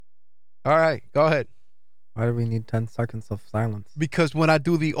All right, go ahead. Why do we need 10 seconds of silence? Because when I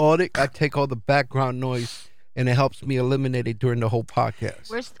do the audit, I take all the background noise, and it helps me eliminate it during the whole podcast.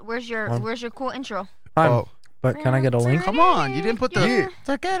 Where's your cool intro? Oh, But can I get a link? Come on, you didn't put the.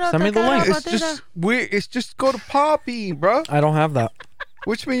 Yeah. Send me the link. it's just weird. It's just go to Podbean, bro. I don't have that.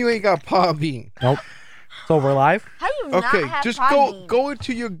 Which mean you ain't got Podbean? Nope. So we're live? How do you Okay, not have just Podbean? go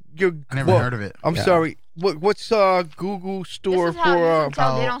into your. I never heard of it. I'm Yeah. sorry. What's Google This store is how you for? can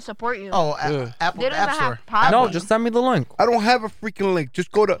tell they don't support you. Oh, Yeah. Apple They don't App even Store. have Podbean. No, just send me the link. I don't have a freaking link.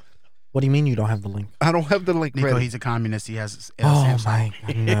 Just go to. What do you mean you don't have the link? I don't have the link Nico, ready. he's a communist. He has Oh Samsung. my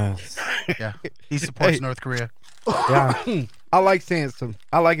goodness. Yeah, he supports Hey. North Korea. Yeah. I like Samsung.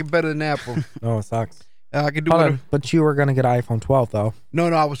 I like it better than Apple. No, it sucks. I can do Hold whatever. on. But you were gonna get iPhone 12 though. No,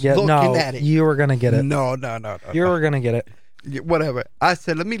 I was Yeah, looking no, at it. you were gonna get it. No. You were gonna get it. Yeah, whatever. I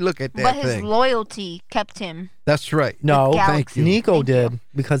said, let me look at that But his thing. loyalty kept him. That's right. No, Thank you. Nico Thank you. did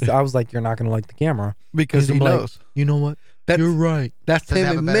because I was like, you're not gonna like the camera. Because He's he gonna be like, knows. you know what? That's, You're right. That's Does it him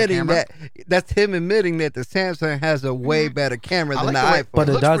have a better admitting camera? that. That's him admitting that the Samsung has a way better camera I than like the the way, iPhone. But it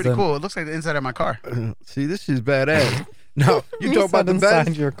it looks pretty doesn't. cool. It looks like the inside of my car. See, this is badass. No, you He talk about said the inside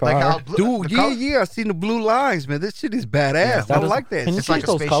best. your car. Like how blue, Dude, the color- yeah. I seen the blue lines, man. This shit is badass. Yeah, I That is- like that. Can you shit. It's like change a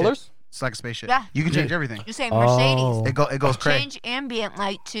those spaceship. colors? It's like a spaceship. Yeah. You can change everything. You say Mercedes. Oh. It goes cray. Change ambient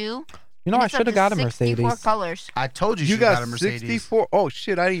light too. You know, and I it's up should have to got a 64 Mercedes. colors. I told you, You you got a got Mercedes. 64. Oh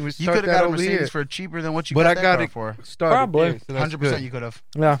shit, I didn't even You start could have that got a over Mercedes here. for cheaper than what you But got I that got car it for. started. Probably. there, so that's 100% good. you could have.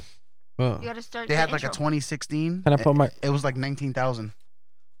 Yeah. You gotta start. They the had like a intro. 2016. Can I put my? It was like 19,000.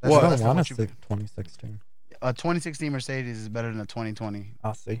 I What? don't That's want what a you- 2016. A 2016 Mercedes is better than a 2020.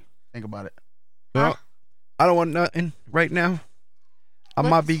 I'll see. Think about it. Well, I don't want nothing right now. I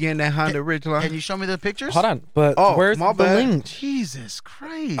might be getting that Honda Can Ridgeline. you show me the pictures? Hold on, but Oh, where's my the bad. link? Jesus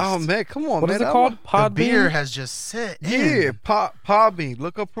Christ. Oh man, come on, What man. is it I called? The Podbean? beer has just set in. Yeah, Podbean.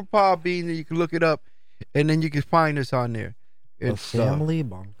 Look up for Podbean, and you can look it up, and then you can find us on there. The And family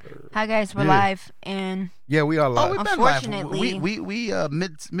bunker. Hi guys, we're Yeah. live and yeah, we are Oh, live. we've been live. Unfortunately- We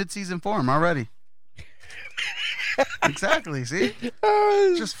mid-season form already. Exactly. See,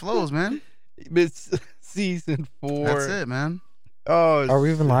 it just flows, man. It's season 4. That's it, man. Oh, Are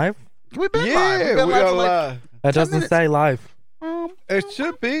we even live? We've been live. yeah, We've been we live are for like live. That 10 doesn't minutes. say live. It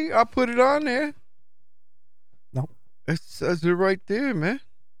should be. I put it on there. Nope. It says it right there, man.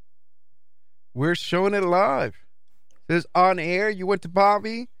 We're showing it live. It says on air. You went to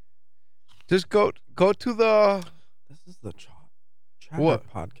Bobby. Just go to the. This is the Chatter What?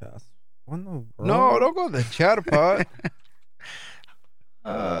 podcast. What in the world? No, don't go to the Chatterpod.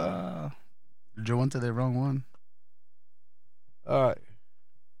 Joe went to the wrong one. All right.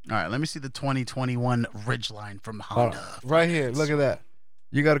 All right, let me see the 2021 Ridgeline from Honda. Right here. Look at that.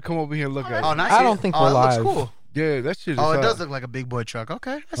 You got to come over here and look at Oh, it. nice. I don't think oh, we're it live. looks cool. Yeah, that shit is Oh, it hot. does look like a big boy truck.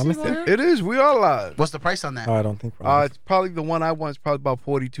 Okay. I Let me see see. that. It is. We are live. What's the price on that? Oh, I don't think we're live. It's probably the one I want is probably about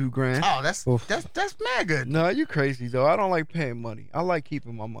 42 grand. Oh, that's Oof. that's mad good. No, you crazy though. I don't like paying money. I like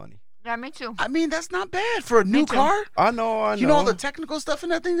keeping my money. yeah, me too. I mean, that's not bad for a Me new too. car. I know. You know all the technical stuff in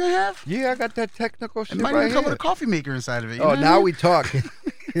that thing they have? Yeah, I got that technical It shit might right even come with here. a coffee maker inside of it. You Oh, know what I now mean? we talking.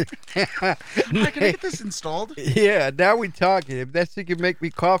 Hi, can I get this installed? Yeah, now we talking. If that shit can make me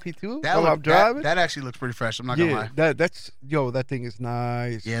coffee too while I'm driving. That actually looks pretty fresh. I'm not gonna Yeah, lie. that's that thing is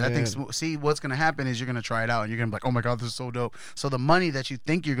nice. Yeah, that man. thing's. See, what's gonna happen is you're gonna try it out and you're gonna be like, oh my god, this is so dope. So the money that you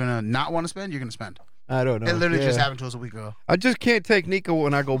think you're gonna not want to spend, you're gonna spend. I don't know. It literally just Yeah. happened to us a week ago. I just can't take Nico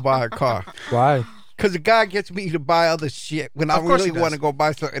when I go buy a car. Why? Because the guy gets me to buy other shit when I Of course really he does. want to go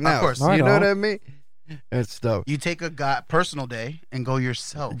buy something Of else. course. No, I You know don't. what I mean? And stuff. You take a personal day and go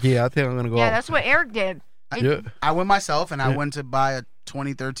yourself. Yeah, I think I'm going to go Yeah, out. that's what Eric did. Yeah. I went myself and I Yeah. went to buy a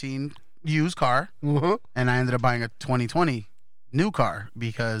 2013 used car Uh-huh. and I ended up buying a 2020 new car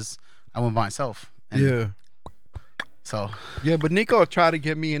because I went by myself. And Yeah. So Yeah, but Nico tried to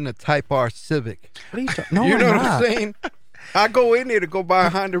get me in the Type R Civic. What are you no, you know I'm what not. I'm saying? I go in there to go buy a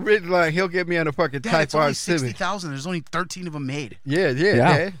Honda Ridgeline. He'll get me on the fucking Dad, Type it's only R Civic. 60,000. There's only 13 of them made. Yeah.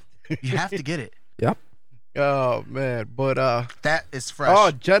 Yeah. You have to get it. Yep. Oh man, but That is fresh.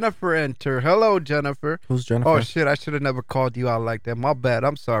 oh, Jennifer enter. Hello, Jennifer. Who's Jennifer? Oh shit, I should have never called you out like that. My bad.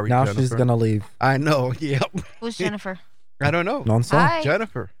 I'm sorry. now Jennifer. she's gonna leave. I know. Yep. Who's Jennifer? I don't know. Non-so. Hi.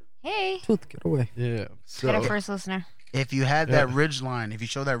 Jennifer. Hey. Tooth, get away. Yeah. So. Get a first listener. If you had that Yeah. ridge line, if you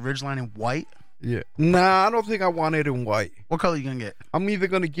show that ridge line in white, Yeah. Nah, I don't think I want it in white. what color you gonna get? I'm either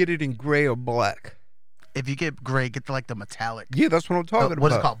gonna get it in gray or black. If you get gray, get the metallic. Yeah, that's what I'm talking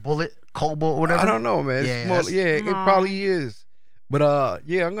What is it about. called? Bullet, cobalt, whatever. I don't know, man. Yeah, It's more, that's- yeah, it No. probably is. But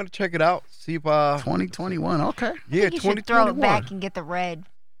yeah, I'm gonna check it out. See if 2021. Okay. yeah, I think you should throw it 2021. back and get the red.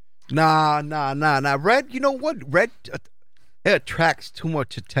 Nah. Red. You know what? Red. it attracts too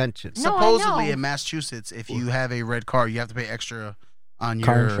much attention. No, I Supposedly know. in Massachusetts, if you have a red car, you have to pay extra on your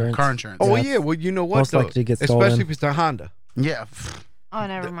Car car insurance. insurance. Oh Yes. yeah, well you know what Most though, likely get especially stolen. if it's a Honda. Yeah. Oh,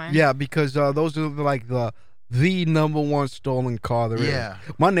 never mind. Yeah, because those are like the number one stolen car there is. Yeah.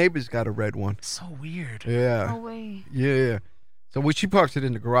 My neighbor's got a red one. So weird. Yeah, No way. yeah. So when she parks it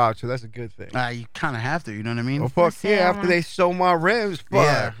in the garage, so that's a good thing. You kind of have to, you know what I mean? Well, fuck Let's say yeah! I After wanna- they stole my rims, fuck.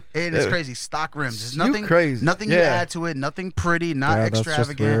 Yeah, it is Yeah. crazy. Stock rims. There's You nothing crazy. Nothing you Yeah. add to it. Nothing pretty. Not Yeah, that's just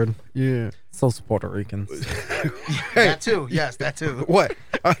extravagant. weird. Yeah. So Puerto Ricans. Hey, That too. Yes, that too. what?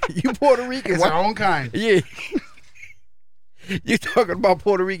 You Puerto Rican? It's What? our own kind. Yeah. You talking about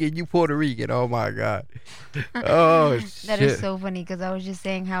Puerto Rican? You Puerto Rican? Oh my god. Oh shit. That is so funny because I was just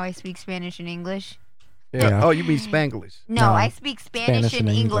saying how I speak Spanish and English. Yeah. Yeah. Oh, you mean Spanglish? No, No, I speak Spanish, and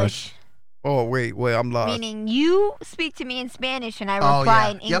English. Oh wait, I'm lost. Meaning you speak to me in Spanish and I Oh, reply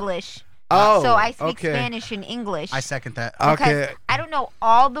yeah. in Yep. English. Oh, So I speak okay. Spanish and English. I second that. Because Okay. I don't know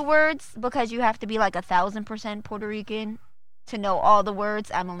all the words because you have to be like 1,000% Puerto Rican to know all the words.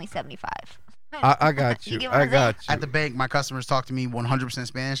 I'm only 75. I got you. get what I I'm saying? got you. At the bank, my customers talk to me 100%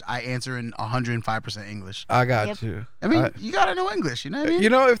 Spanish. I answer in 105% English. I got Yep. you. I mean, I- you gotta know English. You know what I mean? You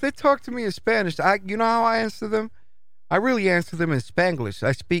know, if they talk to me in Spanish, you know how I answer them? I really answer them in Spanglish.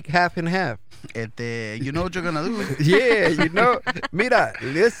 I speak half and half. You know what you're gonna do. Yeah, you know. Mira,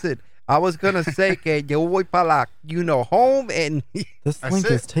 listen. I was gonna say que yo voy para la, home and This That's link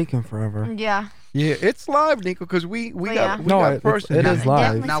it. is taking forever. Yeah. yeah, it's live, Nico, because we Oh, got yeah. we No, got a it person. is here. live.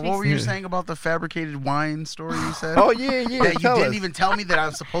 Definitely Now, what were speaks- you Yeah. saying about the fabricated wine story you said? Oh yeah, yeah. that you tell didn't us. even tell me that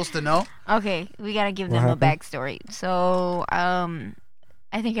I'm supposed to know. Okay, we gotta give What them a happened? backstory. So,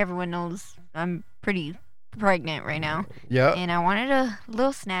 I think everyone knows I'm pretty pregnant right now, Yeah. and I wanted a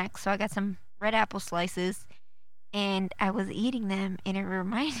little snack, so I got some red apple slices, and I was eating them, and it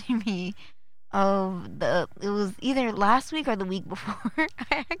reminded me of it was either last week or the week before.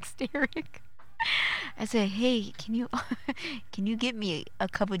 I asked Eric. I said, "Hey, can you get me a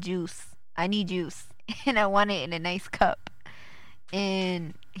cup of juice? I need juice, and I want it in a nice cup."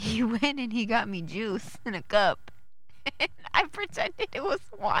 And he went and he got me juice in a cup. And I pretended it was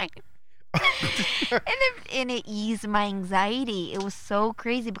wine. and it eased my anxiety. It was so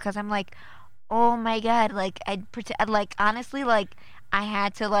crazy because I'm like, oh my god, like honestly, like I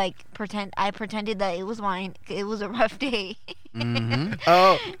had to I pretended that it was wine. It was a rough day. Mm-hmm.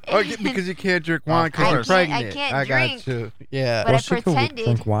 Oh, because you can't drink wine Of because you're course. pregnant. can't I got drink. you. Yeah. But I she could pretended.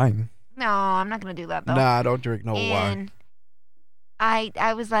 drink wine. No, I'm not gonna do that though. Nah, don't drink no wine. And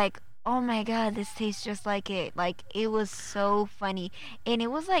I was like, oh my god, this tastes just like it. Like it was so funny, and it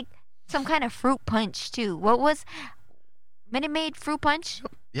was like some kind of fruit punch too. What was Minute Maid fruit punch?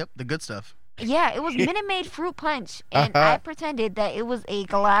 Yep, the good stuff. Yeah, it was Minute Maid fruit punch, and Uh-huh. I pretended that it was a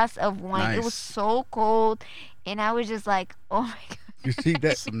glass of wine. It was Nice. so cold, and I was just like, oh my god. You see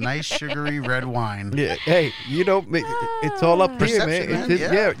that? Some nice sugary red wine. Yeah. Hey, it's all up here, man. Perception, It's man. just,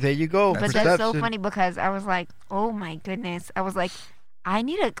 Yeah. yeah. There you go. But that's so Perception. funny because I was like, oh my goodness. I was like, I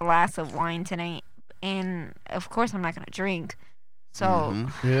need a glass of wine tonight. And of course, I'm not going to drink. So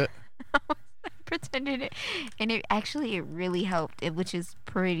Mhm. Yeah. I pretended it. And it really helped, which is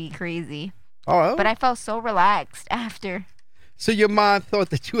pretty crazy. Oh. But I felt so relaxed after. So your mind thought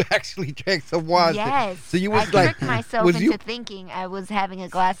that you actually drank some wine. Yes. So you I was like, tricked myself was into you? thinking I was having a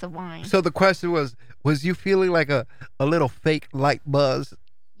glass of wine. So the question was you feeling like a little fake light buzz?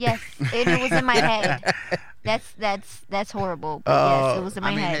 Yes. And it was in my head. That's horrible. But yes, it was in my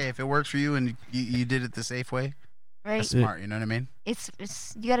I mean, head. hey, if it works for you and you did it the safe way, Right? that's smart. You know what I mean? It's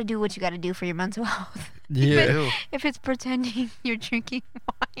you got to do what you got to do for your mental health. Yeah. Ew. If it's pretending you're drinking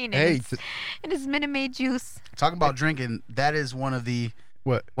wine Hey, and it's Minute Maid juice. Talking about drinking, that is one of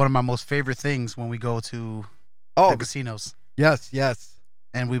what? my most favorite things when we go to Oh, the casinos yes.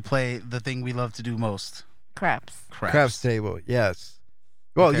 and we play the thing we love to do most, Craps. craps. Craps table, yes.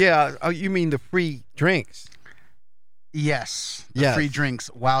 Well, Okay. yeah. Oh, you mean the free drinks? Yes, the Yes. free drinks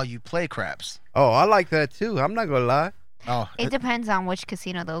while you play craps. Oh, I like that too. I'm not gonna lie. Oh, It depends on which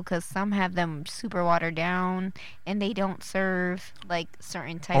casino though, because some have them super watered down and they don't serve like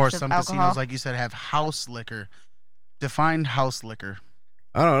certain types or of some alcohol. casinos, like you said, have house liquor. Define house liquor.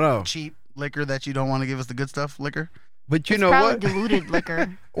 I don't know, Cheap liquor that you don't want to give us the good stuff liquor. but you It's know probably what? diluted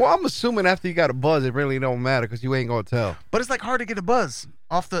liquor. Well, I'm assuming after you got a buzz, it really don't matter because you ain't gonna tell. But it's like hard to get a buzz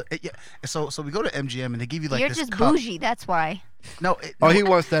off the. Yeah. So we go to MGM and they give you like You're this just cup. bougie, that's why. No, Oh, no, he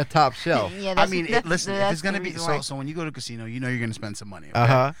wants that top shelf. Yeah, I that's, mean, that's, listen. If that's it's gonna the be reason why. so when you go to a casino, you know you're gonna spend some money. Okay? Uh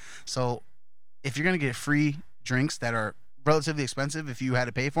huh. So if you're gonna get free drinks that are relatively expensive, if you had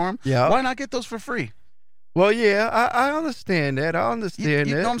to pay for them, Yeah. why not get those for free? Well, yeah, I understand that. I You, understand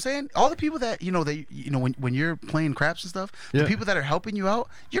you that. know what I'm saying? All the people that when you're playing craps and stuff, Yeah. the people that are helping you out,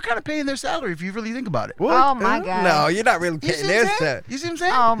 you're kind of paying their salary if you really think about it. What? Oh, my God. No, you're not really You paying see their what I'm saying? set. You see what I'm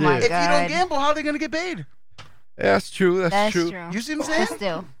saying? Oh my Yeah. If you don't God. gamble, how are they gonna get paid? That's true. That's, That's true. true. You see what I'm saying? But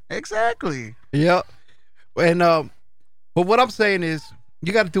still, Exactly. Yeah. And but what I'm saying is,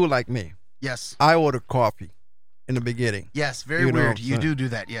 you got to do it like me. Yes. I ordered coffee in the beginning. Yes. Very You know what weird. I'm You saying? do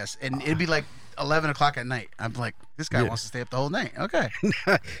that. Yes. And it'd be like 11 o'clock at night. I'm like, this guy Yeah. wants to stay up the whole night. Okay.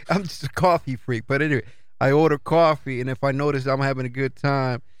 I'm just a coffee freak. But anyway, I order coffee, and if I notice I'm having a good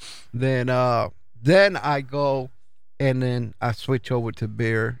time, then I go and then I switch over to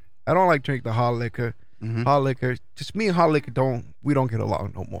beer. I don't like drink the hot liquor. Mhm. Hot liquor, just me and hot liquor don't get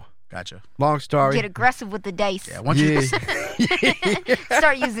along no more. Gotcha. Long story. get aggressive with the dice. Yeah. Once Yeah. you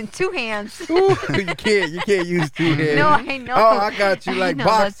Start using 2 hands. Ooh, you can't use 2 hands. No, I know. Oh, I got you like I know,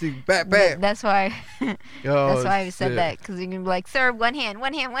 that's- boxing. Bam, bam. That's why. Oh, That's why I said shit. that, because you can be like, sir, one hand.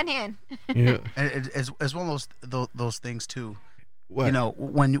 Yeah. and it's one of those things too. What? You know,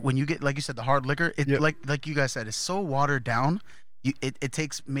 when you get, like you said, the hard liquor, it Yep. like you guys said, it's so watered down. It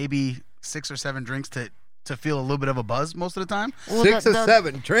takes maybe 6 or 7 drinks to feel a little bit of a buzz most of the time. Well, 6 or the,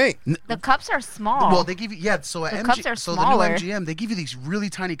 7 drink. The cups are small. Well, they give you so at The MG, cups are so smaller. the new MGM they give you these really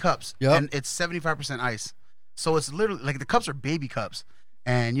tiny cups, Yep. and it's 75% ice. So it's literally like the cups are baby cups,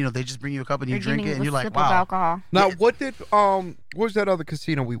 and they just bring you a cup and you You're drink getting it, and a you're like, sip of wow. alcohol. Now, Yeah. what did what was that other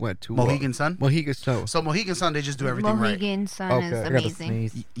casino we went to? Mohegan Sun. Mohegan Sun. So Mohegan Sun, they just do everything right. Mohegan Sun Okay. is I I gotta amazing.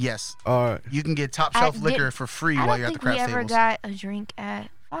 sneeze. Yes, All right. you can get top I shelf did- liquor for free I while don't you're at the think we craps ever tables. got a drink at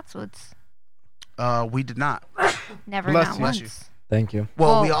Foxwoods. We did not. Never, Bless not you. Bless once. you. Thank you.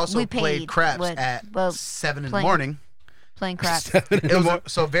 Well, we Well, also we played paid, craps but- at but 7 in the playing- morning. Playing craps. 7 in It the was morning.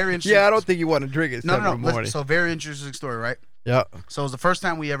 so very interesting. Yeah, I don't think you want to drink it. No, 7 no, in the no. morning. So very interesting story, right? Yeah. So it was the first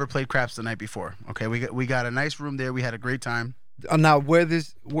time we ever played craps the night before. Okay, we got a nice room there. We had a great time. Now, where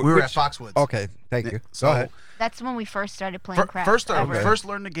this? We were at Foxwoods. Okay, thank you. So Go ahead. That's when we first started playing craps. first ever. first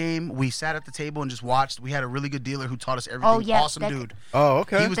learned the game. We sat at the table and just watched. We had a really good dealer who taught us everything. Oh, yeah, Awesome that- dude. Oh,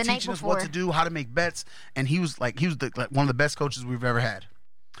 okay. He was The night teaching us what to before. do, how to make bets, and he was like one of the best coaches we've ever had.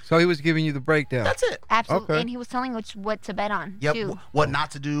 So he was giving you the breakdown. That's it. Absolutely. Okay. And he was telling us what to bet on, Yep. too. What not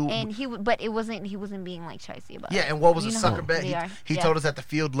to do. And but he wasn't being like chicey about Yeah, it. and what was You a know sucker how bet? they are. He Yeah. told us that the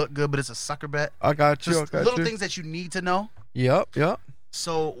field looked good, but it's a sucker bet. I got you. Just I got little you. things that you need to know. Yep.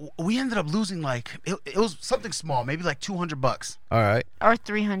 So we ended up losing it was something small, maybe like $200. All right. Or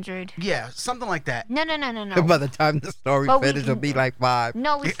 300. Yeah, something like that. No. By the time the story But we- finished, it'll be like 5.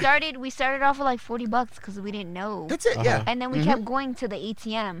 No, we started off with like $40 because we didn't know. That's it. Yeah. And then we kept going to the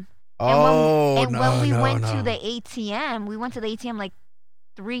ATM. Oh, and when we went no. to the ATM, we went to the ATM like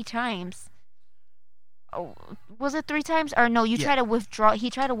 3 times. Oh, was it 3 times? Or no, you Yeah. tried to withdraw. He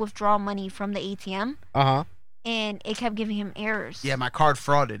tried to withdraw money from the ATM, Uh-huh. and it kept giving him errors. Yeah, my card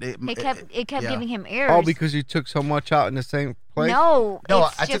frauded. It kept yeah. giving him errors. Oh, because you took so much out in the same place? No, No,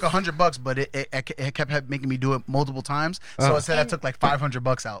 it's I took just- $100, but it kept making me do it multiple times. So Uh-huh. it said I And- took like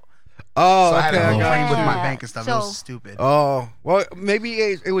 $500 out. Oh, So I had okay. to I complain got with you. my Yeah. bank and stuff. It So- was stupid. Oh, well, maybe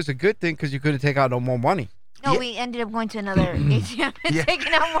it was a good thing because you couldn't take out no more money. No, Yeah. we ended up going to another ATM and Yeah.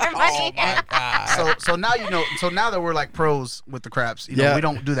 taking out more money. So now So now that we're like pros with the craps, Yeah. we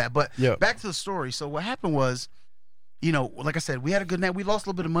don't do that. But Yeah. back to the story. So what happened was, like I said, we had a good night. We lost a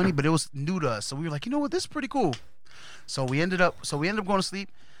little bit of money, but it was new to us. So we were like, you know what, this is pretty cool. So we ended up going to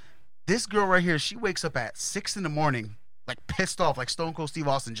sleep. This girl right here, she wakes up at 6 in the morning, like pissed off, like Stone Cold Steve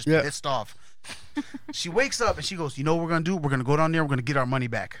Austin, just Yeah. pissed off. She wakes up and she goes, you know what we're gonna do? We're gonna go down there. We're gonna get our money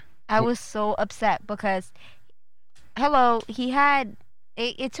back. I was so upset because,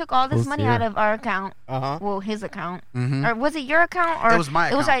 it took all this Who's money here? out of our account. Uh-huh. Well, his account. Mm-hmm. Or was it your account? Or It was my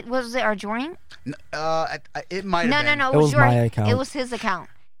account. Was it our joint? It might have been. No. It was your, my account. It was his account.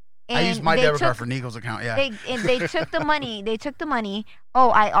 I used And my they debit card took- for Nico's account. Yeah. They took the money. They took the money. Oh,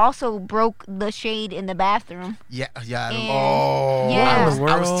 I also broke the shade in the bathroom. yeah. I don't And Oh. Yeah.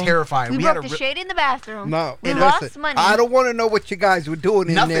 I was terrified. we had broke a the ri- shade in the bathroom. No, We listen, lost money. I don't want to know what you guys were doing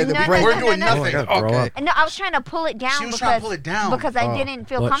in Nothing. there to No, break. We're no, doing no. Oh, nothing. I gotta grow Okay. up. No, I was trying to pull it down She was because trying to pull it down. because I Oh. didn't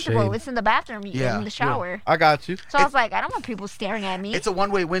feel What comfortable. shade? It's in the bathroom Yeah. in the shower. I got you. So I was like, I don't want people staring at me. It's a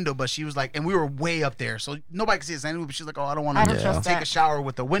one-way window, but she was like, and we were way up there, so nobody could see us anyway. But she's like, oh, I don't want I to don't trust take that. a shower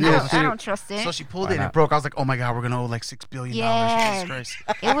with the I window. don't, I don't trust it. So she pulled Why it and it not? broke. I was like, oh my god, we're gonna owe like $6 billion. Yeah. Jesus Christ.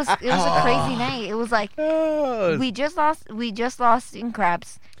 It was a crazy night. It was like Oh, we just lost in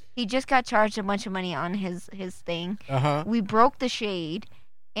craps. He just got charged a bunch of money on his thing. uh-huh. We broke the shade,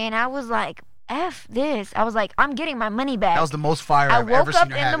 and I was like, F this. I was like, I'm getting my money back. That was the most fire I I've woke ever seen up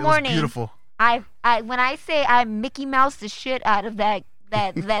her in have. the It was morning. beautiful. I when I say I Mickey Mouse the shit out of that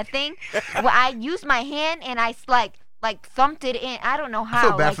that thing. Well, I used my hand and I like thumped it in. I don't know how. I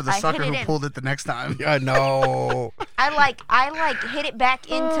feel bad like, for the I sucker hit it who in. pulled it the next time. I know. I hit it back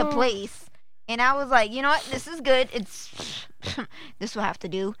into place, and I was like, you know what, this is good. It's this will have to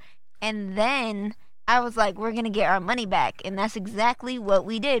do. And then I was like, we're gonna get our money back, and that's exactly what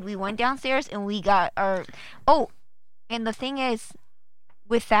we did. We went downstairs and we got our. Oh, and the thing is,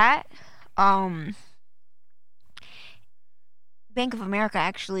 with that, Bank of America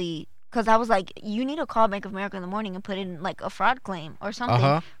actually. Because I was like, you need to call Bank of America in the morning and put in like a fraud claim or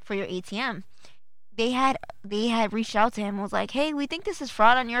something for your ATM. They had reached out to him and was like, hey, we think this is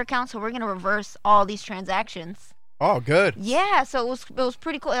fraud on your account, so we're gonna reverse all these transactions. Oh, good. Yeah, so it was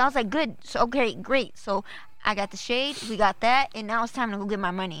pretty cool. And I was like, good. So okay, great. So I got the shade, we got that, and now it's time to go get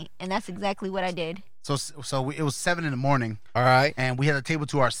my money. And that's exactly what I did. It was 7 a.m, All right. and we had a table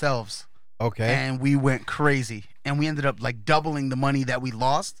to ourselves, Okay. and we went crazy, and we ended up like doubling the money that we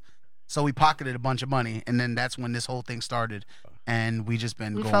lost. So we pocketed a bunch of money, and then that's when this whole thing started, and we just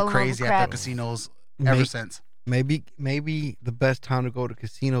been We going fell in love with crazy at crap. the casinos ever since. Maybe the best time to go to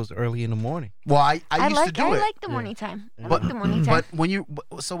casinos early in the morning. Well, I used to do I it. like the morning time. I But, like the morning time. but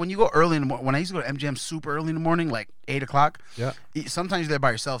when you go early in the morning, when I used to go to MGM super early in the morning, like 8 o'clock, Yeah. sometimes you're there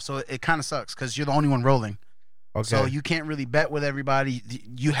by yourself, so it kind of sucks because you're the only one rolling. Okay. So you can't really bet with everybody.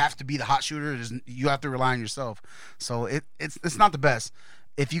 You have to be the hot shooter. You have to rely on yourself. So it's not the best.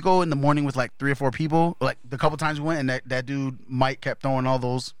 If you go in the morning with like 3 or 4 people, like the couple times we went, and that dude Mike kept throwing all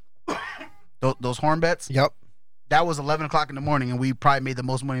those horn bets. Yep. That was 11 o'clock in the morning, and we probably made the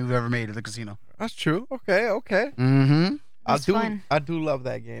most money we've ever made at the casino. That's true. Okay. Mm-hmm. It's fun. I do love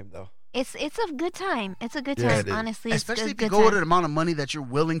that game though. It's a good time. It's a good Yeah, time. it is. Honestly, Especially it's a if you good go with time. an amount of money that you're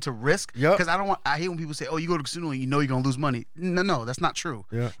willing to risk. Yep. Because I hate when people say, "Oh, you go to the casino and you know you're gonna lose money." No, that's not true.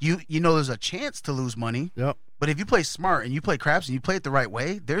 Yeah. You know there's a chance to lose money. Yep. But if you play smart and you play craps and you play it the right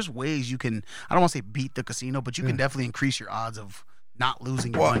way, there's ways you can. I don't want to say beat the casino, but you can definitely increase your odds of not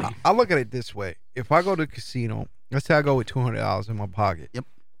losing your Well, money. I look at it this way: if I go to the casino, let's say I go with $200 in my pocket. Yep.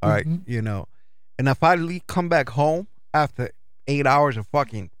 All right, and if I come back home after 8 hours of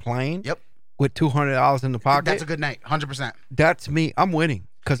fucking playing. Yep. With $200 in the pocket. That's a good night, 100%. That's me. I'm winning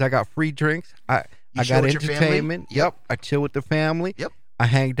because I got free drinks. I chill got with your family? entertainment. Yep. I chill with the family. Yep. I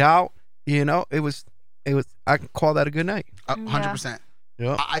hanged out. It was. I can call that a good night. 100%.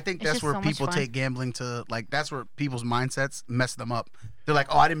 Yep. I think It's that's just where so much people fun. take gambling to, like, that's where people's mindsets mess them up. They're like,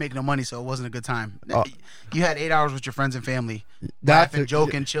 "Oh, I didn't make no money, so it wasn't a good time." You had 8 hours with your friends and family, That's laughing, a-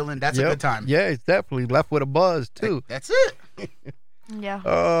 joking, chilling. That's a Yep. good time. Yeah, it's definitely left with a buzz too. That's it. Yeah.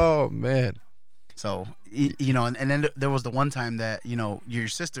 Oh man. So and then there was the one time that your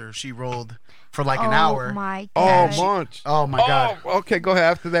sister, she rolled for like an Oh hour. my Oh, god. Munch. Oh my god. Okay, go ahead.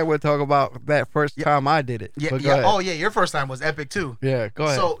 After that, we'll talk about that first time I did it. Yeah, But go yeah. ahead. Oh yeah, your first time was epic too. Yeah, go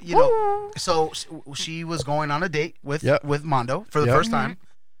ahead. So so she was going on a date with Yep. Mondo for the Yep. first time,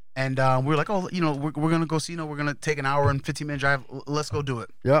 and we were like, "Oh, we're gonna go see. We're gonna take an hour and 15-minute drive. Let's go do it."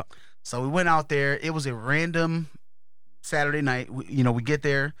 Yeah. So we went out there. It was a random Saturday night. We get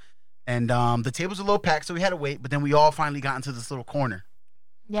there, and the tables were a little packed, so we had to wait. But then we all finally got into this little corner.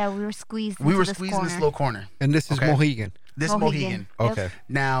 Yeah, we were squeezed. We into were this squeezing this corner. little corner. And this is Okay. Mohegan. This Mohegan. Yep. Okay.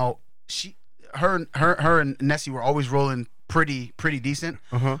 Now her and Nessie were always rolling pretty decent.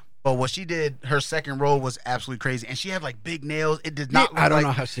 Uh-huh. But what she did, her second roll was absolutely crazy, and she had like big nails. It did not. I don't look know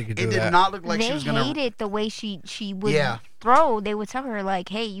like, how she could do It did that. not look like They she was gonna. hated the way she would Yeah. throw. They would tell her like,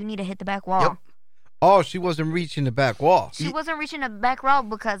 "Hey, you need to hit the back wall." Yep. Oh, she wasn't reaching the back wall. She wasn't reaching the back wall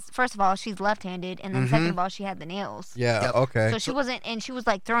because first of all, she's left-handed, and then second of all, she had the nails. Yeah. Yep. Okay. So she wasn't, and she was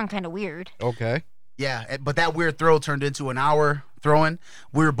like throwing kind of weird. Okay. Yeah, but that weird throw turned into an hour throwing.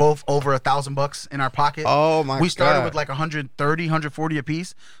 We were both over $1,000 in our pocket. Oh my god. We started with like 130, 140 a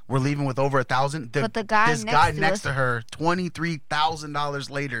piece. We're leaving with over 1,000. But the guy this next guy to next us- to her,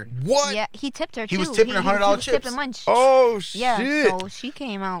 $23,000 later. What? Yeah, he tipped her He too. was tipping her $100 was chips. tipping lunch. Oh yeah. shit. So she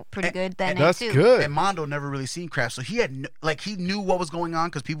came out pretty good that night That's too. good. And Mondo never really seen crap, so he had he knew what was going on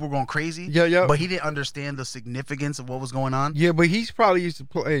because people were going crazy. Yeah, yeah. But he didn't understand the significance of what was going on. Yeah, but he's probably used to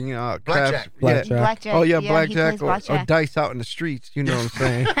playing Blackjack. craps. Blackjack. Yeah. Blackjack. Oh yeah, he blackjack, plays or blackjack. dice out in the streets. You know what I'm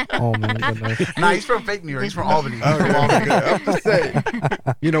saying? Oh my goodness. Nah, he's from fake New York. He's from Albany. He's Oh, from yeah, Albany. okay. I'm just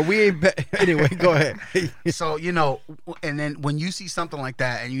saying. We ain't. Anyway, go ahead. So and then when you see something like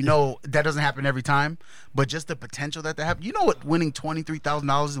that, and that doesn't happen every time, but just the potential that happen. You know what winning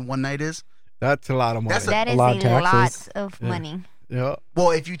 $23,000 in one night is? That's a lot of money. That's That is lot a of lot taxes. of money. Yeah,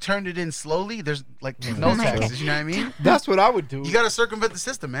 Well, if you turned it in slowly, there's like no Oh my taxes. God. You know what I mean? that's what I would do. You got to circumvent the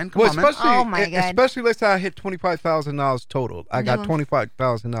system, man. Come Well, on, man. especially, Oh, my God. especially let's say I hit $25,000 total. I got No.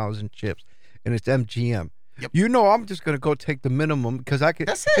 $25,000 in chips, and it's MGM. Yep. You know, I'm just gonna go take the minimum because I could.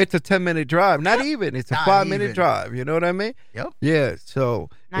 That's it. It's a 10-minute drive, not even. It's a Not 5-minute even. drive. You know what I mean? Yep. Yeah. So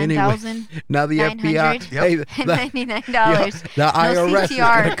anyway, 9,000. now the FBI, Yep. hey, the, $99. yeah, the IRS is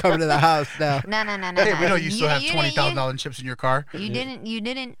CTR. gonna come to the house now. No. Hey, we know you still have $20,000 in chips in your car. You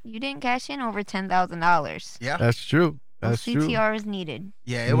didn't cash in over $10,000. Yeah. That's true. That's true. CTR is needed.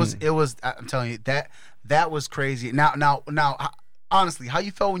 Yeah, it was. I'm telling you that was crazy. Now, honestly, how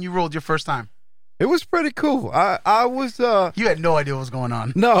you felt when you rolled your first time? It was pretty cool. I was You had no idea what was going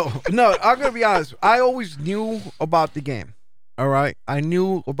on. no. I'm gonna be honest. I always knew about the game. All right, I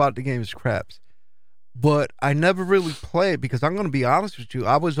knew about the game's craps, but I never really played because I'm gonna be honest with you.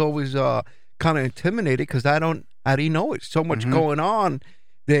 I was always kind of intimidated because I didn't know it. So much Mhm. going on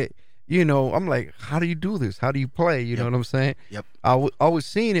that I'm like, how do you do this? How do you play? You know what I'm saying? Yep. I was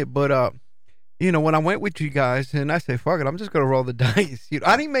seeing it, but when I went with you guys and I said, fuck it, I'm just gonna roll the dice.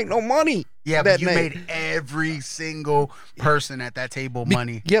 I didn't make no money. Yeah, that but you night. made every single person at that table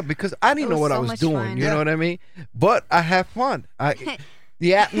money. Yeah, because I didn't It know was what I so was much doing. fun. You Yeah. know what I mean? But I had fun.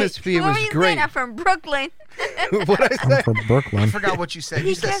 The atmosphere What was were you great. saying? I'm from Brooklyn. What I I'm say? from I Brooklyn. forgot what you said. He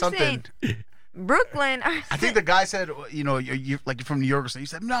You said kept something. Brooklyn. I think the guy said, you're from New York or something. You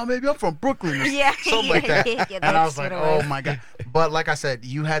said, no, maybe I'm from Brooklyn or Yeah, something like that. yeah, And I was that's like, what it oh was. my God. But like I said,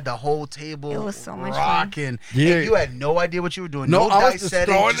 you had the whole table It was so much fun. rocking. Yeah. And you had no idea what you were doing. No, I was dice just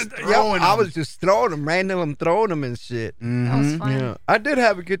setting, throwing just it. throwing I them. was just throwing them, random throwing them and shit. That was Mhm. fun. Yeah, I did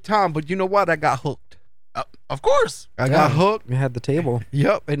have a good time, but you know what? I got hooked. Of course. I got hooked. We had the table.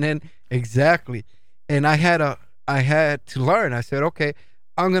 Yep, and then exactly, and I had to learn. I said, okay,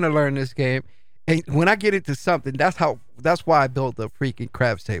 I'm gonna learn this game, and when I get into something, that's why I built the freaking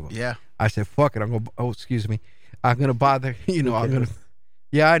craps table. Yeah. I said, fuck it, I'm gonna. Oh, excuse me, I'm gonna bother. I'm gonna.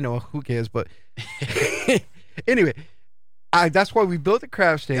 Yeah, I know. Who cares? But anyway, that's why we built the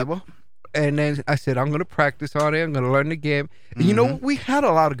craps table. And then I said, I'm going to practice on it. I'm going to learn the game. And you know, we had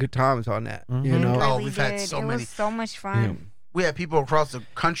a lot of good times on that. You Mhm. We know, Oh, really we've had did. so it many. was so much Yeah. fun. We had people across the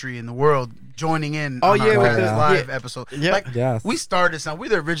country and the world joining in Oh, on yeah, our with Craps the- live yeah. episode. Yeah. Like, Yes. we started something. We're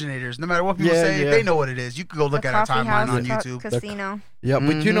the originators. No matter what people Yeah, say, yeah. they know what it is. You can go look The at our Coffee timeline House on Ca- YouTube. Casino. yeah.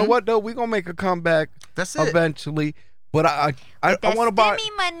 But you know Mhm. what though? We're gonna make a comeback That's it. eventually. But I That want to buy.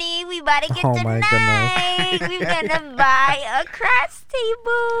 stimmy money we about to get Oh, my tonight. We're gonna buy a craps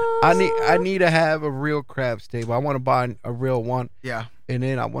table. I need to have a real craps table. I want to buy a real one, Yeah. and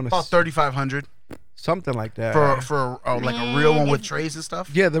then I want About to 3,500 something like that. for like a real one with Man, trays and stuff.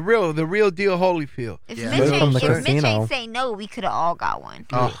 Yeah, the real deal Holyfield. If Yeah. Mitch From the ain't casino. say no, we could have all got one.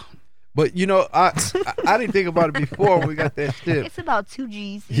 Oh, But I didn't think about it before when we got that tip. It's about 2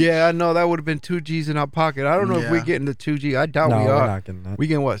 G's. Yeah, I know that would have been 2 G's in our pocket. I don't know if we're Yeah. getting the 2 G. I doubt no, we we're are. not getting that. We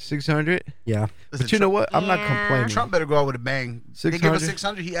getting what, 600? Yeah. listen, But you know what? I'm not Yeah. complaining. Trump better go out with a bang. They give us 600?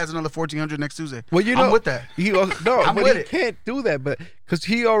 600. He has another 1,400 next Tuesday. Well, you I'm know, with that. no, I'm but with he it. can't do that. But because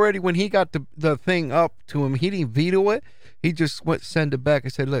he already, when he got the thing up to him, he didn't veto it. He just went send it back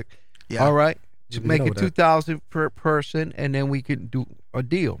and said, "Look, Yeah. all right, just make it vetoed it. 2,000 per person, and then we can do a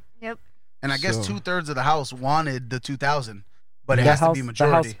deal." And I guess So- 2/3 of the House wanted the 2,000, but it the has house, to be the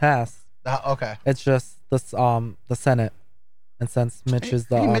majority. house passed. Okay. It's just this the Senate, and since Mitch is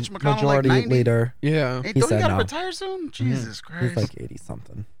the Ain't Mitch McConnell like majority 90? leader, Yeah, Hey, He don't you said gotta no. retire soon? Jesus Christ. he's like 80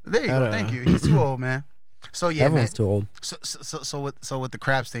 something. There you I go. don't Thank know. you. He's too old, man. So yeah, man. Everyone's too old. So with the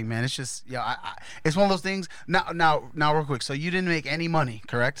crabs thing, man, it's just it's one of those things. Now, real quick. So you didn't make any money,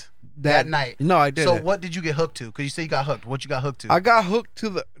 correct? That night. No, I didn't. So what did you get hooked to? Because you say you got hooked. What you got hooked to? I got hooked to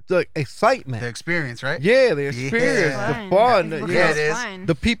the excitement. The experience, right? Yeah, the experience, Yeah. the fun. It was Yeah, it is. fun.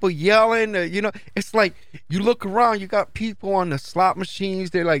 The people yelling, it's like you look around, you got people on the slot machines,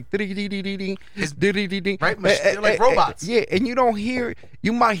 they're like, dee-dee-dee-dee-dee, It's- dee-dee-dee-dee. right, they're like robots. Yeah, and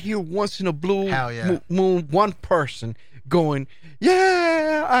you might hear once in a blue Hell yeah. moon one person going,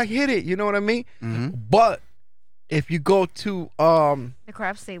 yeah, I hit it, you know what I mean? Mm-hmm. But if you go to The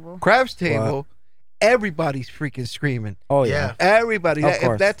craps table. Crab's Table, everybody's freaking screaming. Oh Yeah. yeah. Everybody, Of if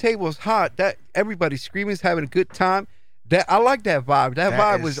course. that table's hot, that everybody's screaming, is having a good time. That I like that vibe. That That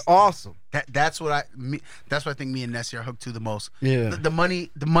vibe is- was awesome. That's what I think me and Nessie are hooked to the most. Yeah. The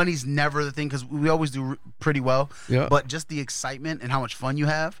money's never the thing because we always do pretty well. Yeah. But just the excitement and how much fun you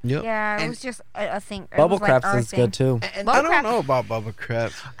have. Yep. Yeah, it And- was just a thing. It Bubble was like Craps our is thing. good too. And Bubble I don't Crap- know about Bubba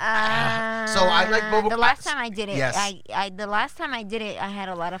Crabs. So I like Bubble The last Craps. time I did it, Yes. the last time I did it, I had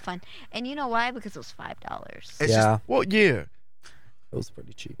a lot of fun. And you know why? Because it was $5. It's Yeah, Well, yeah. it was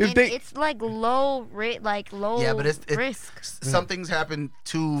pretty cheap. If And they, it's like low Yeah, but it's- risk. some things happen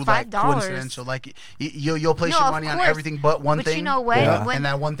too like $5. coincidental. Like you'll place No, your of money on course. everything but one But thing. you know what? Yeah. When, and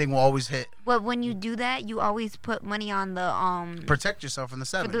that one thing will always hit. but when you do that, you always put money on the Protect yourself from the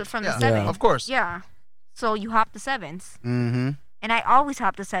seven. from yeah. the seven. Of course. Yeah. So you hop the sevens. Mm-hmm. And I always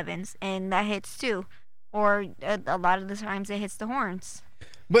hop the sevens, and that hits too. Or a lot of the times it hits the horns.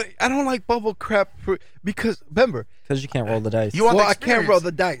 But I don't like bubble crap because remember, Because you can't roll the dice. You want well, the I can't roll experience.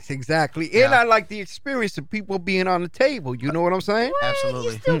 the dice exactly, and Yeah. I like the experience of people being on the table. You know what I'm saying? What?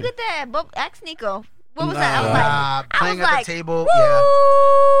 Absolutely. You still get that? Ask Nico. What was that? I was like, Playing I was at like, the table, woo!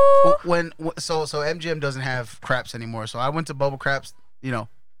 yeah. So MGM doesn't have craps anymore, so I went to Bubble Craps,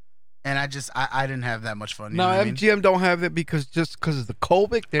 and I didn't have that much fun. You No, know what I mean? MGM don't have it because of the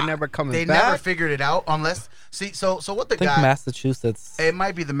COVID, they're never coming They back. never figured it out unless so what the I think guy. Massachusetts. It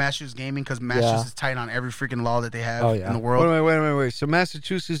might be the Massachusetts Gaming because Massachusetts is tight on every freaking law that they have Oh, yeah. in the world. Wait. So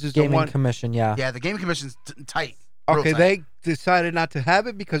Massachusetts is the Gaming one. Commission, yeah. Yeah, the Gaming Commission's tight. Real Okay, tight. they decided not to have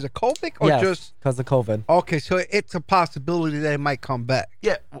it because of COVID, or Yes, just because of COVID. okay. So it's a possibility that it might come back.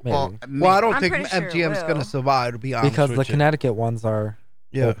 Yeah, well, Maybe. Well, I don't I'm think pretty sure it MGM's going will. to survive. To be honest, Because with the you. Connecticut ones are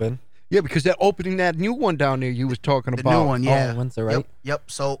yeah, open. yeah, because they're opening that new one down there. You was talking the about new one, yeah. Oh, Windsor, right? Yep.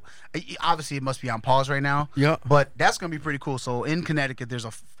 So obviously it must be on pause right now. Yeah, But that's gonna be pretty cool. So in Connecticut, there's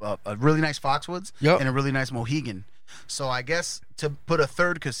a really nice Foxwoods Yep. and a really nice Mohegan. So I guess to put a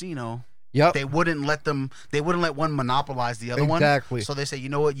third casino, yep. they wouldn't let one monopolize the other Exactly. one. So they say, you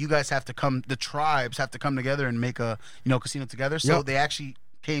know what, you guys have to come. The tribes have to come together and make a casino together. So Yep. they actually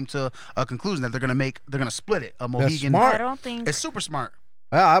came to a conclusion that they're gonna split it. A Mohegan. smart. I don't think. It's super smart.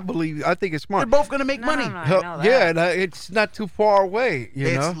 I think it's They're smart. both gonna make No, money. no, no. I know that. Yeah, and it's not too far away. You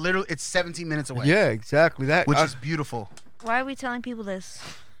It's know. literally 17 minutes away. Yeah, exactly. That Which I- is beautiful. Why are we telling people this?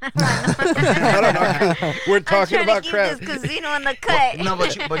 I don't know. We're talking I'm trying about to keep crap. this casino in the cut. No,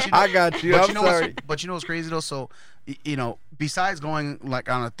 but you know, I got you. I'm sorry. But you know what's crazy though? So, besides going like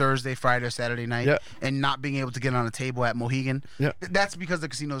on a Thursday, Friday, or Saturday night, Yeah. and not being able to get on a table at Mohegan, Yeah. that's because the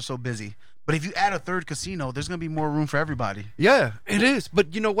casinos are so busy. But if you add a third casino, there's gonna be more room for everybody. Yeah, it is.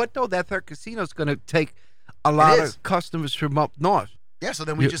 But you know what though? That third casino is going to take a lot is. of customers from up north. Yeah, so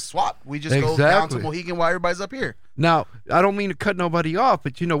then we Yeah. just swap. We just go down to Exactly. Mohegan while everybody's up here. Now, I don't mean to cut nobody off,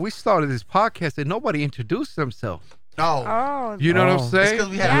 but we started this podcast and nobody introduced themselves. Oh, Oh, You know what Oh. I'm it's saying? because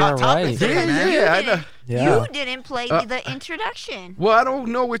we had Yeah. hot You're topics right. today, man. Yeah, I know. Yeah. You didn't play Uh, the introduction. Well, I don't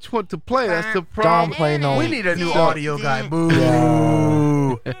know which one to play. That's the Don't problem. play no. We need a new So- audio guy. Boo.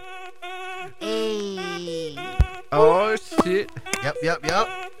 Yeah. Hey. Oh shit. Yep.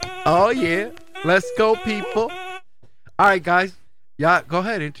 Oh yeah. Let's go, people. All right, guys. Yeah, go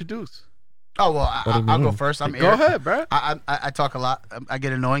ahead. Introduce. Oh well, What do you I'll go mean? first. I'm Go Eric. ahead, bro. I talk a lot. I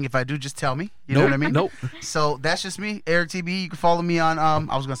get annoying. If I do, just tell me. You know Nope, what I mean? Nope. So that's just me, Eric TB. You can follow me on I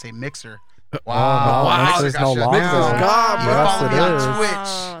was gonna say Mixer. no, wow. Mixer's no Gotcha. longer. Mixer's gone, You bro. can follow me Yes, on it is. Oh, Twitch.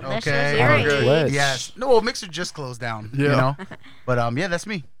 that Okay. shows your On age. Twitch. Yes. No, well, Mixer just closed down. You Yeah. know. But yeah, that's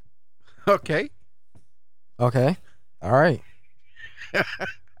me. Okay. Okay. All right.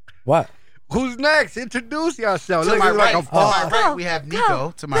 What? Who's next? Introduce yourself. To Look, my it's right, like a to my bar. right, we have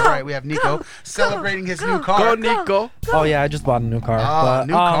Nico. To my go, right, we have Nico go, celebrating his new go. car. Go, Nico. Oh yeah, I just bought a new car. Oh, but,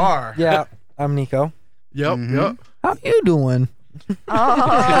 new car. Yeah, I'm Nico. Yep. Mhm. Yep. How you doing? Oh.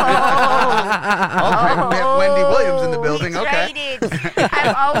 Okay, we have Wendy Williams in the building. We Okay. traded.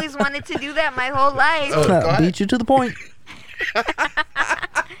 I've always wanted to do that my whole life. Oh, go ahead. Beat you to the point.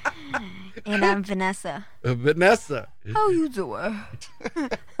 And I'm Vanessa. Vanessa. How you doing?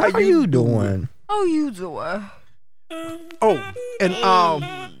 How you doing? How you doing? Oh,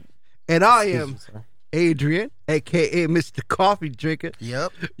 and I Excuse am me, sir. Adrian, aka Mr. Coffee Drinker.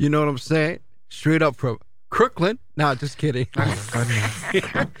 Yep. You know what I'm saying? Straight up from Crooklyn. Nah, just kidding.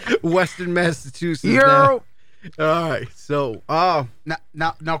 Western Massachusetts. now. All right. So,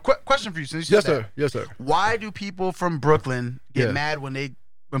 Now, question for you. Since you yes, said sir. Yes, sir. that. Why do people from Brooklyn get Yeah. mad when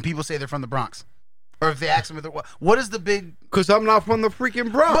people say they're from the Bronx, or if they ask them if they're what is the big? Because I'm not from the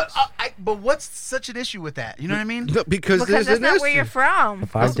freaking Bronx. But what's such an issue with that? You know what I mean? No, because Because there's that's an not issue. where you're from.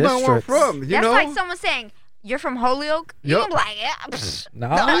 5 That's not where I'm districts. from. You That's know? like someone saying, you're from Holyoke? Yep. You're like, yeah. psh, No.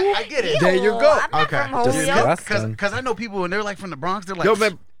 No, I get it. There you ew, go. I'm not Okay. from Just Holyoke. Western. Because I know people when they're like from the Bronx, they're like, Yo,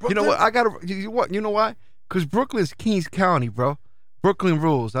 man, you know Brooklyn? what? I gotta. You know why? Because Brooklyn's Kings County, bro. Brooklyn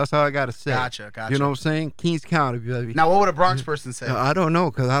rules. That's how I gotta say. Gotcha. You know what I'm saying? Kings County, baby. Now, what would a Bronx person say? I don't know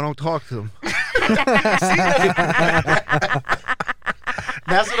because I don't talk to them.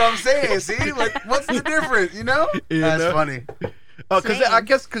 That's what I'm saying. See, like, what's the difference? You know? You That's know? funny. Because I Same.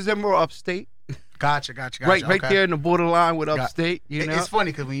 guess because they're more upstate, Gotcha. right okay. there in the borderline with Got- upstate. You know, It's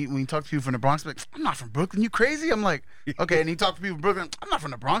funny because when you talk to people from the Bronx, they're like, I'm not from Brooklyn. You crazy? I'm like, okay. And you talk to people from Brooklyn, I'm not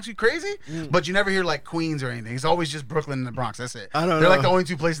from the Bronx. You crazy? But you never hear like Queens or anything. It's always just Brooklyn and the Bronx. That's it. I don't They're like know. the only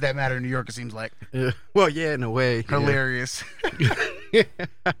two places that matter in New York. It seems like Yeah. Well, yeah, in a way. yeah. hilarious.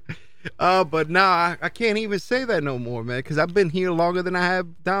 But nah, I can't even say that no more, man, because I've been here longer than I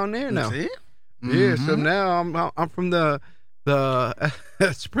have down there now. See? Yeah, so Mhm. now I'm from the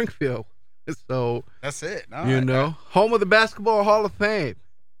Springfield, so That's it. No, you know, home of the Basketball Hall of Fame.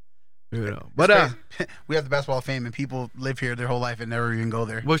 You know, but we have the Basketball of Fame, and people live here their whole life and never even go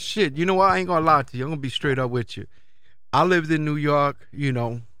there. well, shit. You know what? I ain't gonna lie to you. I'm gonna be straight up with you. I lived in New York. You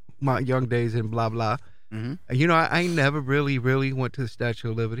know, my young days and blah blah. Mhm. And, you know, I ain't never really went to the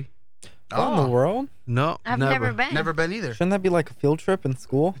Statue of Liberty. What in the world? No, I've never been. Never been either. Shouldn't that be like a field trip in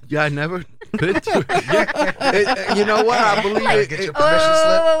school? Yeah, I never been to it. Yeah. You know what? I believe Gotta it. get your Oh,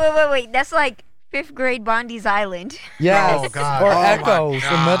 permission slip. wait. That's like 5th grade Bondi's Island. Yes. Oh, God. Or Oh, my Echoes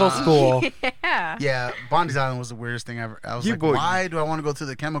in middle God. school. Yeah. Yeah, Bondi's Island was the weirdest thing ever. I was You like, boy- why do I want to go to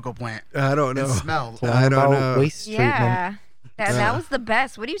the chemical plant I don't know. and smell? Learn I don't about know. waste treatment. Yeah. That Yeah. was the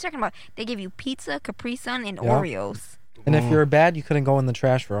best. What are you talking about? They give you pizza, Capri Sun, and Yeah. Oreos. And if you were bad, you couldn't go in the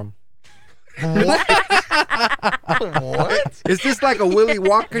trash room. What? What? Is this like a Willy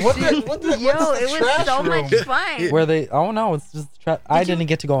Wonka What shit? the, what the, Yo, what's the it was trash so room? much fun. Where they? Oh no, it's just. I you- didn't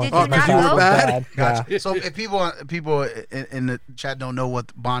get to go in. did you because not I go? was Bad? Yeah. Gotcha. So if people in the chat don't know what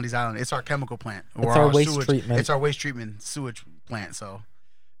Bondi's Island, it's our chemical plant. Or It's our waste sewage. treatment. It's our waste treatment sewage plant. So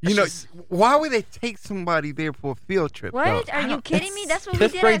You know, It's just- why would they take somebody there for a field trip? What? though? Are you kidding me? it's That's what we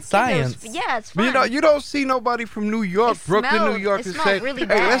 5th did grade at kids. science. Yeah, it's But fun. you know, you don't see nobody from New York, It Brooklyn, New smelled- York, it and smelled say, really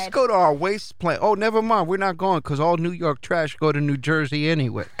 "Hey, let's bad. go to our waste plant." Oh, never mind, we're not going because all New York trash go to New Jersey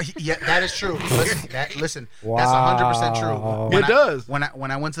anyway. yeah, that is true. Listen, that's 100% true. Wow. When It I- does. When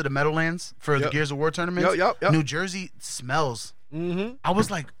I went to the Meadowlands for the Yep. Gears of War tournaments, Yep. New Jersey smells. Mm-hmm. I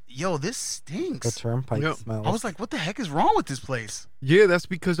was like, yo, this The stinks. turnpike Yep. smells. I was like, what the heck is wrong with this place? Yeah, that's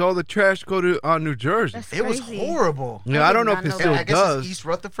because all the trash go to New Jersey. That's It was crazy. horrible. Yeah, I I don't did know not if it know still I guess does. it's East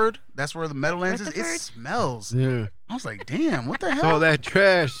Rutherford. That's where the Meadowlands is. It Rutherford? smells. Yeah, I was like, damn, what the it's hell? all that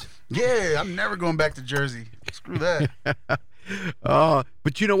trash. Yeah, I'm never going back to Jersey. Screw that.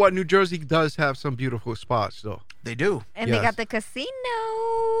 But you know what? New Jersey does have some beautiful spots, though. They do. And they Yes. got the casino.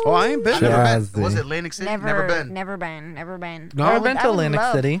 Oh, I ain't been I there. never Jazzy. been. Was it Atlantic City? Never been. Never been. Never been. No? I I've would- been I to would Atlantic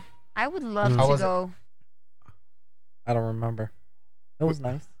love- City. I would love How to was it? go. I don't remember. It was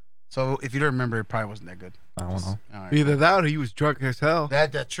nice. So if you don't remember, it probably wasn't that good. I don't know. All right. Either that or he was drunk as hell.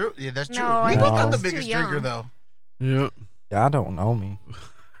 That's true. Yeah, that's true. No, I Nico's think not he the was too biggest young. drinker though. Yeah. Yeah, I don't know me.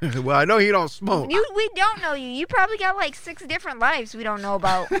 Well, I know he don't smoke. We don't know you. You probably got like 6 different lives we don't know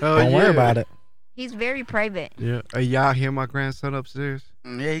about. Oh, Don't worry about it. He's very private. Yeah. Hey, y'all hear my grandson upstairs?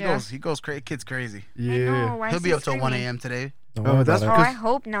 Yeah, Yeah. He goes crazy. Kid's crazy. I Yeah. know. Why He'll is be he up till 1 screaming? a.m. today. Don't Oh, worry that's about Oh, it. I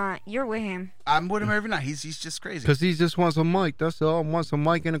hope not. You're with him. I'm with him every night. He's just crazy. Because he just wants a mic. That's all. Wants a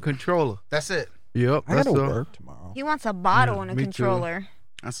mic and a controller. That's it. Yep. I That's gotta all. work tomorrow. He wants a bottle Yeah, and a me too. controller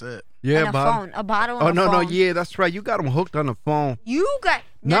That's it. Yeah, and a Bob. phone. A bottle and Oh a no, phone. no, yeah, that's right. You got him hooked on the phone. You got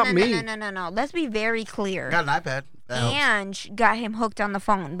Not no, me. No. Let's be very clear. Got an iPad. That helps. Ange got him hooked on the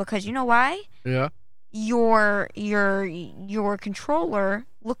phone because you know why? Yeah. Your controller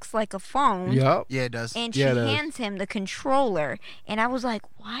looks like a phone. Yep. Yeah, it does. And Yeah, she it is. hands him the controller, and I was like,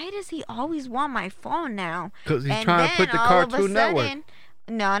 "Why does he always want my phone now?" Because he's and trying then to put the all of a Cartoon Network. sudden,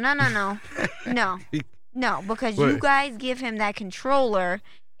 no, because What? you guys give him that controller,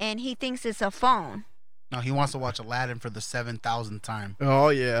 and he thinks it's a phone. No, he wants to watch Aladdin for the 7,000th time. Oh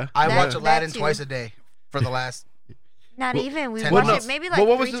yeah. I That- watch that Aladdin too. twice a day for the last. Not Well, even. We 10 watched minutes. it maybe But like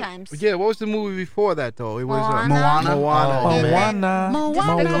what was 3 the, times. Yeah, what was the movie before that though? It was Moana. Moana. Oh, And then Moana.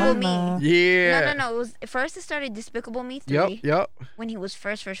 Despicable Me. Yeah. No. It was first. It started Despicable Me 3 Yep. when he was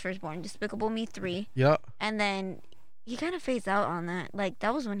first born. Despicable Me 3, Yep. and then he kind of phased out on that. Like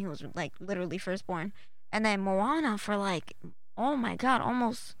that was when he was like literally first born, and then Moana for like, oh my god,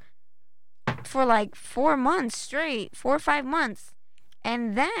 almost for like 4 months straight, 4 or 5 months,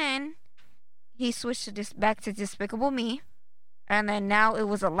 and then he switched to back to Despicable Me, and then now it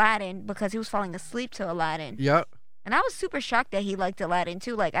was Aladdin because he was falling asleep to Aladdin. Yep. And I was super shocked that he liked Aladdin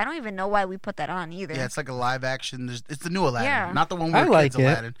too. Like I don't even know why we put that on either. Yeah, it's like a live action. It's the new Aladdin, Yeah. not the one I where like kids it.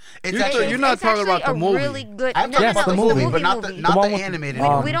 Aladdin. It's You're actually. you're not it's talking about actually the a movie. really good. I'm no, talking Yes, about the the movie. movie, but not movie. the one with the- animated. We,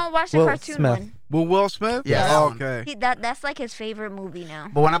 Um, we don't watch the Will cartoon Smith. one. With Will Smith? Yeah, Oh, that one. okay. That's like his favorite movie now.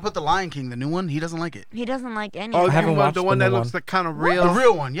 But when I put the Lion King, the new one, he doesn't like it. He doesn't like any. Oh, of you haven't them. want watched the one the that new looks one. like kind of The real?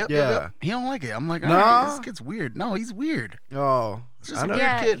 real one. Yep. Yeah. Yep. He don't like it. I'm like, No? alright, this kid's weird. No, he's weird. Oh. He's just I a know. weird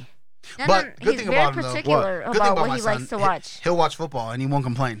Yeah. kid. No, But no, good he's thing very about him, though. particular Good thing about about what my he son, likes to watch. He'll watch football and he won't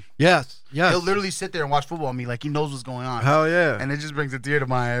complain. Yes. Yes. He'll literally sit there and watch football with me like he knows what's going on. Hell yeah. And it just brings a tear to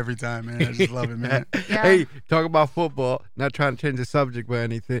my eye every time, man. I just love it, man. Yeah. Hey, talk about football. Not trying to change the subject or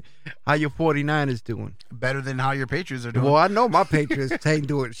anything. How your 49ers doing? Better than how your Patriots are doing. Well, I know my Patriots ain't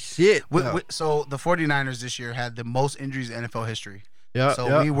doing shit. So the 49ers this year had the most injuries in NFL history. Yeah. So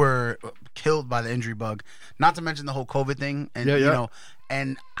yeah. we were killed by the injury bug. Not to mention the whole COVID thing, and Yeah, you yeah. know,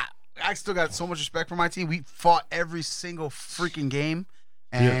 and I still got so much respect for my team. We fought every single freaking game,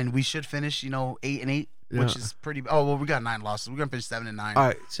 and we should finish, 8-8, which is pretty. Oh well, we got 9 losses. We're gonna finish 7-9. All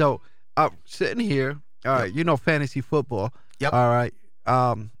right, so I'm sitting here. All right, fantasy football. Yep. All right.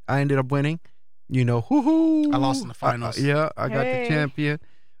 I ended up winning. Hoo-hoo. I lost in the finals. I got the champion.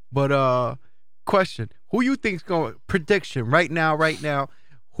 But question: who you think's going? Prediction right now.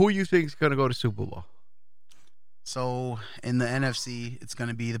 Who you think's gonna go to Super Bowl? So in the NFC, it's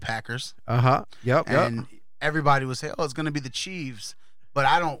gonna be the Packers. Yep. And everybody would say, "Oh, it's gonna be the Chiefs." But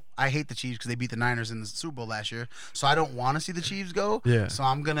I hate the Chiefs because they beat the Niners in the Super Bowl last year. So I don't want to see the Chiefs go. Yeah. So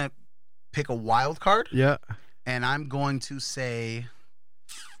I'm gonna pick a wild card. Yeah. And I'm going to say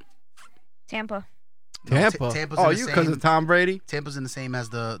Tampa. Tampa. Tampa's Oh, in the you because same- of Tom Brady? Tampa's in the same as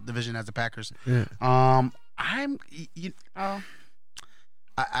the division as the Packers. Yeah.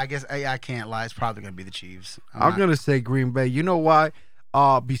 I guess I can't lie. It's probably gonna be the Chiefs. I'm gonna say Green Bay. You know why?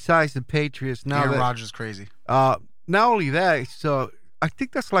 Besides the Patriots, now Aaron that Rodgers crazy. not only that, so I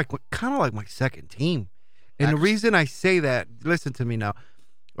think that's kind of like my second team. And the Packers. reason I say that, listen to me now.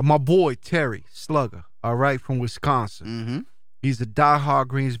 My boy Terry Slugger, all right, from Wisconsin. Mm-hmm. He's a diehard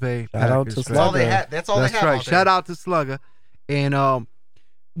Green Bay Shout out Packers to fan. That's all they Slugger. had. That's all That's they have. right. out there. Shout out to Slugger. And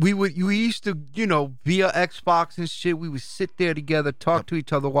we used to, via Xbox and shit, we would sit there together, talk to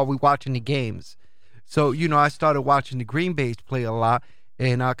each other while we watching the games. So, I started watching the Green Bays play a lot,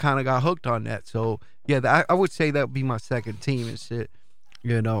 and I kind of got hooked on that. So, yeah, I would say that would be my second team and shit.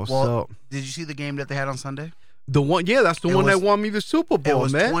 Well, so did you see the game that they had on Sunday? the one, that's the It one was- that won me the Super It Bowl,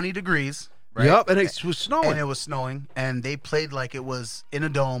 was man. 20 degrees. Right? Yep, and it was snowing. And it was snowing, and they played like it was in a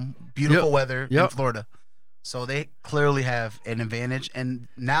dome, beautiful Yep. weather in Yep. Florida. So they clearly have an advantage, and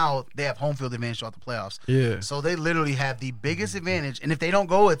now they have home field advantage throughout the playoffs. Yeah. So they literally have the biggest advantage, and if they don't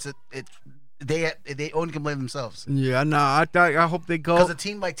go, they only can blame themselves. Yeah, nah, I hope they go. Because a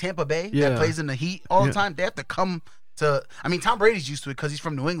team like Tampa Bay Yeah. that plays in the heat all Yeah. the time, they have to come to. I mean, Tom Brady's used to it because he's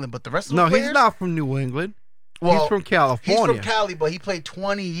from New England, but the rest of No, the players, he's not from New England. Well, he's from California. He's from Cali, but he played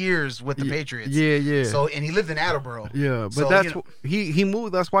 20 years with the Patriots. Yeah. So and he lived in Attleboro. Yeah, but So, that's he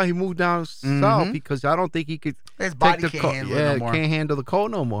moved. That's why he moved down south, because I don't think he could His body take the can't handle it no more. can't handle the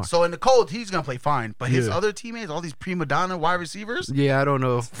cold no more. So in the cold, he's gonna play fine. But his Yeah. other teammates, all these prima donna wide receivers, Yeah, I don't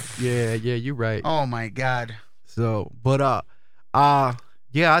know. Yeah, you're right. oh my god. So, but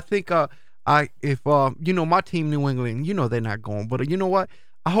yeah, I think if my team New England, they're not going, but you know what?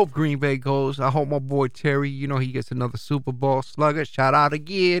 I hope Green Bay goes. I hope my boy Terry, he gets another Super Bowl. Slugger, shout out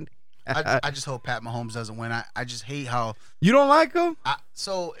again. I just hope Pat Mahomes doesn't win. I just hate how. You don't like him?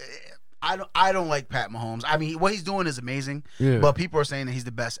 I don't like Pat Mahomes. I mean, what he's doing is amazing. Yeah. But people are saying that he's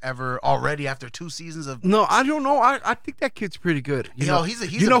the best ever already after 2 seasons of. No, I don't know. I think that kid's pretty good. He's a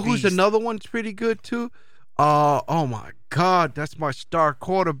who's beast. another one's pretty good too? Oh my God, that's my star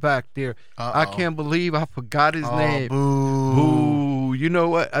quarterback there. I Uh-oh. can't believe I forgot his name. Boo. Boo. You know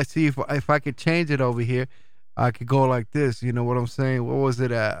what? I see if I could change it over here, I could go like this. You know what I'm saying? What was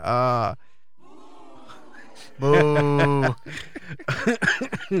it at? Boo.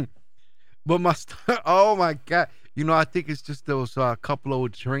 But my star. Oh my God. I think it's just those couple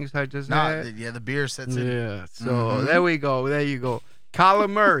of drinks I just had. The beer sets in. Yeah. So Mhm. there we go. There you go. Kyler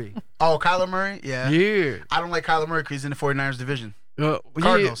Murray. Oh, Kyler Murray? Yeah. Yeah. I don't like Kyler Murray because he's in the 49ers division. Yeah,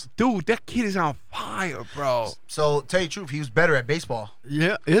 Cardinals. dude, that kid is on fire, bro. So, tell you the truth, he was better at baseball.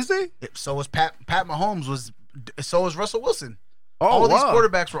 Yeah, is he? So was Pat Mahomes, so was Russell Wilson. Oh, all these wow.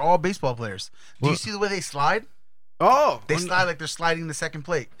 quarterbacks were all baseball players. Do you Well- see the way they slide? Oh, They slide like they're sliding the second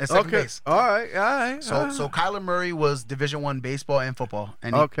plate at second okay. base. All right. So Kyler Murray was Division I baseball and football,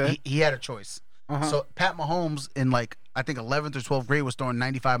 and Okay. he had a choice. Uh-huh. So Pat Mahomes in I think 11th or 12th grade was throwing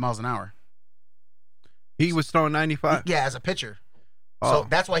 95 miles an hour. He was throwing 95. Yeah, as a pitcher. Oh. So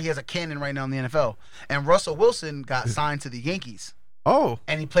that's why he has a cannon right now in the NFL. And Russell Wilson got signed to the Yankees, Oh,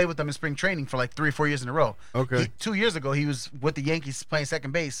 and he played with them in spring training for 3 or 4 years in a row. okay. 2 years ago, he was with the Yankees playing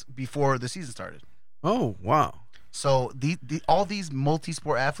second base before the season started. Oh, wow. So all these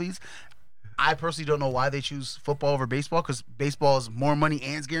multi-sport athletes, I personally don't know why they choose football over baseball, because baseball is more money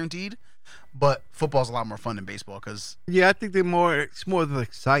and it's guaranteed, but football is a lot more fun than baseball because Yeah, I think it's more the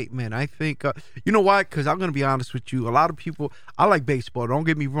excitement. I think, you know why? Because I'm going to be honest with you. A lot of people, I like baseball. Don't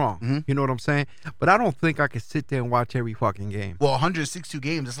get me wrong. Mhm. You know what I'm saying? But I don't think I could sit there and watch every fucking game. 162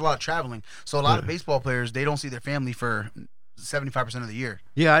 games, that's a lot of traveling. So a lot of baseball players, they don't see their family for 75% of the year.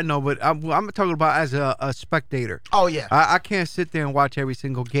 Yeah, I know, but I'm talking about as a spectator. Oh yeah, I can't sit there and watch every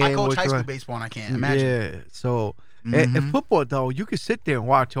single game. I coach which high school one- baseball and I can't imagine. Yeah, so and Mhm. football though, you can sit there and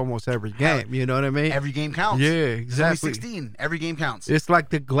watch almost every game. You know what I mean? Every game counts. Yeah, There's only exactly. 16. Every game counts. It's like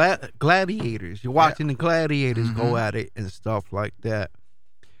the gladiators. You're watching the gladiators go Mhm. at it and stuff like that.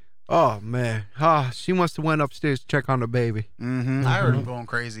 Oh man, she must have went upstairs to check on the baby. I heard him going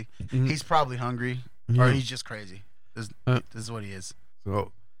crazy. Mhm. He's probably hungry, Yeah. or he's just crazy. This Uh. is what he is.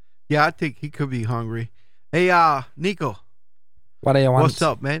 So, yeah, I think he could be hungry. Hey, Nico, What do you want? what's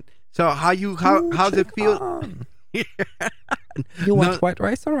up, man? So how's it feel? You want No. white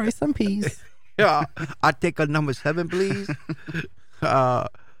rice or rice and peas? Yeah, I take a number 7, please.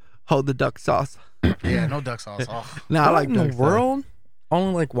 Hold the duck sauce. Yeah, no duck sauce. Oh. Nah, I What like in duck the sauce. world?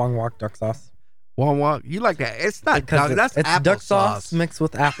 Only like one wok duck sauce. One walk. You like that? It's not Because duck. That's it's duck sauce sauce. mixed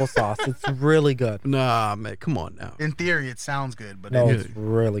with applesauce. It's really good. Nah, man, come on now. In theory, it sounds good, but No, it, it's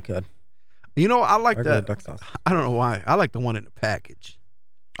really good. You know, I like Regular that. duck sauce. I don't know why. I like the one in the package.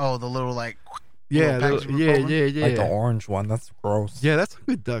 oh, the little like Yeah, package with yeah, Coleman? yeah. Like the orange one. That's gross. Yeah, that's a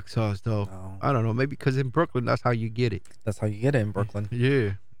good duck sauce though. No, I don't know, maybe because in Brooklyn that's how you get it. that's how you get it in Brooklyn.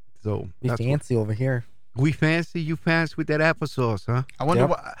 Yeah. So Be that's what- fancy over here. we fancy. You fancy with that applesauce, huh? I wonder Yep.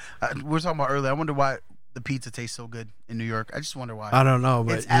 why we were talking about earlier. I wonder why the pizza tastes so good in New York. I just wonder why. I don't know,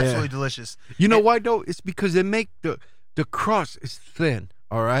 but It's yeah. absolutely delicious. You know it- why though? It's because they make the crust is thin.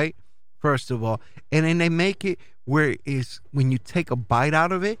 All right, first of all, and then they make it where it's when you take a bite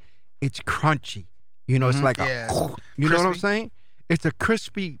out of it, it's crunchy. You know, it's Mhm, like yeah. a. You know what I'm Crispy. saying? It's a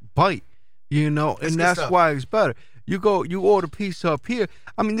crispy bite. You know, It's and good that's stuff. why it's better. You order pizza up here.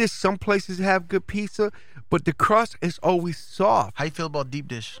 I mean, there's some places that have good pizza, but the crust is always soft. How you feel about deep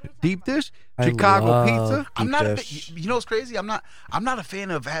dish? Deep dish, I Chicago love pizza. I'm deep not a dish. you know what's crazy? I'm not a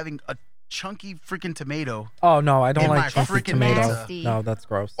fan of having a chunky freaking tomato. Oh no, I don't In my like chunky freaking tomato. nasty. No, that's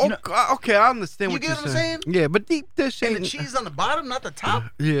gross. Oh, okay, I understand You what get you're what I'm saying. saying? Yeah, but deep dish And ain't. the cheese on the bottom, not the top.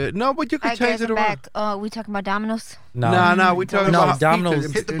 Yeah, no, but you All can right, change guys, it I'm around. back. We talking about Domino's? No, Nah, we talking No, about Domino's-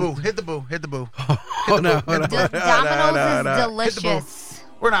 pizza. Hit the boo, hit the boo, hit the boo. Oh, no, Hit the boo. no, Domino's no, no. is Hit the boo. delicious.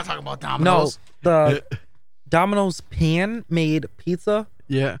 We're not talking about no. Domino's. The Domino's pan made pizza.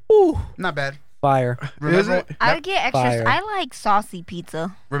 Yeah. Ooh, Not bad. fire. Remember, it? I get extras. Fire. I like saucy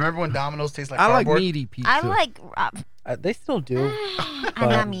pizza. remember when Domino's tastes like I like cardboard? meaty pizza. I like. They still do. I'm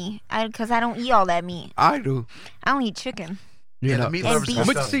not me. Because I don't eat all that meat. I do. I don't eat chicken. You Yeah, know. the meat And lovers beef. got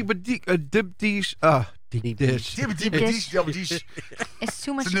But stuff. see, but dip dish, deep Deep dish. Deep Deep dish, dish. double dish. It's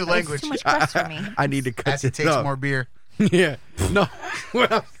too much. a new language. It's too much crust for me. I need to cut As it it takes up. more beer. Yeah. No,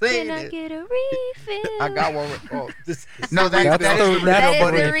 what I'm saying Can I is, get a refill? I got one. Oh, this. No, that That's is the- the that's real That is the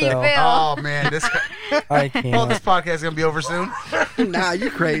the buddy. refill. refill. Oh man, this I can't. well, this podcast is gonna be over soon. Nah,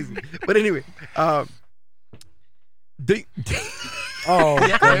 you crazy. But anyway, the Oh,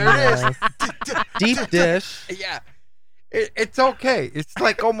 Yeah, there it is. goodness. Deep dish. yeah, it's okay. It's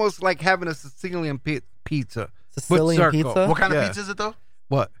like almost like having a Sicilian pizza. Sicilian circle. pizza. What kind of Yeah. pizza is it though?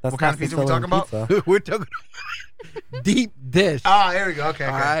 What? That's what kind not of pizza we Sicilian talking about? pizza. We're talking deep dish. Ah, there we go. Okay,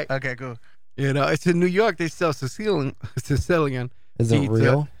 All okay, right. okay, cool. You know, it's in New York. They sell Sicilian. Is it pizza.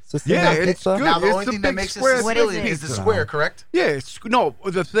 real Sicilian Yeah, it's pizza? good. Now the It's only a thing that big makes it square What is Sicilian it? is the pizza. square, correct? Yeah, it's no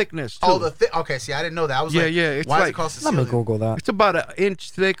the thickness too. Oh, okay. See, I didn't know that. I was Yeah, like, yeah, it's why is like- it called Let me Sicilian? Google that. It's about an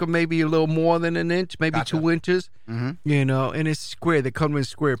inch thick, or maybe a little more than an inch, maybe Gotcha. 2 inches. Mm-hmm. You know, and it's square. They come in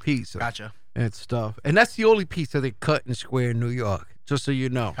square pizza Gotcha, and stuff. And that's the only pizza they cut in square in New York. Just so you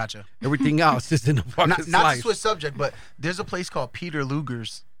know, gotcha. everything else is in a fucking Not to slice. switch subject, but there's a place called Peter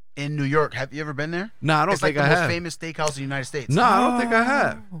Luger's in New York. Have you ever been there? No, I don't It's like think the I most have. famous steakhouse in the United States. No, I don't think I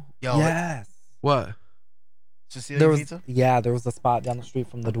have. Yo, Yes. What? Sicilian There was pizza. there was a spot down the street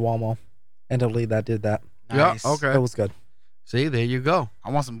from the Duomo, Italy, that did that. Nice. Yeah. Okay. It was good. See, there you go. I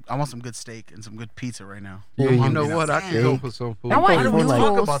want some good steak and some good pizza right now. Yeah, I'm you hungry know now. what? I Damn. can go for some food. I want Why do we noodles.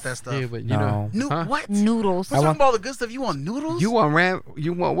 talk about that stuff? Yeah, but you No. know, huh? What? Noodles. We're talking about all the good stuff. You want noodles? You want ram?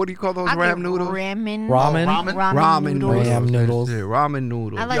 You want what do you call those I ram get noodles? Ramen. Ramen? Ramen noodles. Ram noodles. That's it, ramen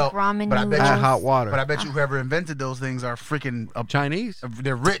noodles. I like Yo, ramen but I bet noodles. Add hot water. But I bet you whoever invented those things are freaking. Chinese.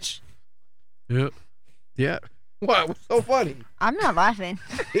 They're rich. Yeah. Yeah. What? What's so funny? I'm not laughing.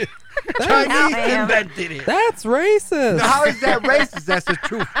 Chinese I am. invented it. That's racist. How is that racist? That's a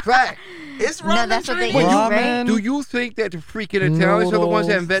true fact. It's No, ramen. that's what they eat, Well, you- right? Ramen Do you think that the freaking Italians are the ones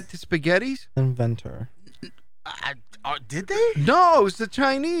that Noodles. invented spaghettis? inventor. Did they? No, it's the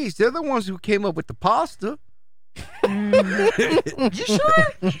Chinese. They're the ones who came up with the pasta. Mm. You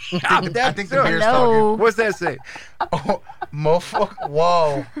sure? I think the beer's Hello. What's that say? Oh, motherfucker.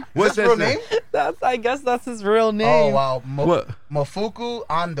 Whoa. What's Is this real that say? name? I guess that's his real Oh, name. wow. What? Mofuku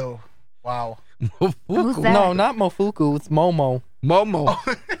Ando. Wow. Who's Mofuku. that? No, not Mofuku. It's Momo. Momo.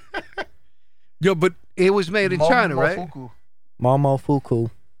 Yo, but it was made in China, right? Mofuku. Momo Fuku.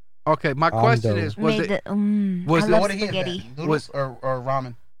 Okay, my question Ando. is, was Made it? the, was I it- love What did he spaghetti. invent? Noodles or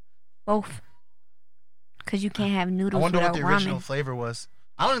ramen? Both. Because you can't have I noodles wonder what without the original ramen. flavor was.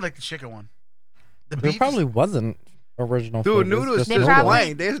 I only like the chicken one. The There beef. probably wasn't. original Dude, flavor. noodles It's They just noodles. probably-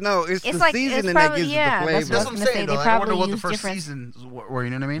 plain. There's no. It's It's the like- it's seasoning probably- that gives yeah, it the that's flavor. That's what I'm gonna say, saying. they Though. I wonder probably what the use first different- seasons were. You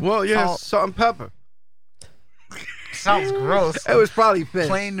know what I mean? Well, yeah, Salt. salt and pepper. Sounds gross. It was probably fish.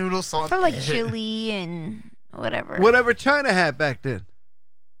 plain noodles, salt. For like chili and whatever. Whatever China had back then.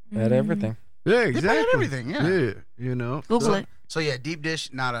 Had everything. Yeah, They exactly. had everything. Yeah. Yeah, you know. Google So, it. So yeah, deep dish,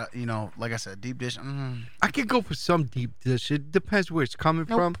 not a like I said, deep dish. I could go for some deep dish. It depends where it's coming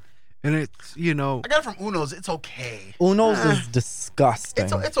Nope. from, and it's I got it from Uno's. It's okay. Uno's is disgusting.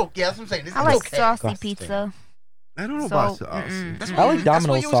 It's okay. Yeah, that's what I'm saying. It's I like okay. saucy Disgusting. pizza. I don't know about So, sauce. mm-mm. That's I why like you- that's why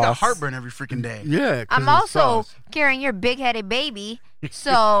Domino's you always got sauce. heartburn every freaking day. Yeah, 'cause I'm of the also sauce. carrying your big-headed baby,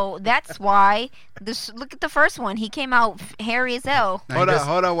 so that's why. Look at the first one. He came out hairy as hell. Now, Hold he on, does-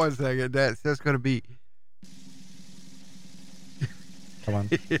 hold on 1 second. That's gonna be. Come on.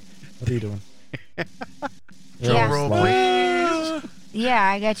 What are you doing? Yeah. Drum roll, please. Yeah,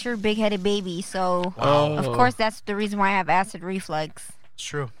 I got your big-headed baby, so Oh. of course that's the reason why I have acid reflux. It's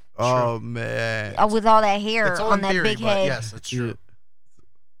true. Oh man. With all that hair It's all on in that theory, big but head. yes, it's true.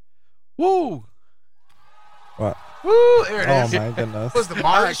 Woo! What? Woo! There it Oh is. my goodness. Was the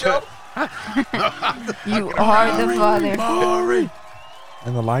Mari show? You are the father. Sorry.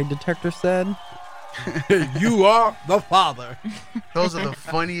 And the lie detector said, You are the father. Those are the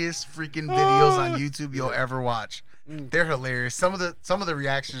funniest freaking videos on YouTube you'll ever watch. They're hilarious. Some of the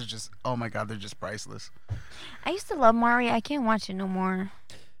reactions are just, oh my god, they're just priceless. I used to love Mario. I can't watch it no more.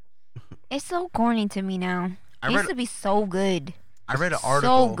 It's so corny to me now. I It read- used to be so good. I read an So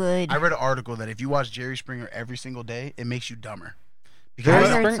article. good. I read an article that if you watch Jerry Springer every single day, it makes you dumber. I Jerry heard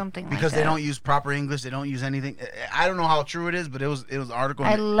Springer- something like Because that. they don't use proper English, they don't use anything. I don't know how true it is, but it was an article.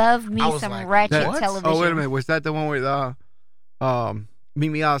 I love me I was some like, ratchet what? television. Oh wait a minute. Was that the one with Meet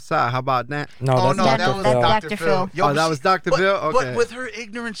Me Outside? How about that? no, Oh that's no, not that was the Phil. Dr. Dr. Phil. Phil. Yo, Oh, but that she- was Dr. but- Phil? Okay. But with her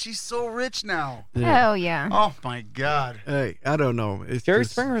ignorance, she's so rich now. Hell yeah. Oh my god. Hey, I don't know. It's Jerry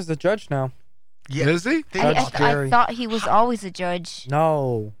just- Springer is the judge now. Yeah. Is he? Think I, Judge about I Jerry. thought he was always a judge.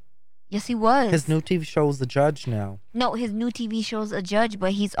 No. Yes, he was. His new TV show is the judge now. No, his new TV show's a judge,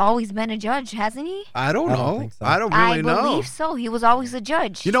 but he's always been a judge, hasn't he? I don't I know. don't think so. I don't I really know. believe so. He was always a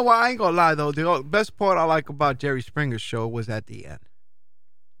judge. You know what? I ain't gonna lie though. The best part I like about Jerry Springer's show was at the end.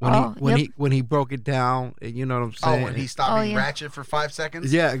 When Oh, when he broke it down, and you know what I'm Oh, saying? when he stopped Oh, being yeah. ratchet for 5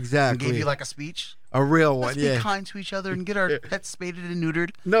 seconds. yeah, And exactly. gave you like a speech. a real one. Let's Yeah. be kind to each other and get our pets spaded and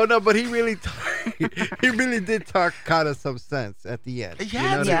neutered. No, but he really he really did talk kind of some sense at the end. He you know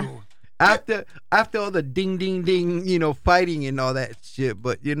had what Yeah. I mean? After all the ding ding ding, fighting and all that shit.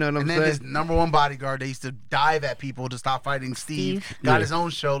 But you know what I'm And then saying? his number one bodyguard, they used to dive at people to stop fighting Steve. Steve. Got Yeah. his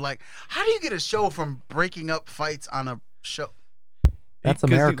own show. Like, how do you get a show from breaking up fights on a show? That's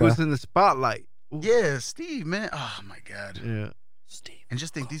 'Cause America. He was in the spotlight. Ooh. Yeah, Steve, man. Oh my god. Yeah. Steve. And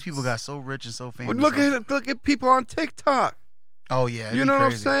just think, these people got so rich and so Well, famous. look at people on TikTok. Oh yeah, it'd You be know crazy.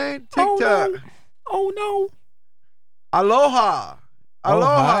 what I'm saying? Oh, TikTok. no. Oh no. Aloha. Oh,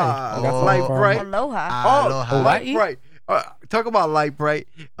 Aloha. hi. I got some Light from- bright. Aloha. Oh, Aloha. Light Hawaii? bright. Talk about light bright.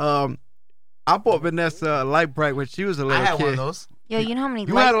 I bought Vanessa a light bright when she was a I little had kid. one of those. Yo, you know how many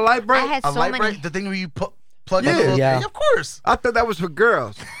You had a light I bright? had A so light many. bright, the thing where you plug Yeah. in the little Yeah. thing. Of course. I thought that was for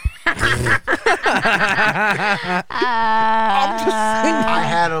girls. Uh, I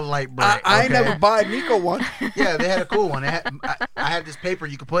had a light bright. I ain't okay? never buy Nico one. Yeah, they had a cool one. I had this paper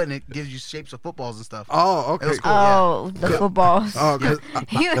you could put in it gives you shapes of footballs and stuff. Oh, okay. was cool. Oh, the footballs. Oh, 'cause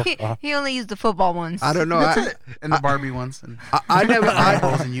He only used the football ones. I don't know. That's it. And the Barbie ones. And I never.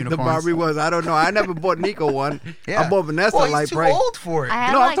 Eyeballs and The unicorns. Barbie was. I don't know. I never bought Nico one. Yeah. I bought Vanessa well, a light he's too bright. old for it. I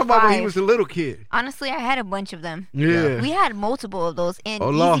had No, I'm like talking about when he 5. was a little kid. Honestly, I had a bunch of them. Yeah. We had multiple of those and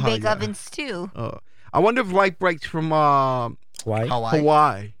Aloha, easy bake yeah. ovens too. I wonder if light breaks from Why? Hawaii.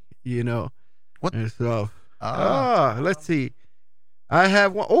 Hawaii. You know. What? And stuff. Ah. Let's see. I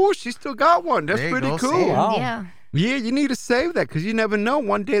have one. Oh, she still got one. That's There you pretty go, cool. see? Wow. Yeah. Yeah, you need to save that because you never know.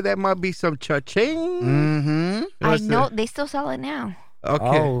 One day that might be some cha-ching. Mm-hmm. I Let's see. know they still sell it now. Okay.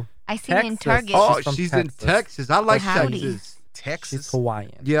 Oh, I seen it in Texas. Target. Oh, She's from she's in Texas. Texas. I like Howdy. Texas. Texas. she's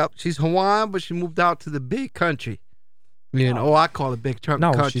Hawaiian. Yep, she's Hawaiian, but she moved out to the big country. You know, I call it big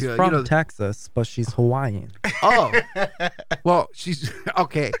No, country. she's you from know, Texas, but she's Hawaiian. Oh, well, she's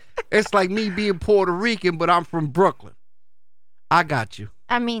okay. It's like me being Puerto Rican, but I'm from Brooklyn. I got you.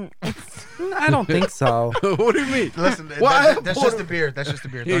 I mean, it's I don't think so. What do you mean? Listen, Well, that's just the beard. That's just the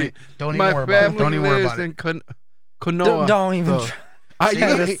beard. Hey, Don't My even worry about it. family Don't even worry lives about it. in Kanoa. Don't even so- try. You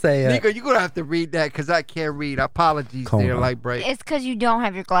Gotta gotta say it. Nico, you're gonna have to read that because I can't read. Apologies, Come there, on. light bright. it's because you don't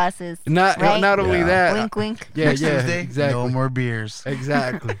have your glasses. Not only Yeah. that. Wink, wink. Yeah, Next yeah, Tuesday, exactly. no more beers.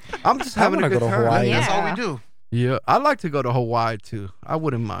 Exactly. I'm just I having a wanna good go to time. Hawaii. That's all Yeah. we do. Yeah, I like to go to Hawaii too. I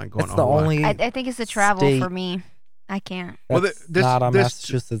wouldn't mind going It's to the Hawaii. only. I think it's the travel State. for me. I can't. Well, That's this- not on this-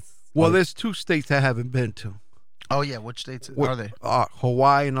 Massachusetts. Well, like, there's 2 states I haven't been to. Oh yeah, which states What- are they?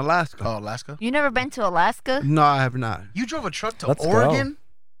 Hawaii and Alaska. Oh, Alaska. You never been to Alaska? No, I have not. You drove a truck to Let's go. Oregon?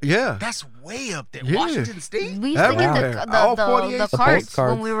 Yeah. That's way up there. Yeah. Washington State? We used to get Everywhere. All 48 the states. cards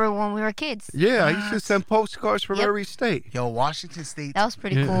postcards. when we were kids. Yeah, I used to What? send postcards from Yep. every state. Yo, Washington State. That was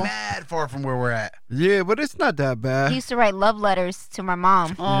pretty Yeah. cool. Mad far from where we're at. Yeah, but it's not that He bad. used to write love letters to my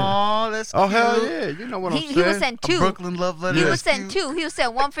mom. Oh, that's Oh, cute. hell yeah. You know what I'm He saying? would send A 2. Brooklyn love letter. He would that's send cute. 2. He would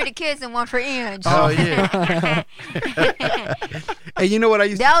send 1 for the kids and 1 for Ange. Oh, yeah. And you know what I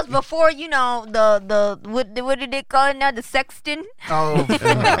used That was before, you know, the what did they call it now? The sexton. Oh,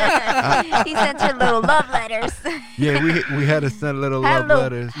 He sent her little love letters. Yeah, we had to send little love Hello,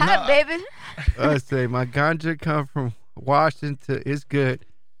 letters. hi, No. baby. I say my ganja come from Washington. It's good.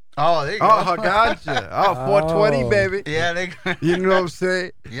 oh, there you Oh, go. her ganja. Oh, 420, Oh. baby. Yeah, they. You know what I'm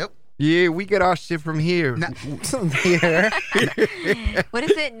saying? Yep. Yeah, we get our shit from here. Now, here. What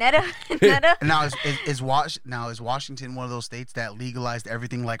is it? Netta? Netta? now is Washington one of those states that legalized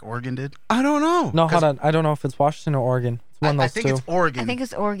everything like Oregon did? I don't know. No, hold on. I don't know if it's Washington or Oregon. It's one I of think those it's two. Oregon. I think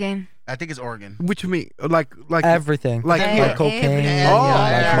it's Oregon. Oregon. What you mean? Like Everything. like Yeah. Like cocaine. Everything. Oh,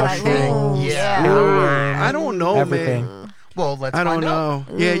 like yeah, like, mushrooms. ooh, Yeah. Ooh, I don't know, Everything. man. Well, let's I don't find out.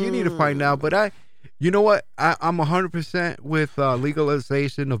 know. Yeah, you need to find out. But you know what? I'm 100% with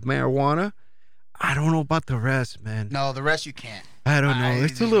legalization of marijuana. I don't know about the rest, man. No, the rest you can't. I don't know.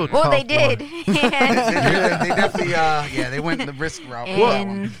 It's a little Well, tough they did. one. They definitely, they went the risk route. with that one.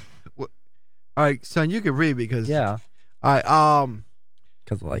 And All right, son, you can read because Yeah.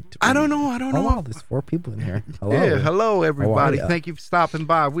 Because like. I don't know. I don't Oh know. wow, there's 4 people in here. Hello. Yeah, hello everybody. ya? Thank you for stopping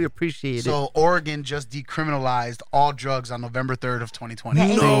by. We appreciate it. So Oregon just decriminalized all drugs on November 3rd of 2020. that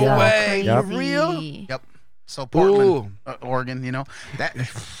is No so way. crazy. Yep. You real? Yep. So Portland, Ooh. Oregon, you know that.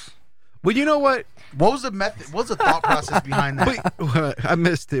 But you know what? What was the method? What was the thought process behind that? Wait, I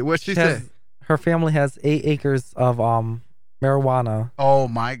missed it. What she said? Her family has 8 acres of marijuana Oh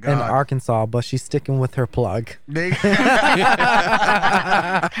my in god! Arkansas, but she's sticking with her plug. They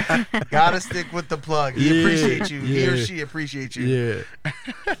gotta stick with the plug. He Yeah, appreciates you. He or yeah. she appreciates you.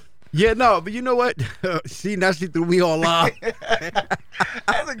 Yeah. Yeah, no, but you know what? See, now she threw me all off.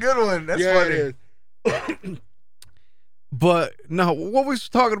 That's a good one. That's Yeah, funny. it is. But no, what was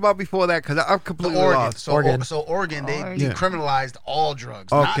talking about before that? Because I'm completely Oregon. lost. So Oregon. so Oregon, they Oregon. Yeah. decriminalized all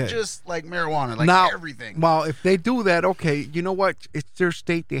drugs, Okay. not just like marijuana, like Now- everything. Well, if they do that, okay, you know what? It's their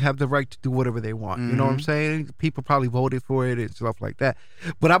state. They have the right to do whatever they want. You know what I'm Mhm. saying? People probably voted for it and stuff like that.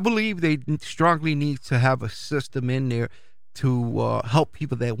 But I believe they strongly need to have a system in there to help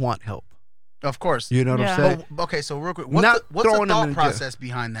people that want help. Of course. You know what Yeah. I'm saying? But, okay, so real quick, Not what's the throwing them thought in jail. process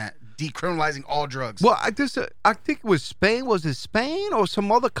behind that? Decriminalizing all drugs. Well, I think it was Spain. Was it Spain or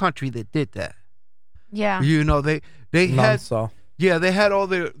some other country that did that? Yeah. You know, they None had so. yeah, they had all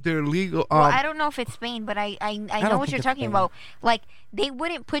their legal. Well, I don't know if it's Spain, but I know don't what think you're it's talking Spain. about. Like they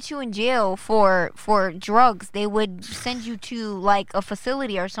wouldn't put you in jail for drugs. They would send you to like a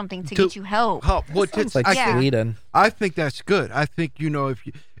facility or something to To get you help. help. Well, Sounds just- like I, Yeah. Sweden. I think that's good. I think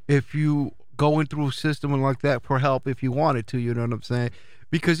if you going through a system like that for help, if you wanted to, you know what I'm saying?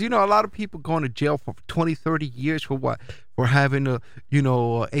 Because, a lot of people going to jail for 20, 30 years for what? For having a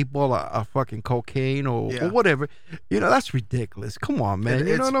 8 ball of fucking cocaine or Yeah. whatever. That's ridiculous. Come on, man.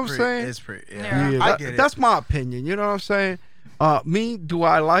 You know what I'm saying? It's pretty. Yeah. Yeah, I get it. That's my opinion. You know what I'm saying? Me, do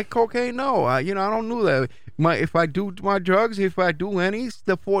I like cocaine? No. I don't do that. If I do my drugs, if I do any, it's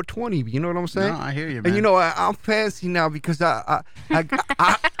the 420. You know what I'm saying? No, I hear you, man. And I'm fancy now because I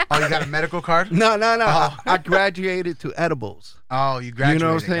oh, you got a medical card? no. Oh. I graduated to edibles. Oh, you graduated. You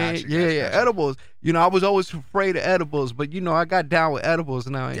know what I'm saying? Gotcha, Yeah, gotcha. edibles. I was always afraid of edibles, but I got down with edibles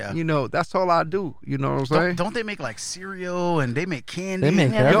now. Yeah. That's all I do. You know what I'm saying? Don't they make like cereal and they make candy? They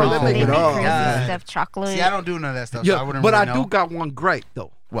make Yeah, Yo, everything. they make it all. crazy Yeah. stuff, chocolate. See, I don't do none of that stuff, so I Yeah, wouldn't but really I know. do got one grape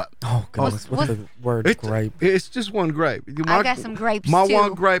though. What? Oh goodness, What's- with the word It's grape. It's just one grape. I got some grapes My too.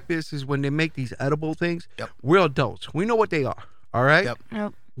 one gripe is when they make these edible things. Yep. We're adults. We know what they are. All right. Yep.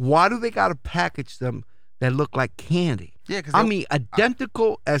 Yep. Why do they gotta package them that look like candy? Yeah, because I mean,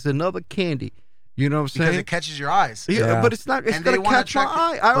 identical as another candy. You know what I'm because saying? it catches your eyes. Yeah, Yeah. but it's not. It's And they gonna wanna catch my attract-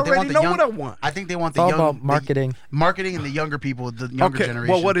 eye. I but they want already the know young- what I want. I think they want It's the all young about marketing. marketing and the younger people, the younger Okay.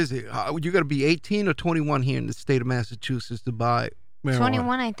 generation. Well, what is it? You got to be 18 or 21 here in the state of Massachusetts to buy marijuana.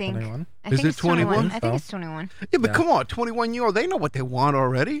 21, I think. 21? I Is think it it's 21. 21? I think it's 21. Yeah, but Yeah. come on, 21-year-old. They know what they want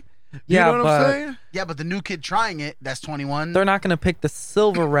already. You Yeah, know what but- I'm saying? Yeah, but the new kid trying it, that's 21. They're not gonna pick the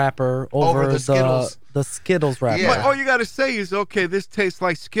silver wrapper over the Skittles. the Skittles wrapper. Yeah. But all you got to say is, okay, this tastes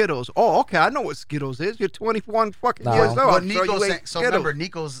like Skittles. Oh, okay, I know what Skittles is. You're 21 fucking No. years old. Well, so Nico's you saying, ate so Skittles. remember,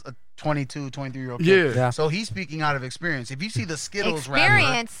 Nico's 22, 23-year-old kid. Yeah. Yeah. So he's speaking out of experience. If you see the Skittles rapper,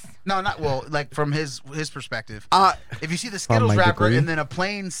 Experience. no, not well, like from his perspective. I If you see the Skittles my rapper degree. and then a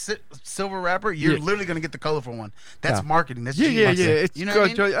plain silver rapper, you're Yeah. literally gonna get the colorful one. That's Yeah. marketing. That's yeah. genius. It's You know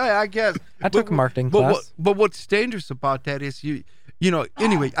what I good. mean? I guess. I took a marketing but class. But what's dangerous about that is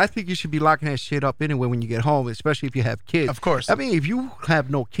anyway, I think you should be locking that shit up anyway when you get home, especially if you have kids. Of course. I mean, if you have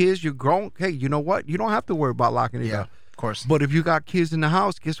no kids, you're grown. Hey, you know what? You don't have to worry about locking it Yeah, up. of course. But if you got kids in the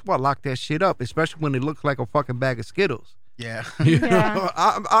house, guess what? Lock that shit up, especially when it looks like a fucking bag of Skittles. Yeah. You Yeah. know?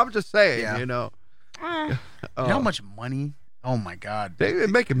 I'm just saying, Yeah. you know. Uh, You know how much money? Oh my God. They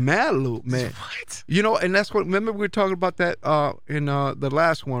make it mad loot, man. What? You know, and that's what. Remember, we were talking about that in the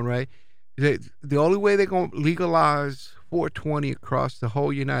last one, right? The only way they're gonna legalize 420 across the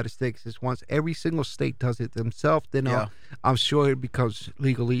whole United States is once every single state does it themselves. Then Yeah. I'm sure it becomes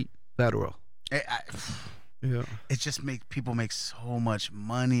legally federal. Yeah, It just makes people make so much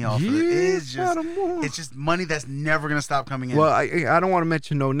money off of it. Yes, Adam Moore. It's just money that's never gonna stop coming in. Well, I don't want to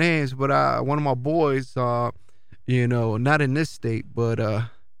mention no names, but one of my boys, not in this state, but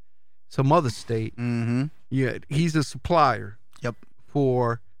some other state. Mm-hmm. Yeah, he's a supplier. Yep.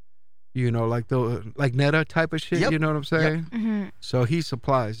 For, like Neta type of shit. Yep. You know what I'm saying? mhm. So he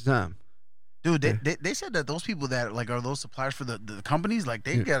supplies them. Dude, they said that those people that like are those suppliers for the companies, like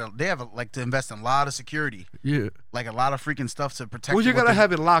they have like to invest in a lot of security, Yeah. like a lot of freaking stuff to protect. Well, you what gotta they-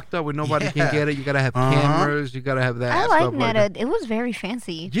 have it locked up where nobody Yeah. can get it. You gotta have Uh-huh. cameras. You gotta have that. I stuff like like Neta. that. It was very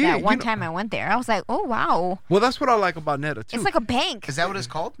fancy. Yeah, that one you know- time I went there, I was like, oh wow, Well, that's what I like about Neta too. it's like a bank. Is that what it's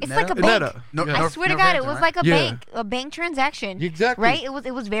called? It's Neta? like a bank. Neta. No, Yeah. I North- swear to God, it Northampton, was right? like Yeah. a bank transaction. Exactly. Right?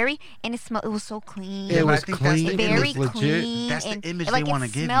 It was very, and it was so clean. It but I was think that's the clean. image- very It was legit. clean. That's the and, image like, they wanna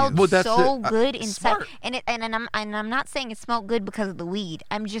it give you. smelled Well, that's so it. good inside. Smart. And I'm not saying it smelled good because of the weed.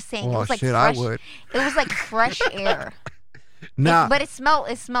 I'm just saying it Oh was like shit, I fresh. would. It was like fresh air. Nah. But it smelled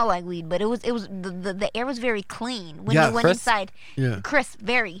like weed. But it was the air was very clean when Yeah, you went crisp. inside. Yeah. Crisp,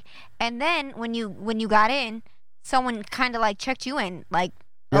 very. And then when you got in, someone kind of like checked you in, like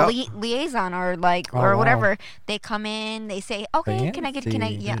a Yep. liaison or Oh, or wow. whatever. They come in, they say, okay, can I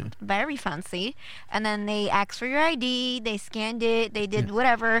Fancy. yeah, very fancy. And then they ask for your ID. They scanned it. They did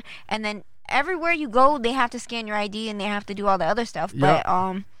whatever. And then everywhere you go, they have to scan your ID and they have to do all the other stuff. Yep. But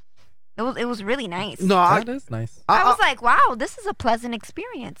it was really nice. No, That is nice. I was like, wow, this is a pleasant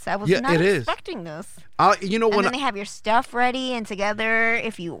experience. I was Yeah, not it is. expecting this. you know And when then they have your stuff ready and together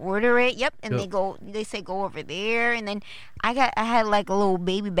if you order it. Yep. And Yep. they say go over there. And then I had like a little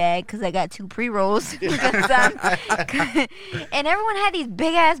baby bag because I got 2 pre-rolls. And everyone had these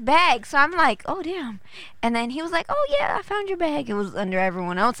big ass bags. So I'm like, oh, damn. And then he was like, oh, yeah, I found your bag. It was under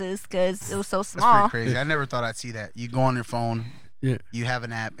everyone else's because it was so That's small. pretty crazy. I never thought I'd see that. You go on your phone, Yeah. you have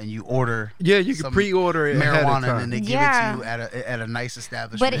an app, and you order Yeah, you can some pre-order it ahead of marijuana, and then time. they give Yeah. it to you at a nice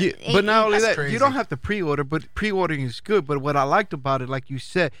establishment. But Yeah, but not only That's that, you crazy. don't have to pre-order, but pre-ordering is good. But what I liked about it, like you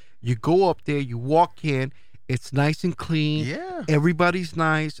said, you go up there, you walk in, it's nice and clean. Yeah. Everybody's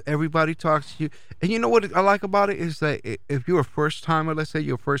nice. Everybody talks to you. And you know what I like about it is that if you're a first timer, let's say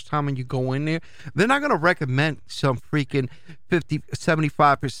you're a first timer and you go in there, they're not going to recommend some freaking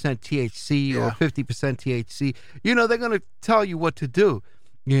 75% THC or Yeah. 50% THC. You know, they're going to tell you what to do.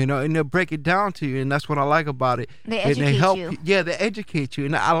 You know, and they'll break it down to you, and that's what I like about it. They And educate help you. Yeah, they educate you,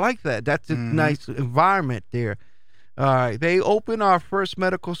 and I like that. That's a Mm-hmm. nice environment there. All right, they opened our first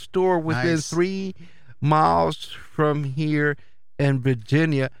medical store within Nice. 3 miles from here in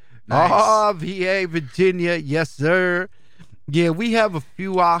Virginia. Nice. Oh, VA, Virginia, yes, sir. Yeah, we have a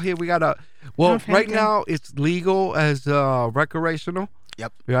few out here. We got right Northampton. now it's legal as recreational.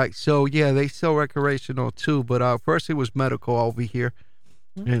 Yep. Right. So yeah, they sell recreational too. But first it was medical over here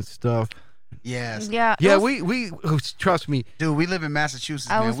and stuff. Yes. Yeah. Yeah, it was- we trust me, Dude, we live in Massachusetts,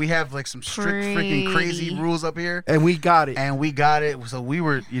 I man. was We have like some strict freaking crazy pretty- rules up here. and we got it. And we got it. So we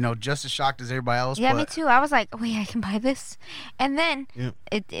were, just as shocked as everybody else. Yeah, but me too. I was like, oh, wait, I can buy this. And then Yeah.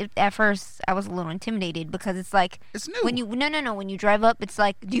 it at first I was a little intimidated because it's like It's new. when you when you drive up, it's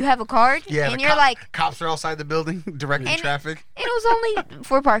like, do you have a card? yeah, and the you're like, cops are outside the building directing And- traffic. it was only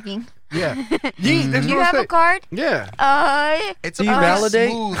for parking. Yeah. Yeah, that's Do you what I'm have a saying. card? Yeah. It's Do a you pretty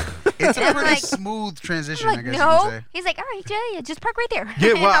validate? smooth. It's a I'm pretty like- smooth transition, I'm I like, guess you can no. say. He's like, all right, yeah, just park right there.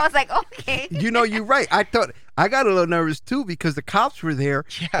 Yeah, and well, I was like, okay. You know, you're right. I I got a little nervous too because the cops were there.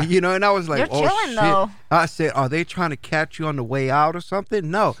 Yeah. You know, and I was like, They're oh chilling, shit. though. I said, are they trying to catch you on the way out or something?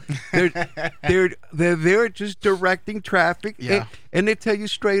 No, they're there just directing traffic. Yeah. And they tell you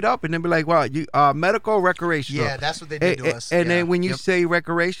straight up, and they'll be like, well, you medical or recreational. Yeah, that's what they did to us. And Yeah. then when you Yep. say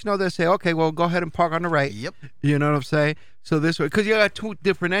recreational, they say, okay, well, go ahead and park on the right. Yep. You know what I'm saying? So this way, because you got two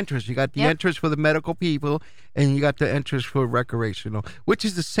different entrances. You got the Yep. entrance for the medical people, and you got the entrance for recreational, which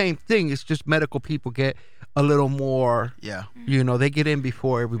is the same thing. It's just medical people get a little more, Yeah. you know, they get in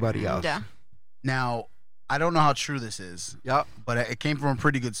before everybody else. Yeah. Now, I don't know how true this is, Yep. but it came from a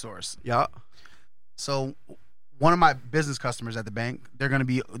pretty good source. Yep. So, one of my business customers at the bank,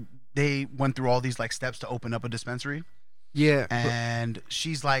 they went through all these like steps to open up a dispensary, Yeah. and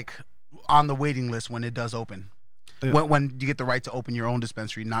she's like on the waiting list when it does open. Yeah. When you get the right to open your own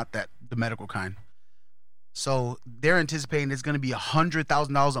dispensary, not the medical kind. So they're anticipating it's going to be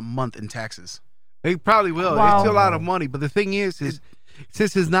 $100,000 a month in taxes. They probably will. Wow. It's a lot of money, but the thing is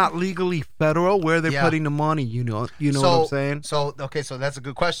since it's not legally federal, where they're Yeah. putting the money, you know what I'm saying? So okay, so that's a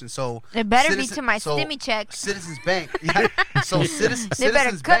good question. So It better Citizen- be to my so stimmy check. Citizens Bank. Yeah. So They better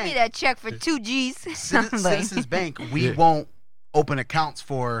Citizens cut me Bank. that check for 2 G's. Something. Citizens Bank. We Yeah. won't open accounts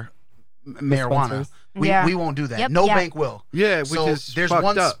for marijuana. Dispensaries. Yeah. We won't do that. Yep, No yeah. bank will. Yeah, which So is there's fucked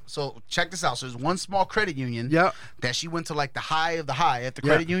one. up. So check this out. So there's one small credit union Yep. that she went to like the high of the high at the Yeah.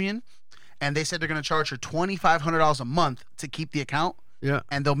 credit union, and they said they're gonna charge her $2,500 a month to keep the account. Yeah.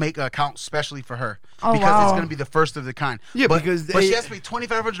 And they'll make an account specially for her Oh, because wow. it's going to be the first of the kind. Yeah, but, because but she they- has to pay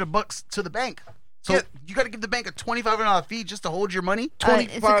 $2,500 to the bank. So Yeah. you got to give the bank a $2,500 fee just to hold your money.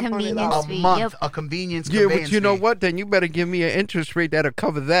 It's a convenience A fee. month, Yep. a convenience. Yeah, conveyance but you know fee. what? Then you better give me an interest rate that'll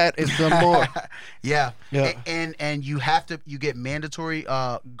cover that and some more. Yeah. Yeah. And you get mandatory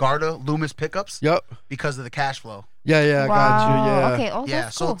Garda Loomis pickups Yep. because of the cash flow. Yeah, yeah, I Wow. got you. Yeah. Okay. Oh, Yeah,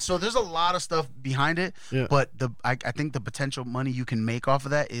 that's so cool. so there's a lot of stuff behind it, Yeah. but I think the potential money you can make off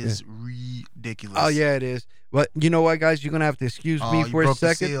of that is ridiculous. Oh yeah, it is. But you know what, guys? You're gonna have to excuse Oh, me you for a broke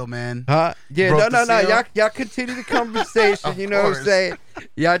the second. seal, man. Huh? Yeah, Broke no. the seal? Y'all continue the conversation. Of You know what I'm course. saying?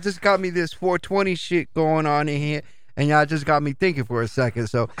 Y'all just got me this 420 shit going on in here, and y'all just got me thinking for a second.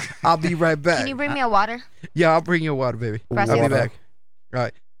 So I'll be right back. Can you bring me a water? Yeah, I'll bring you water, baby. Press I'll be water. back.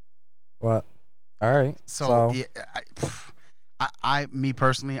 Right. What? All right. So, yeah, me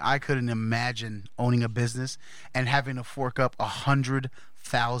personally, I couldn't imagine owning a business and having to fork up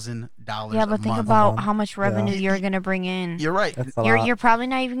 $100,000. Yeah, a but think month. about month. how much revenue Yeah. you're gonna bring in. You're right. That's a You're lot. you're probably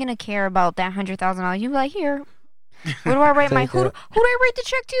not even gonna care about that $100,000. You'll be like, here, where do I write my Take who it. do I write the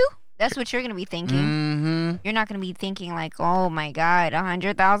check to? That's what you're gonna be thinking. Mm-hmm. You're not gonna be thinking like, oh my god,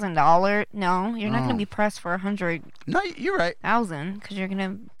 $100,000. No, you're not No. gonna be pressed for 100,000 No, you're right. because you're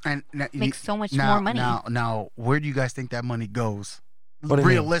gonna And now, make so much now, more money. Now, where do you guys think that money goes? What do you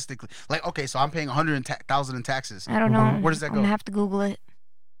mean? Realistically, like, okay, so I'm paying $100,000 in taxes. I don't know. Mhm. Where does that I'm go? gonna have to Google it.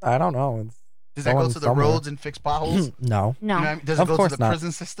 I don't know. It's Does that go going to the somewhere. roads and fix potholes? no, No. You know what I mean? Does it Of go to course the not.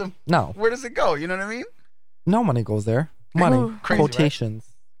 prison system? no, Where does it go? You know what I mean? no money goes there. Money Ooh. Crazy, right? quotations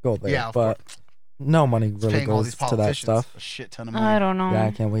go there, Yeah, of but no money It's really paying all goes these to that politicians stuff. a shit ton of money. I don't know. Yeah,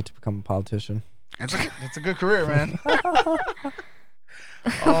 I can't wait to become a politician. It's a good career, man.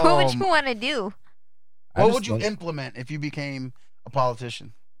 What would you want to do? I What just would you want- implement if you became a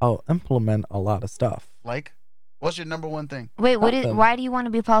politician? I'll implement a lot of stuff Like, what's your number one thing? Wait, what is? Nothing. Why do you want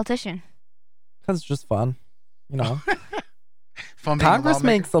to be a politician? because it's just fun. You know, From being a Congress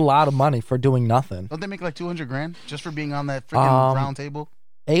lawmaker? makes a lot of money for doing nothing. Don't they make like $200,000 just for being on that freaking Um, round table?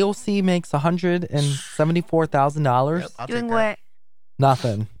 AOC makes $174,000. Yep, I'll Doing take what?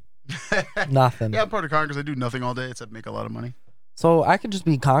 Nothing. that. Nothing. Yeah, I'm part of Congress. I do nothing all day except make a lot of money. So I could just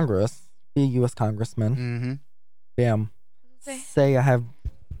be Congress, be a U.S. congressman. Mm-hmm. Bam. Say- Say I have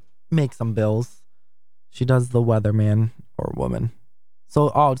make some bills. She does the weatherman or woman. So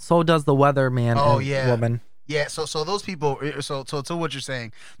does the weatherman Oh, and yeah. woman. Yeah, so those people, so what you're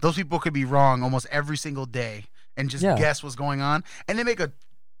saying, those people could be wrong almost every single day and just Yeah. guess what's going on, and they make a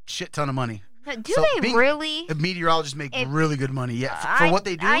shit ton of money. Do So they being- really? The meteorologists make It- really good money. Yeah, for what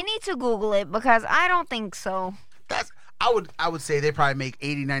they do, I need to Google it because I don't think so. that's I would say they probably make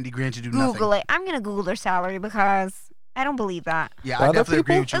 80-90 grand to do Google nothing. it. I'm gonna Google their salary because I don't believe that. Yeah, For I other definitely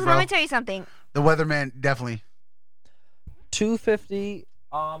agree people? with you, Listen, let bro. me tell you something. The weatherman definitely. $250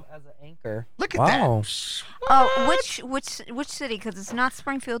 as an anchor. Look at Wow. that. Oh, which city? Because it's not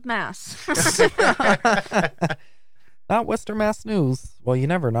Springfield, Mass. Not Western Mass News. Well, you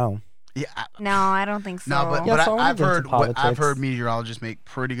never know. Yeah, no, I don't think so. no, but, Yeah, but so I wanna I've get into heard I've politics. heard meteorologists make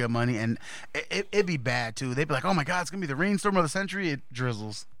pretty good money, and it'd be bad too. They'd be like, "Oh my God, it's gonna be the rainstorm of the century." It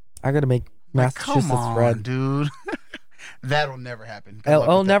drizzles. I gotta make Like, Massachusetts come on, red. dude. That'll never happen. Good luck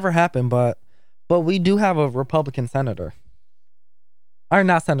It'll with that. never happen, but But we do have a Republican senator. Or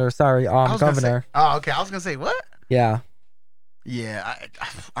not senator, sorry, I was gonna say- governor. Oh, okay. I was gonna say what? Yeah. Yeah,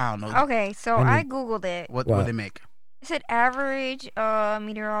 I don't know. Okay, so I I need- googled it. What What? they make? It said average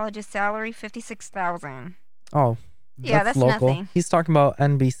meteorologist salary 56,000. Oh. Yeah, that's local. nothing. He's talking about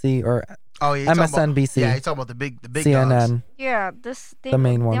NBC or Oh, yeah. you're talking about- MSNBC. Yeah, he's talking about the big dogs. CNN. Yeah, The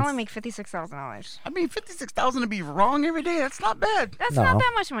main They ones. only make $56,000. I mean, 56,000 to be wrong every day. That's not bad. That's No. not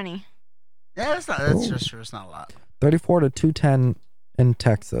that much money. Yeah, that's not. That's Ooh. just true. It's not a lot. 34 to 210 in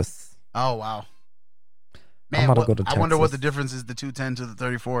Texas. Oh wow. I'm Man, about to go to I wonder what the Texas. difference is. The 210 to the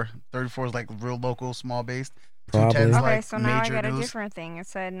 34. 34 is like real local, small based. Probably. 210 is Okay, like so now I major got a news. different thing. It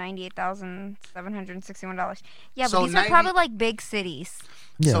said $98,761. Yeah, So but these 90 are probably like big cities.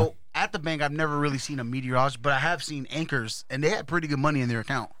 Yeah. So at the bank, I've never really seen a meteorologist, but I have seen anchors, and they had pretty good money in their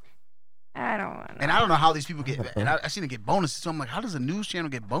account. I don't know. And I don't know how these people get. And I seen them get bonuses. So I'm like, how does a news channel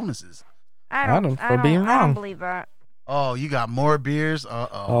get bonuses? I Adam, don't, for being I wrong. don't believe that. Oh, you got more beers.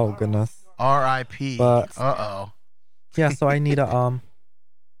 Oh, goodness. R.I.P. But- Yeah, so I need a,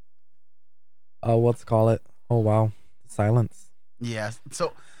 what's it call it? Oh, wow. Silence. Yeah.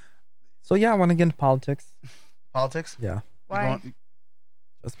 So So, yeah, I want to get into politics. politics. Yeah. You Why? going-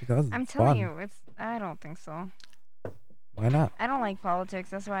 Just because I'm it's telling fun. you, I don't think so. Why not? I don't like politics.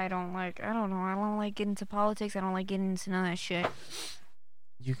 That's why I don't like. I don't know. I don't like getting into politics. I don't like getting into none of that shit.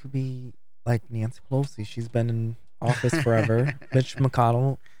 You could be like Nancy Pelosi. She's been in office forever. Mitch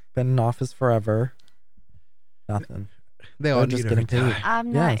McConnell been in office forever. Nothing. They all They're need just to getting paid. retire.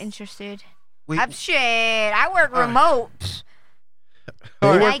 I'm not Yes. interested. We- I'm shit. I work All right. remote. They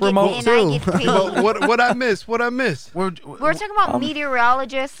All And right. work I remote get, too. and I get paid. what I miss? What I miss? We're We're talking about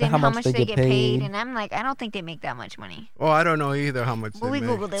meteorologists and how how much much they they get get paid, paid. and I'm like, I don't think they make that much money. Oh, I don't know either how much But they we make.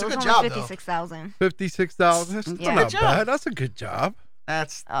 googled it. It's It a was good only job, though. 56,000. 56,000. That's Yeah. not Good job. bad. That's a good job.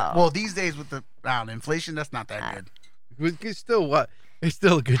 That's Oh. well these days with the inflation, that's not that good. It's still what? It's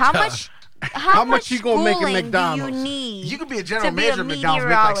still a good How job. much? How much you gonna make at schooling McDonald's? Do you need? You could be a general to be manager a at McDonald's, make like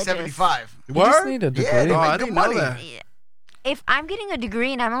meteorologist. 75. You just Word? need a degree. Yeah, they Oh, make I good didn't know money. that. If I'm getting a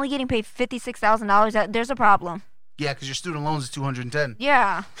degree and I'm only getting paid $56,000, there's a problem. Yeah, because your student loans is 210.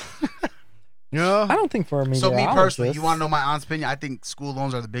 Yeah. Yeah, I don't think for a So meteorologist. me personally, you want to know my honest opinion? I think school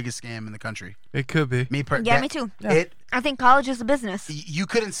loans are the biggest scam in the country. it could be. Me Yeah, me too. Yeah. I think college is a business. You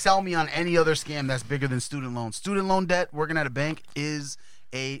couldn't sell me on any other scam that's bigger than student loans. Student loan debt, working at a bank, is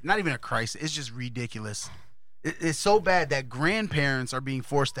not even a crisis. It's just ridiculous. It's so bad that grandparents are being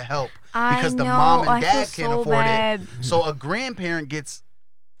forced to help because the mom and dad can't afford it. So a grandparent gets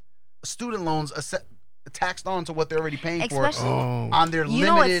student loans taxed on to what they're already paying Especially- Oh, for on their You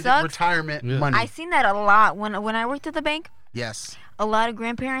know what limited sucks? retirement Yeah. money. I seen that a lot when I worked at the bank. Yes. A lot of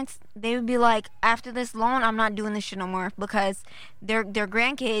grandparents, they would be like, after this loan, I'm not doing this shit no more because their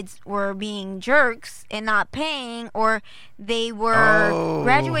grandkids were being jerks and not paying, or they were Oh.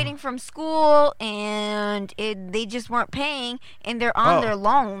 graduating from school and they just weren't paying, and they're on Oh. their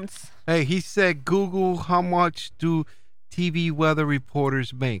loans. hey, he said, Google how much do TV weather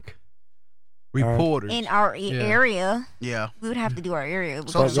reporters make? Reporters. In our Yeah. area, Yeah. we would have to do our area.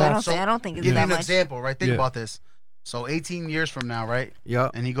 So- Because I don't think it's Give you that an much. example, right? Think Yeah. about this. So 18 years from now, right? Yeah,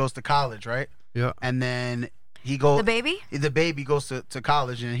 And he goes to college, right? yeah. And then he goes. The baby? The baby goes to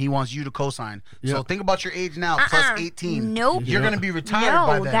college and he wants you to co-sign. Yeah. So think about your age now plus 18. Nope. You're Yeah. gonna be retired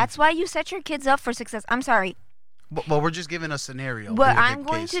by No, then. that's why you set your kids up for success. I'm sorry. But we're just giving a scenario. What in your I'm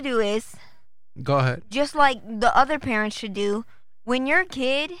going case. to do is, Go ahead. just like the other parents should do, when your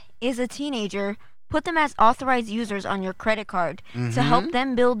kid is a teenager, put them as authorized users on your credit card to help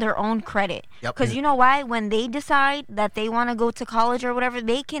them build their own credit. Yep. Because you know why? When they decide that they want to go to college or whatever,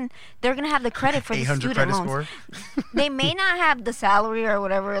 they're gonna have the credit for the 800 student credit loans. score. They may not have the salary or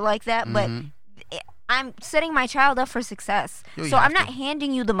whatever like that, but I'm setting my child up for success. You So have I'm not to.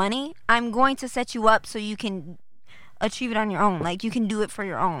 handing you the money. I'm going to set you up so you can achieve it on your own. Like you can do it for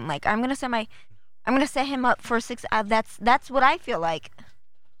your own. Like I'm gonna set him up for success. That's what I feel like.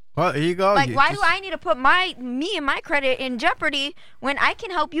 Well, here you go. Like You why just- do I need to put me and my credit in jeopardy when I can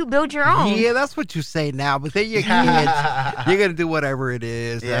help you build your own? Yeah, that's what you say now, but then your kids, you're gonna do whatever it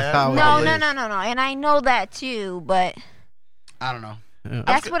is. Yeah. That's how No, it no, is. no, no, no. And I know that too, but I don't know. Yeah.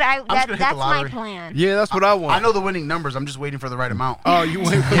 that's what just gonna hit the that's my lottery. plan. Yeah, that's what I want. I know the winning numbers. I'm just waiting for the right amount. Oh, you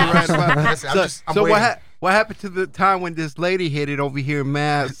wait for the right amount. Listen, I'm So waiting. what happened to the time when this lady hit it over here in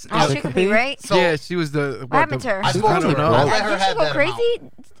Mass? Oh, she could be right. So- yeah, she was the. What happened to her? I spoke to her. don't know. I I let her Did she have go that crazy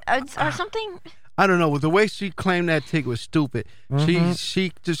amount. or something? I don't know. The way she claimed that ticket was stupid. Mhm.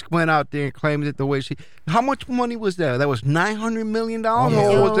 She just went out there and claimed it the way she. How much money was that? That was $900 million, Yeah.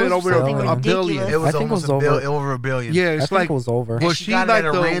 or was it over Something a billion? ridiculous. It was I think it almost was over a billion. Yeah, I it's think like it was over. And well, she she got like it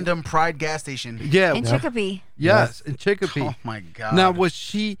at a the random Pride gas station. yeah, In Chicopee. yes, in Chicopee. Oh my god. Now was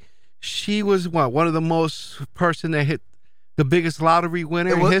she was what, one of the most person that hit the biggest lottery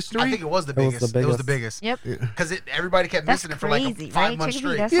winner It was, in history? I think it was the It was biggest. the It was the biggest. biggest. Yep. Because everybody kept That's missing it for like crazy, 5 right? months Chicopee,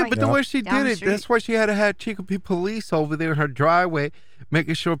 straight. that's Yeah, like but the way she down did the it, street. that's why she had to have Chicopee police over there in her driveway,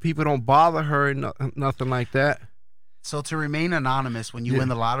 making sure people don't bother her and nothing like that. So to remain anonymous when you Yeah. win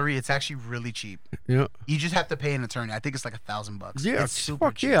the lottery, it's actually really cheap. Yeah, You just have to pay an attorney. I think it's like $1,000. yeah, It's super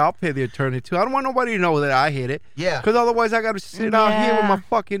fuck cheap. yeah, I'll pay the attorney too. I don't want nobody to know that I hit it, Yeah, because otherwise I got to sit out here with Yeah. my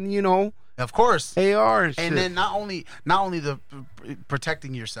fucking, of course. AR and shit. And then not only the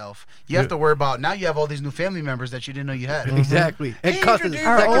protecting yourself, you have Yeah. to worry about now you have all these new family members that you didn't know you had. exactly, and Hey, cousins, you're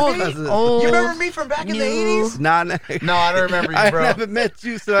second old- cousins. old- You remember me from back in the New. 80s? Nah, No, I don't remember you, I bro. never met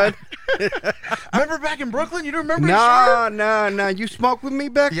you, son. Remember back in Brooklyn? You don't remember? Nah. You smoked with me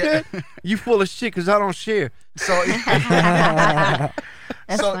back Yeah. there? You full of shit because I don't share. So,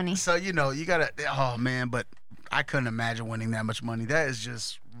 That's funny. So you gotta. Oh man, but I couldn't imagine winning that much money. That is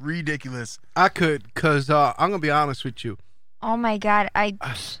just ridiculous. I could, because I'm going to be honest with you. Oh my god,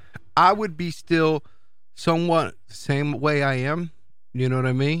 I would be still somewhat the same way I am. You know what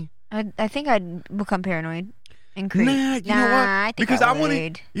I mean? I think I'd become paranoid and crazy. Nah, you know what? I think Because I I want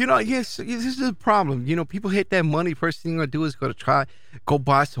would. to, yes, this is the problem. People hit that money. First thing they're going to do is go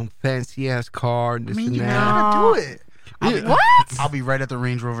buy some fancy ass car and I this mean, and you that. gotta do it. Yeah. What? I'll be right at the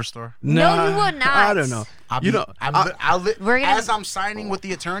Range Rover store. No, you would not. I don't know. I'll You be, know, We're gonna- as I'm signing with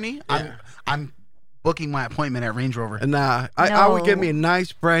the attorney, I'm booking my appointment at Range Rover. Nah, I would get No. me a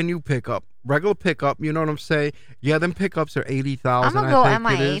nice brand new pickup, regular pickup. You know what I'm saying? Yeah, them pickups are I'm $80,000. gonna I go think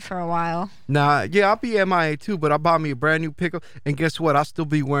it MIA is. for a while. Nah, yeah, I'll be MIA too, but I'll buy me a brand new pickup. And guess what? I'll still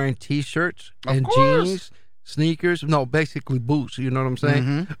be wearing T-shirts Of and course. jeans, sneakers. No, basically boots. You know what I'm saying?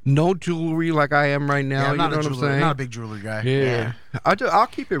 Mhm. No jewelry like I am right now. Yeah, I'm you not know a what I'm jeweler, saying? not a big jewelry guy. Yeah, I'll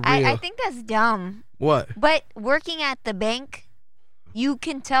keep it real. I think that's dumb. What? But working at the bank, you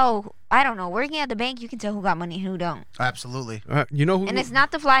can tell. I don't know. Working at the bank, you can tell who got money and who don't. Absolutely. You know who? And it's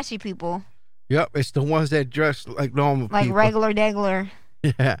not the flashy people, Yep, it's the ones that dress like normal like people. regular degler.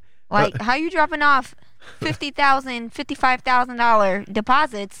 Yeah. Like how you dropping off $50,000, $55,000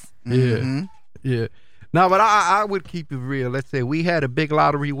 deposits? Yeah. Mhm. Yeah. No, but I would keep it real. Let's say we had a big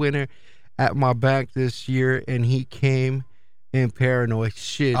lottery winner at my bank this year, and he came in paranoid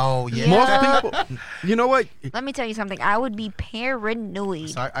shit. Oh yeah. Most people, you know what? Let me tell you something. I would be paranoid.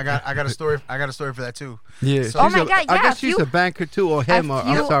 So I got a story. I got a story for that too. Yeah. So- Oh she's my a- God, I yeah, guess a she's few- a banker too, or him.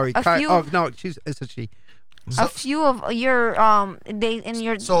 I'm few- sorry. a few- Oh no, it's a she. A few of your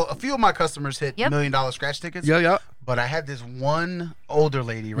So a few of my customers hit Yep. $1 million scratch tickets. Yeah. But I had this one older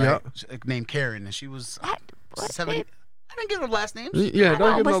lady, right, Yep. named Karen, and she was What? 70. I didn't give her last names. Yeah. I Don't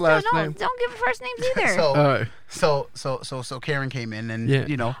know, give but no still, last no, name. Don't give first names either. So, All right. so Karen came in, and Yeah.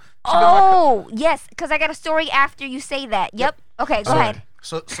 she got oh, yes, because I got a story after you say that. Yep. Okay, go All ahead. right.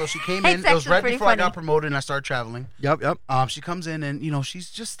 So she came in. It's It was actually right pretty before I got funny. promoted and I started traveling. Yep. She comes in and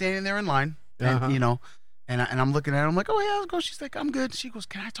she's just standing there in line, and Uh-huh. and I'm looking at her. I'm like, oh yeah, let's go. She's like, I'm good. She goes,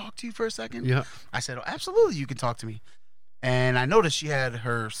 can I talk to you for a second? Yeah. I said, oh, absolutely, you can talk to me. And I noticed she had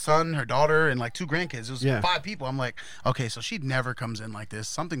her son, her daughter, and like 2 grandkids. It was Yeah. 5 people. I'm like, okay, so she never comes in like this.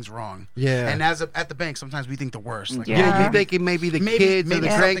 Something's wrong. Yeah. And at the bank, sometimes we think the worst. Like, Yeah, Yeah. you thinking maybe the Maybe- kids maybe or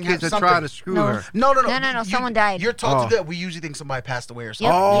the something grandkids happened, are trying to something. screw No. her. No. No, someone died. You're taught Oh. to that. We usually think somebody passed away or Yep.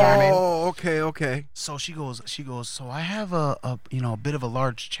 something. Oh, You know what I mean? okay. So she goes, so I have a bit of a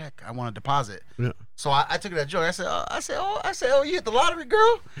large check I want to deposit. Yeah. So I took it as a joke. I said, oh, you hit the lottery,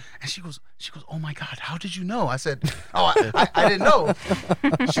 girl? And she goes, oh my God, how did you know? I said, oh, I didn't know.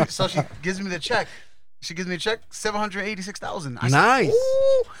 So she gives me the check. She gives me a check, $786,000. Nice. Said,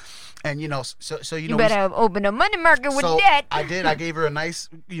 ooh. And so You better have opened a money market with so that. I did. I gave her a nice,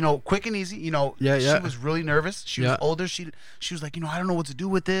 quick and easy. Yeah. She was really nervous. She was Yeah. older. She was like, I don't know what to do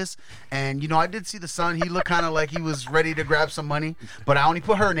with this. And I did see the son. He looked kind of like he was ready to grab some money, but I only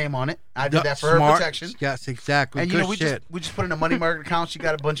put her name on it. I did that for her Smart. protection. Yes, exactly. And Good we shit. just put in a money market account. She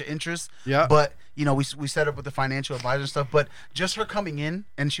got a bunch of interest. Yeah. But we set up with the financial advisor and stuff. But just her coming in,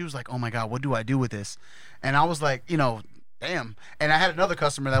 and she was like, oh my God, what do I do with this? And I was like, damn. And I had another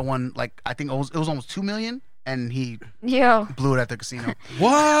customer that won, like, I think it was almost $2 million, and he Yo. blew it at the casino.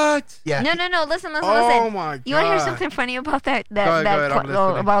 What? Yeah. No. Listen. Oh my God. You want to hear something funny about that? Go ahead, I'm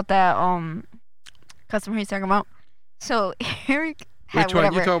listening. About that customer he's talking about. So Eric had Which one?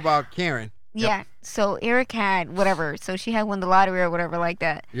 whatever. You talking about Karen? Yeah. So Eric had whatever. So she had won the lottery or whatever like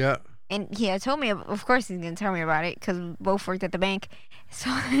that. Yeah. And he had told me, of course he's going to tell me about it because we both worked at the bank. So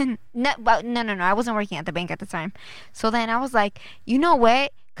then, no, I wasn't working at the bank at the time. So then I was like, you know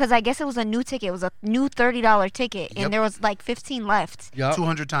what? Because I guess it was a new ticket. It was a new $30 ticket. Yep. And there was like 15 left. Yep.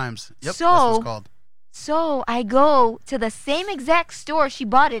 200 times. Yep. So- that's what it's called. So I go to the same exact store she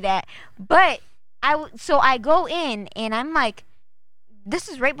bought it at. But so I go in and I'm like, this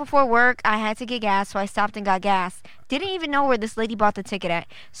is right before work. I had to get gas, so I stopped and got gas. Didn't even know where this lady bought the ticket at.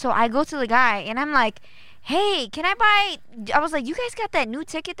 So I go to the guy and I'm like, hey, can I buy? I was like, you guys got that new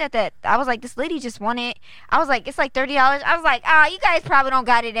ticket that I was like, this lady just won it. I was like, it's like $30. I was like, you guys probably don't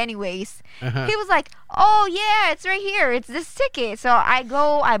got it anyways. Uh-huh. He was like, oh yeah, it's right here. It's this ticket. So I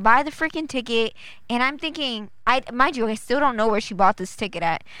go, I buy the freaking ticket, and I'm thinking, mind you, I still don't know where she bought this ticket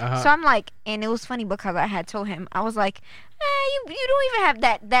at. Uh-huh. So I'm like, and it was funny because I had told him, I was like, you don't even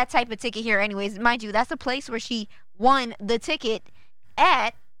have that type of ticket here anyways. Mind you, that's the place where she won the ticket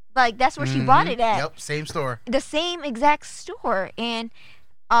at. Like, that's where she bought it at. Yep, same store. The same exact store. And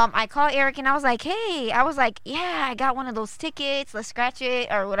I called Eric and I was like, hey, yeah, I got one of those tickets. Let's scratch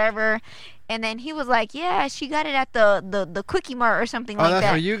it or whatever. And then he was like, yeah, she got it at the Quickie Mart or something Oh, like that's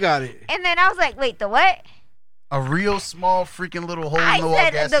that. where you got it. And then I was like, wait, the what? A real small freaking little hole I in the wall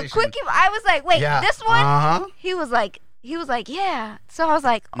said gas the station. Quickie. I was like, wait, Yeah. this one? Uh-huh. He was like, yeah. So I was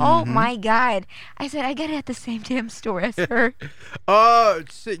like, oh my God. I said, I got it at the same damn store as her. Oh,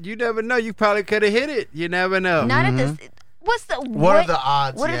 shit, you never know. You probably could have hit it. You never know. Not at this. What are the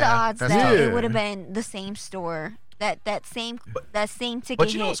odds? What are the Yeah, odds that's that tough. it would have been the same store? That same ticket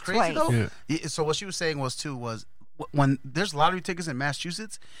But you know hit what's crazy twice. though? Yeah. Yeah, so what she was saying was when there's lottery tickets in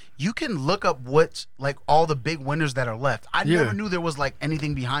Massachusetts, you can look up what like all the big winners that are left. I Yeah. never knew there was like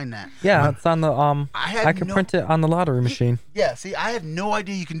anything behind that. Yeah, it's on the I can no- print it on the lottery machine. Yeah, see, I had no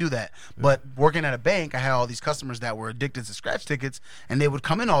idea you can do that. But working at a bank, I had all these customers that were addicted to scratch tickets, and they would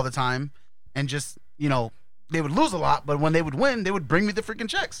come in all the time and just, they would lose a lot, but when they would win, they would bring me the freaking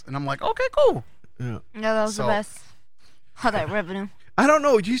checks. And I'm like, okay, cool. Yeah. No, that was So- the best. All that revenue. I don't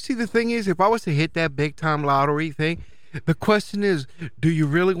know. You see, the thing is, if I was to hit that big time lottery thing, the question is, do you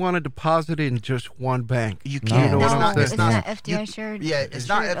really want to deposit it in just one bank? You No. can't. You know it's what not. I'm saying? It's it's not. not FDI insured. Yeah, it's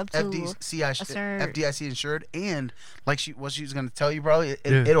not Insured up to FDIC insured, and like what she's gonna tell you probably,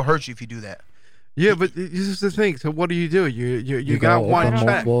 Yeah. it'll hurt you if you do that. Yeah, but this is the thing. So what do? You go got open one check.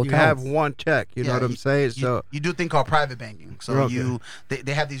 multiple You have accounts. one check. You know what I'm saying? So you do a thing called private banking. So Okay.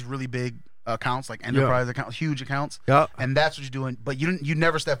 they have these really big accounts, like enterprise accounts, huge accounts, yeah, and that's what you're doing. But you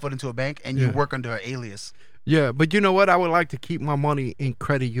never step foot into a bank, and you Yeah. work under an alias. yeah. But you know what? I would like to keep my money in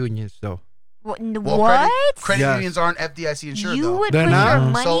credit unions, though. What? Well, What? Credit Yes. unions aren't FDIC insured You though. would They're put not? your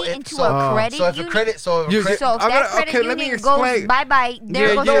money So into so- a credit so if a union? credit, so if a You- credit, So if I'm that gonna- credit okay, let me union goes explain. bye-bye, there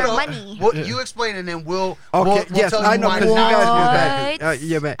Yeah, goes yeah. your money. Well, Yeah. you explain and then we'll Okay, we'll yes, tell I you know why because you not. guys do What? that.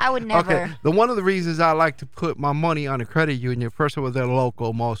 Yeah, man. I would never. Okay, one of the reasons I like to put my money on a credit union, first of all, they're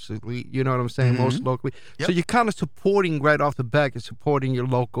local mostly. You know what I'm saying? Most locally. Yep. So you're kind of supporting right off the bat. You're supporting your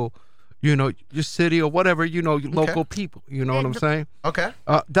local, your city or whatever. Your local people. You know what I'm saying? Okay.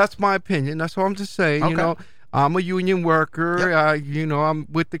 That's my opinion. That's what I'm just saying. Okay. I'm a union worker. Yep. I'm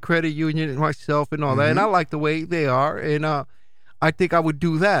with the credit union myself and all that, and I like the way they are. And I think I would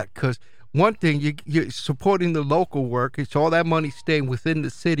do that because one thing you're supporting the local work. It's all that money staying within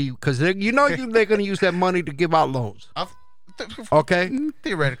the city because they're going to use that money to give out loans. Okay.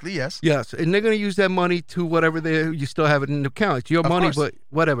 Theoretically, yes. Yes, and they're going to use that money to whatever you still have it in the account. It's your Of money, course. but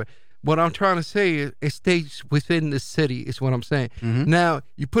whatever. What I'm trying to say is it stays within the city is what I'm saying. Mhm. Now,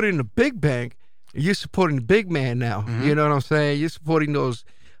 you put it in a big bank, you're supporting the big man now. Mhm. You know what I'm saying? You're supporting those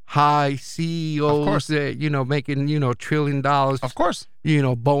high CEOs course. that, making, $1 trillion, Of course.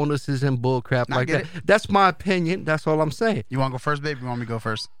 bonuses and bull crap I like get that. That's my opinion. That's all I'm saying. You want to go first, babe? You want me to go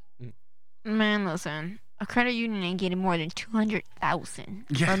first? Man, listen. A credit union ain't getting more than 200,000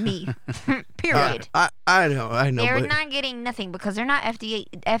 Yeah. from me. Period. I know. They're But not getting nothing because they're not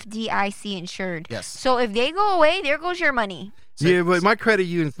FDIC insured. Yes. So if they go away, there goes your money. So- yeah, but my credit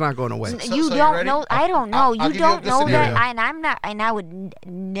union's not going away. So- You so you don't ready? know. I don't know. I'll You give you a don't good know that. scenario. And I'm not. And I would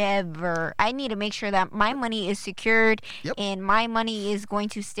never. I need to make sure that my money is secured Yep. and my money is going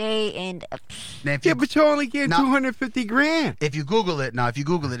to stay. And Now, if Yeah, you, but you're only getting Now- 250 grand. if you Google it,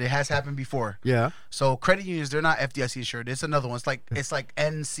 it has happened before. Yeah. So credit unions, they're not FDIC insured. It's another one. It's like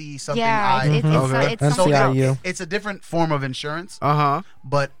NC something. yeah, I. it's Okay. it's something else. NCIU. It's a different form of insurance, Uh-huh.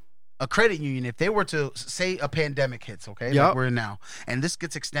 but a credit union, if they were to say a pandemic hits, okay, Yup. like we're in now, and this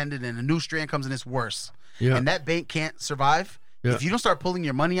gets extended and a new strand comes and it's worse, Yeah. and that bank can't survive, Yeah. if you don't start pulling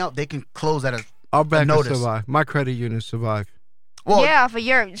your money out, they can close at a Our bank will notice. survive. My credit union survive. Well, yeah, for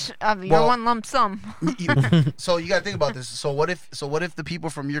your well- one lump sum. so you got to think about this. So what if the people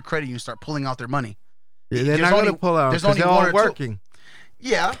from your credit union start pulling out their money? They're There's not going only- to pull out there's because only they're one all or two. working.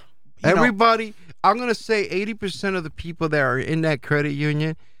 Yeah. you know, Everybody, I'm going to say 80% of the people that are in that credit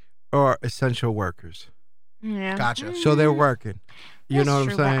union are essential workers. Yeah. Gotcha. So they're working. You That's know what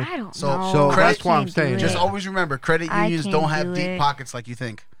true, I'm but saying? I don't So- know. so I that's why I'm can't saying do just it. always remember, credit I unions can't don't have do deep it. pockets like you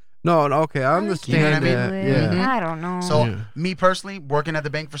think. No, okay, I I understand You know can't what I that. mean? do it. Yeah. I don't know. So Yeah. me personally, working at the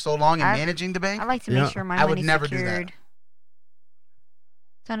bank for so long and I- managing the bank, I like to Yeah. make sure my I would money's never do that. secured.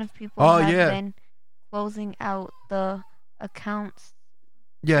 Ton of people Oh, have yeah. been closing out the accounts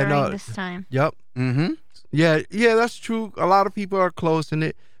Yeah, during no. this time. Yep. mm-hmm. Yeah, that's true. A lot of people are closing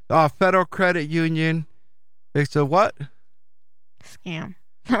it. Federal Credit Union. It's a what? Scam.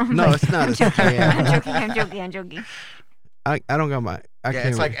 No, it's not a I'm joking. scam. I'm joking. I don't got my. I Yeah, can't.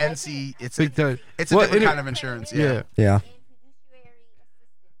 it's like NC. It's a because, it's a Well, different any- kind of insurance. Yeah. yeah,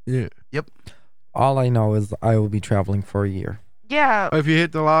 Yeah. yeah. All I know is I will be traveling for a year. Yeah. If you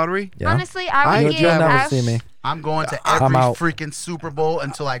hit the lottery, Yeah. Honestly, I I ain't would You'll get. never I- see me. I'm going to I'm every out. freaking Super Bowl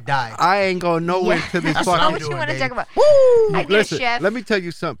until I die. I ain't going nowhere Yeah. to this That's Oh, what I'm fucking. what you doing, want to babe. talk about? Woo! I get Listen, chef. let me tell you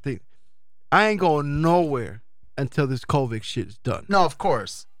something. I ain't going nowhere until this COVID shit is done. No, of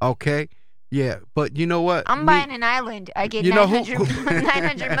course. Okay? Yeah, but you know what? I'm Me- buying an island. I get You know who-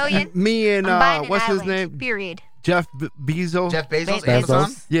 900 million. Me and I'm buying an what's his island, name? Period. Jeff Bezos. Jeff Bezos, Bezos.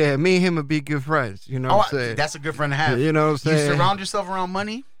 Amazon. Yeah, me and him would be good friends. You know Oh, what I'm saying? that's a good friend to have. You know what I'm You saying? surround yourself around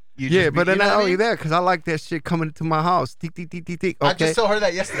money. You Yeah, just but be, then you know not what I only mean? that, because I like that shit coming into my house. Tick, tick, tick, tick, tick. I Okay. just told her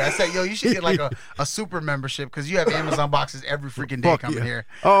that yesterday. I said, "Yo, you should get like a super membership because you have Amazon boxes every freaking day Fuck coming yeah. here."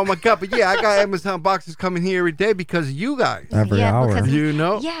 Oh my god! But yeah, I got Amazon boxes coming here every day because of you guys. Every yeah, hour. because You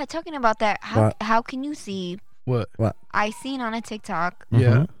know yeah, talking about that. How What? how can you see? what? I seen on a TikTok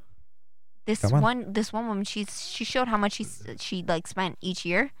Yeah. this Come on. this one woman. She showed how much she like spent each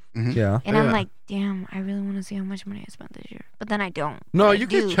year, Yeah. and I'm Yeah. like, damn, I really want to see how much money I spent this year. But then I don't. No, But I you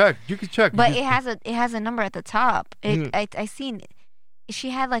can do. check. You can check. But You it has a number at the top. Mhm. I seen. She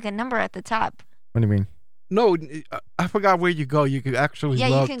had like a number at the top. What do you mean? no, I forgot where you go. You could actually Yeah,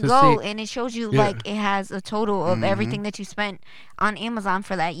 look you can to go see. and it shows you Yeah. like it has a total of Mhm. everything that you spent on Amazon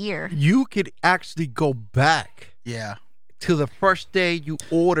for that year. You could actually go back Yeah. to the first day you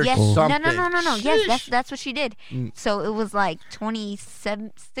ordered Yes. Oh. something. No. Yes, Sheesh. that's what she did. Mm. So it was like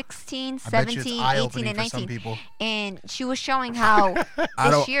 16, I bet you 17, it's 18, eye-opening and for some 19. people. And she was showing how I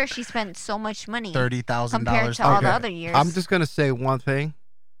this don't- year she spent so much money $30,000. compared to all the Okay. other years. I'm just gonna say one thing.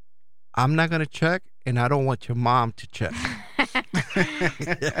 I'm not gonna check, and I don't want your mom to check.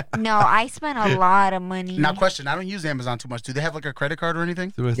 No, I spent a lot of money. Now, question: I don't use Amazon too much. Do they have like a credit card or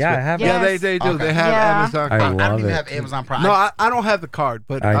anything? Yeah, I have Yeah, Yes. they do. Okay. They have Yeah. Amazon. I card. I don't love even it. have Amazon Prime. No, I don't have the card,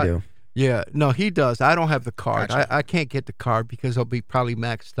 but I do. Yeah, no, he does. I don't have the card. Gotcha. I can't get the card because I'll be probably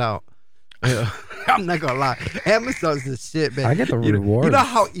maxed out. Yeah. I'm not gonna lie. Amazon's the shit, man. I get the You know rewards.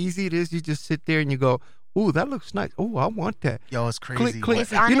 how easy it is? You just sit there and you go, "Ooh, that looks nice. Oh, I want that." Yo, it's crazy. click.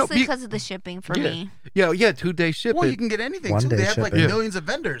 It's You know, honestly be- because of the shipping for Yeah. me. Yeah, 2-day shipping. Well, you can get anything One too. day They have like shipping. Yeah. millions of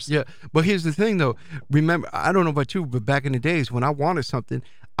vendors. Yeah, but here's the thing though. Remember, I don't know about you, but back in the days when I wanted something,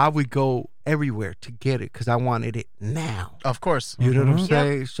 I would go everywhere to get it because I wanted it now. Of course. You know what I'm Mhm.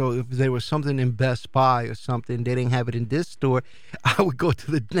 saying? So if there was something in Best Buy or something, they didn't have it in this store, I would go to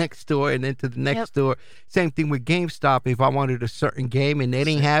the next store and then to the next Yep. store. Same thing with GameStop. If I wanted a certain game and they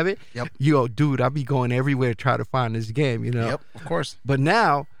didn't have it, Yep. you go, dude, I'll be going everywhere to try to find this game, you know? Yep. Of course. But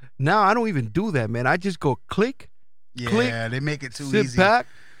now I don't even do that, man. I just go click, Yeah, Click, they make it too sit easy. back,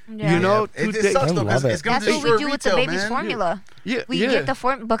 Yeah. you know, Yeah. It 2 sucks I though because love it's it. gonna That's what we destroy do with the retail, baby's man. formula. Yeah, We get the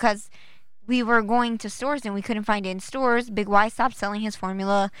form because we were going to stores and we couldn't find it in stores. Big Y stopped selling his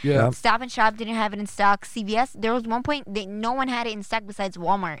formula. yeah. Yep. Stop and Shop didn't have it in stock. CVS, there was one point that no one had it in stock besides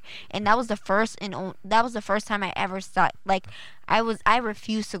Walmart, and that was the first time I ever saw. Like, I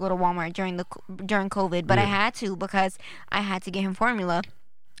refused to go to Walmart during COVID, but I Yeah. had to because I had to get him formula.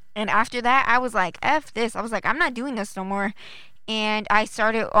 And after that, I was like, "F this!" I was like, "I'm not doing this no more." And I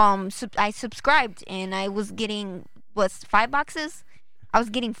started I subscribed, and I was getting 5 boxes. I was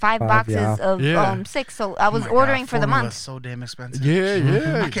getting 5 5, boxes yeah. of Yeah. 6, so I was Oh my God, ordering for the formula's month. So damn expensive. Yeah,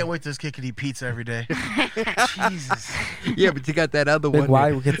 yeah. I can't wait till this kid can eat pizza every day. Jesus. Yeah, but you got that other Big one. Y,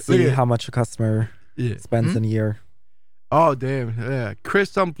 there. we could Look see at- how much a customer Yeah. spends Hmm? in a year. Oh damn! Yeah,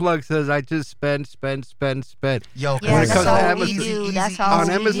 Chris Unplugged says I just spend. Yo, When Yeah, it that's comes to all we Amazon- do. That's easy, all On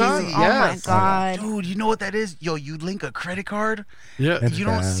we Amazon? do. Yes. Oh my god. Dude, you know what that is? Yo, you link a credit card. Yeah, It's You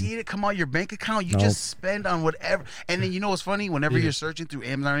don't bad. see it come out your bank account. You Nope. just spend on whatever. And then you know what's funny? Whenever Yeah. you're searching through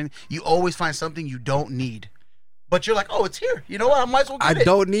Amazon, or anything, you always find something you don't need. but you're like, oh, it's here. You know what? I might as well I get it.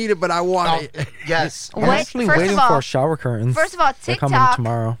 don't need it, but I want Oh, it. yes. I'm Wait, actually first of waiting all- for shower curtains. First of all, They're coming TikTok.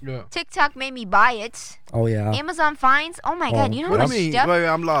 tomorrow. Yeah. TikTok made me buy it. Oh yeah. Amazon finds. Oh my god, you know how What do much you mean? stuff? Wait,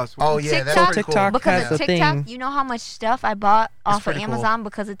 I'm lost. Oh yeah, that's TikTok- pretty cool. TikTok Because has of a TikTok, thing. you know how much stuff I bought off of pretty cool. Amazon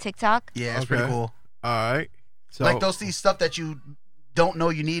because of TikTok? Yeah, it's pretty Okay. cool. All right. So Like these stuff that you don't know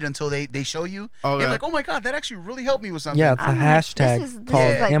you need until they show you. Okay. You're like, oh my god, that actually really helped me with something. Yeah, it's a I'm like, hashtag this is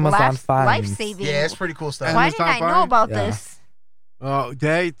called like Amazon Finds. life-saving. Yeah, it's pretty cool stuff. Why Amazon didn't I know Finds? about Yeah. this? Oh,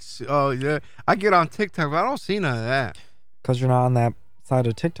 dates. Oh, yeah. I get on TikTok, but I don't see none of that. Because you're not on that side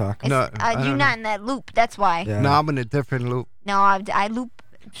of TikTok. No, It's, I you're don't not in that loop. That's why. Yeah. No, I'm in a different loop. No, I loop.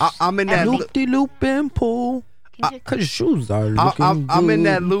 I'm in that Every- loop. Loop de loop and pull. Cause your shoes are looking I'm in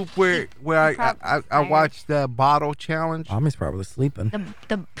that good. loop where I watched the bottle challenge. Mommy's probably sleeping.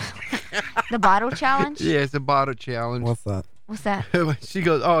 The bottle challenge. Yeah, it's a bottle challenge. What's that? What's that? She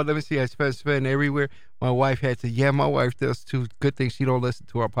goes, oh, let me see. I spend everywhere. My wife had to. Yeah, my wife does too. Good thing she don't listen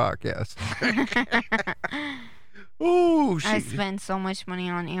to our podcast. Ooh, I she. spend so much money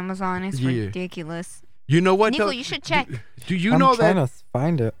on Amazon. It's Yeah. ridiculous. You know what? Nico, though? you should check. Do you I'm know trying that? to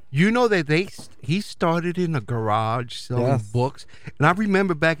find it. You know that he started in a garage selling Yes. books, and I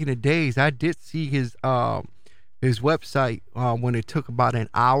remember back in the days I did see his website when it took about an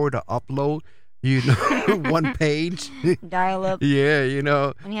hour to upload. You know, one page. Dial up. Yeah, you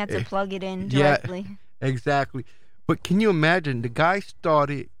know When you have to plug it in yeah. directly. exactly. But can you imagine the guy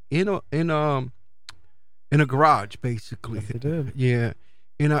started in a garage basically? Yes, he did. Yeah,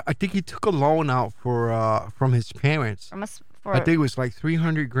 and I think he took a loan out for from his parents. From us for I think it was like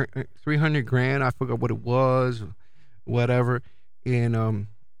 300 grand. I forgot what it was, whatever. And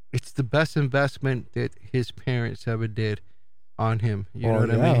it's the best investment that his parents ever did on him. You know what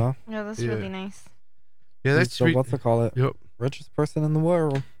I mean? yeah, that's Yeah. really nice. Yeah, He's that's the, what's it call it? Yep. Richest person in the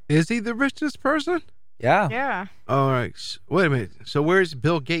world. Is he the richest person? Yeah. Yeah. All right. Wait a minute. So where's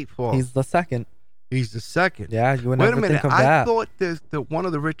Bill Gates fall? He's the second. He's the second. Yeah, you would Wait a never minute. think of I that. thought that one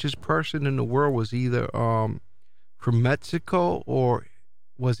of the richest person in the world was either from Mexico or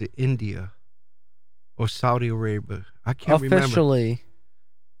was it India or Saudi Arabia? I can't remember. Officially,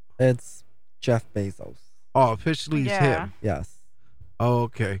 it's Jeff Bezos. Oh, officially it's Yeah. him. Yes. Oh,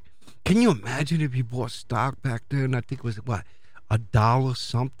 okay. Can you imagine if you bought stock back then? I think it was what, $1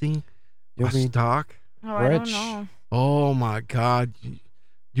 something You'll a be stock. Oh, I don't Rich. know. Oh my God,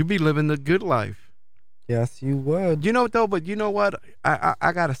 you be living the good life. Yes, you would. You know though, but you know what?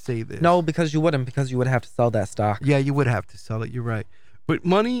 I gotta say this. No, because you wouldn't, because you would have to sell that stock. Yeah, you would have to sell it. You're right. But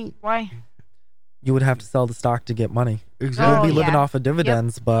money, Why? You would have to sell the stock to get money. exactly. You'll be Oh, living yeah. off of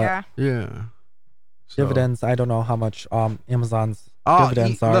dividends, but Yeah. Yeah. So- dividends, I don't know how much Amazon's Oh,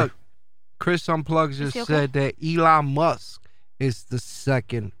 dividends are. Look, Chris Unplugged just he okay? said that Elon Musk is the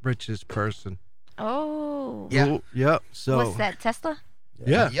second richest person. Oh. Yeah. Ooh, yep. So What's that? Tesla?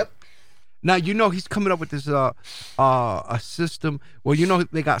 yeah. Yep. Now you know he's coming up with this a system. Well, you know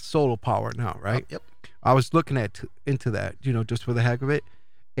they got solar power now, right? Yep. I was looking into that, you know, just for the heck of it.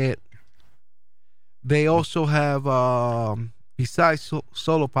 They also have besides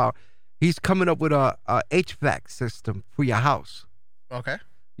solar power, he's coming up with a HVAC system for your house. Okay.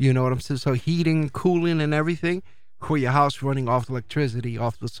 You know what I'm saying? So heating, cooling, and everything for your house running off electricity,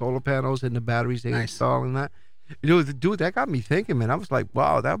 off the solar panels and the batteries they Nice. install and that. You know, dude, that got me thinking, man. I was like,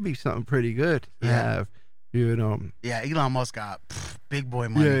 wow, that would be something pretty good to Yeah. have. You know, Yeah, Elon Musk got big boy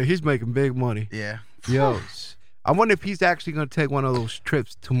money. yeah, he's making big money. Yeah. Yo, I wonder if he's actually going to take one of those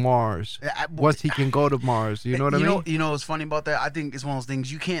trips to Mars once he can go to Mars. You know what I mean? You know what's funny about that? I think it's one of those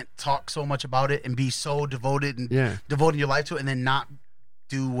things you can't talk so much about it and be so devoted and Yeah. devoting your life to it and then not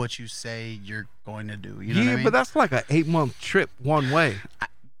do what you say you're going to do. You know what I mean? But that's like an 8-month trip one way.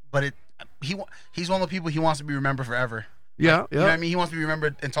 But he's one of the people he wants to be remembered forever. Yeah, You know what I mean? He wants to be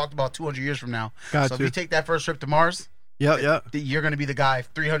remembered and talked about 200 years from now. Gotcha. So if you take that first trip to Mars, Yeah. you're going to be the guy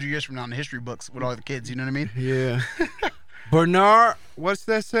 300 years from now in the history books with all the kids. You know what I mean? Yeah. Bernard, what's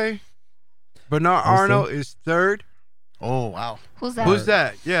that say? Bernard Arnault is third. Oh, wow. Who's that? Who's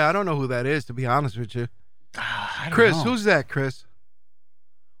that? Yeah, I don't know who that is, to be honest with you. I don't Chris, know. who's that, Chris?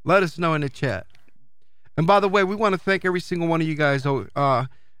 Let us know in the chat. And by the way, we want to thank every single one of you guys.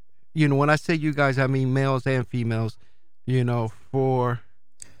 You know, when I say you guys, I mean males and females, you know, for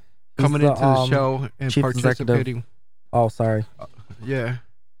He's coming the, into the show and chief participating. Oh, sorry. Yeah.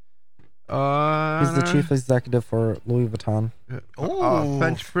 He's the chief executive for Louis Vuitton.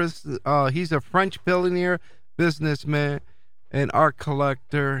 Ooh. He's a French billionaire, businessman, and art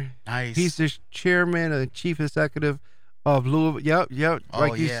collector. Nice. He's the chairman and chief executive of Louis. Yep. oh,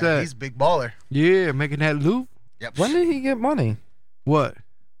 Like you yeah. said. He's a big baller. Yeah, making that loop. Yep. When did he get money? What?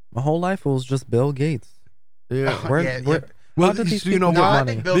 My whole life it was just Bill Gates. Yeah. Where- Well, How did these you know people get why? I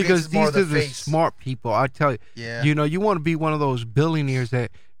money? think Bill Gates Because is more these the are the face. smart people. I tell you. Yeah. You know, you want to be one of those billionaires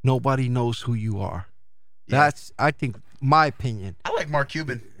that nobody knows who you are. Yeah. That's, I think, my opinion. I like Mark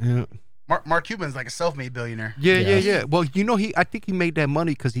Cuban. Yeah. Mark Cuban's like a self-made billionaire. Yeah. Well, you know, I think he made that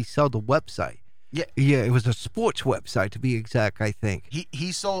money because he sold the website. Yeah. Yeah, it was a sports website to be exact, I think.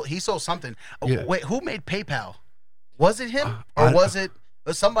 He sold something. Oh, Yeah. wait, who made PayPal? Was it him I- or was it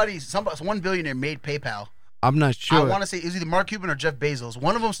somebody? One billionaire made PayPal. I'm not sure. I want to say it was either Mark Cuban or Jeff Bezos.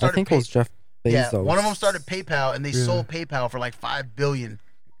 One of them I started. think it was Jeff Bezos. Yeah, one of them started PayPal and they Yeah. sold PayPal for like $5 billion.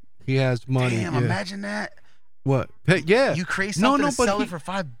 He has money. Damn, yeah. imagine that. What? Yeah. You create something and but sell it for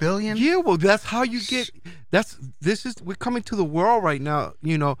 $5 billion. Yeah, well, that's how you get. We're coming to the world right now.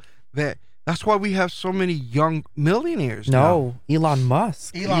 You know that's why we have so many young millionaires. No, Elon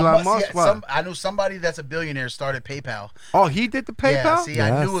Musk. Elon Musk, Yeah, what? I knew somebody that's a billionaire started PayPal. Now. Oh, he did the PayPal. Yeah, see, I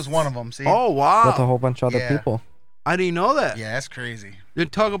knew it Yes. was one of them. See, Oh wow, With a whole bunch of other Yeah. people. I didn't know that. yeah, that's crazy. Then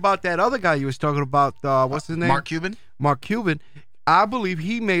talk about that other guy you was talking about. What's his name? Mark Cuban. Mark Cuban. I believe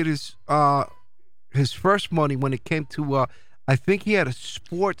he made his first money when it came to. I think he had a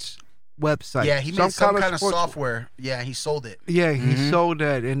sports website. Yeah, he made some kind of sports- software. Yeah, he sold it. Yeah, he Mhm. sold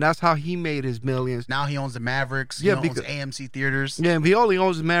that, and that's how he made his millions. Now he owns the Mavericks. Yeah, Yeah, owns because- AMC theaters. Yeah, he only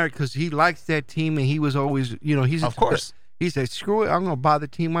owns America because he likes that team, and he was always, he's Of course, He said, "Screw it, I'm gonna buy the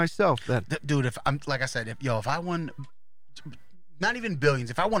team myself." Then, dude. If I'm like I said, if I won, not even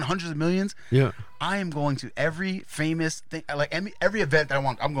billions, if I won hundreds of millions, yeah, I am going to every famous thing, like every event that I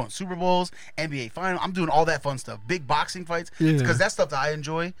want. I'm going Super Bowls, NBA Final. I'm doing all that fun stuff, big boxing fights, Yeah. because that's stuff that I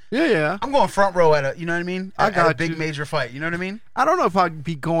enjoy. yeah. I'm going front row at a, you know what I mean? I At a got big you. major fight. You know what I mean? I don't know if I'd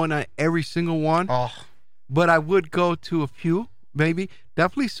be going on every single one, Oh, but I would go to a few, maybe.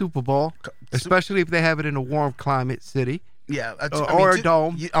 Definitely Super Bowl, especially if they have it in a warm climate city. yeah. Or a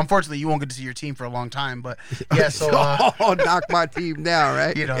dome. Unfortunately, you won't get to see your team for a long time, but yeah. So. Knock my team down,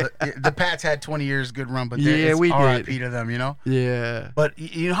 right? You know, the Pats had 20 years good run, but Yeah, it's we did. RIP to them, you know? Yeah, But,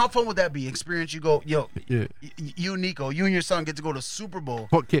 you know, how fun would that be? Experience, you go, yeah. you and Nico, you and your son get to go to Super Bowl.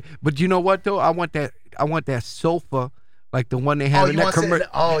 Okay, but you know what though? I want that sofa, like the one they have Oh, in you that want to sit in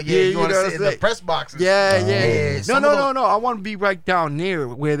commercial. the, you want know to what sit in I'm the press boxes. Yeah. Yeah, some of those- No. I want to be right down near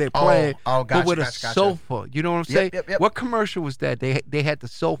where they're playing, oh, gotcha, but with gotcha, a gotcha. sofa. You know what I'm Yep, saying? yep. What commercial was that? They had the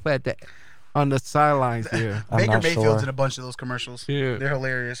sofa on the sidelines there. I'm Baker not Mayfield's sure. in a bunch of those commercials. Yeah. They're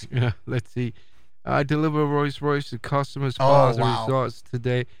hilarious. Yeah, let's see. I deliver Rolls-Royce to customers, Oh, spas, and wow. resorts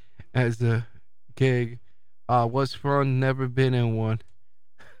today as a gig. Was fun, never been in one.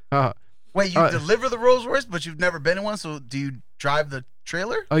 Wait, you Uh, deliver the Rolls Royce, but you've never been in one, so do you drive the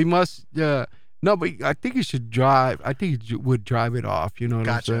trailer? Oh, you must. Yeah. No, but I think you should drive. I think you would drive it off. You know what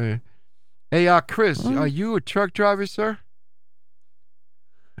Gotcha. I'm saying? Hey, Chris, are you a truck driver, sir?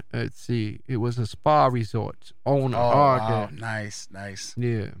 Let's see. It was a spa resort owner. Oh, wow. okay. Nice.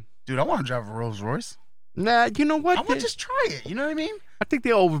 Yeah. Dude, I want to drive a Rolls Royce. Nah, you know what? I want to just try it. You know what I mean? I think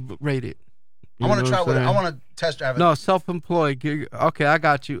they overrated. I want to try with it. I want to test drive it. No, self-employed. Okay, I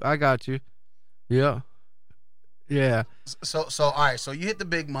got you. Yeah. Yeah. So all right. So you hit the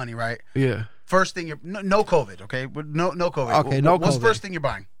big money, right? Yeah. First thing no COVID, okay? No COVID. Okay, no What's COVID. the first thing you're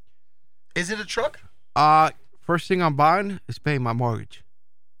buying? Is it a truck? First thing I'm buying is paying my mortgage.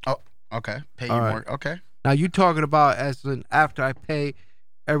 Okay, pay All you right. more. Okay. Now you talking about as in after I pay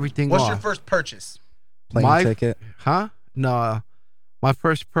everything What's off. your first purchase? Plane My- ticket. Huh? No. My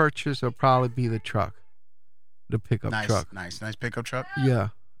first purchase will probably be the truck. The pickup Nice, truck. nice pickup truck. Yeah.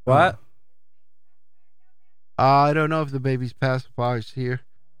 What? I don't know if the baby's pacifier is here.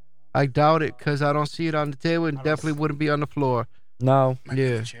 I doubt it because I don't see it on the table and definitely wouldn't be on the floor. No. Might be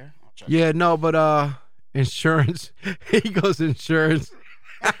Yeah. the chair. I'll check. Yeah, no, but insurance. He goes insurance.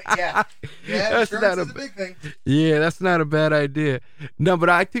 yeah. That's insurance not is a- a big thing. Yeah, that's not a bad idea. No, but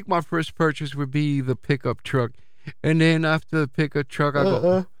I think my first purchase would be the pickup truck. And then after the pickup truck,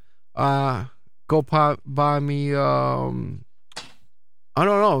 I go buy me I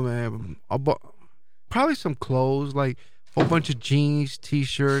don't know, man. Probably some clothes, like a whole bunch of jeans,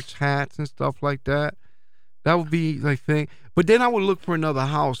 t-shirts, hats and stuff like that. That would be like thing. But then I would look for another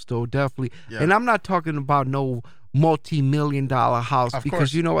house though, definitely. Yeah. And I'm not talking about no multi-million-dollar house Of because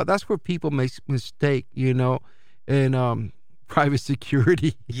course. you know what? That's where people make mistake, and private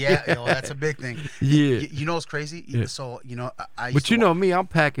security. Yeah, that's a big thing. Yeah. You know what's crazy? Yeah. So I used But to you know me, I'm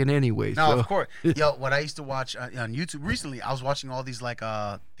packing anyway. No, so. of course. Yo, what I used to watch on YouTube recently, I was watching all these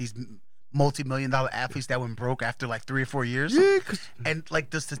these multi-million-dollar athletes that went broke after like 3 or 4 years. Yeah, 'cause And like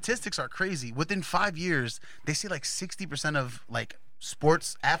the statistics are crazy. Within 5 years, they say like 60% of like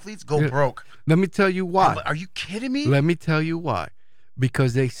sports athletes go Yeah. broke. let me tell you I'm why. like, are you kidding me? Let me tell you why.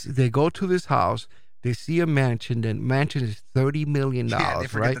 Because they go to this house, They see a mansion. Then mansion is $30 million, Yeah, they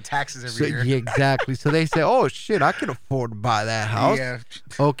forget right? the taxes So, every year. yeah, exactly. So they say, "Oh shit, I can afford to buy that house." Yeah.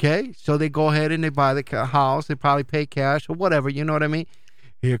 Okay, so they go ahead and they buy the house. They probably pay cash or whatever. You know what I mean?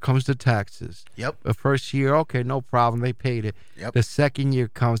 Here comes the taxes. Yep. The first year, okay, no problem. They paid it. Yep. The second year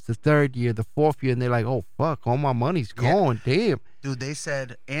comes, the third year, the fourth year, and they're like, "Oh fuck, all my money's Yeah. gone." Damn. Dude, they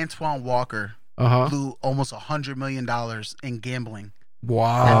said Antoine Walker Uh huh. blew almost $100 million in gambling at the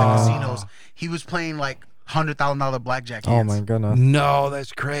Wow. casinos. He was playing like $100,000 blackjack Oh hands. my goodness. No,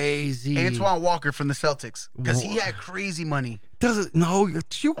 that's crazy. Antoine Walker from the Celtics, because he Wha- had crazy money. Doesn't no,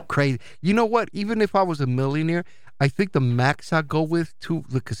 you crazy. You know what? Even if I was a millionaire, I think the max I go with to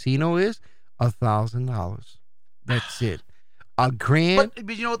the casino is $1,000. That's it. A grand?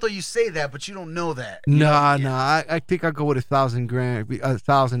 But you know what though? You say that, but you don't know that. Nah. I think I go with $1,000.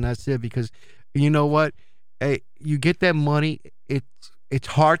 1,000. That's it. Because you know what? Hey, you get that money. It's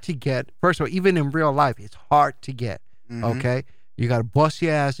hard to get. First of all, even in real life, it's hard to get. Mhm. Okay, you got to bust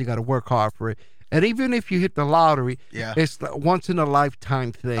your ass. You got to work hard for it. And even if you hit the lottery, Yeah. it's a once in a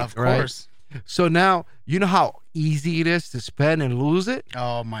lifetime thing. Of right? course. So now you know how easy it is to spend and lose it.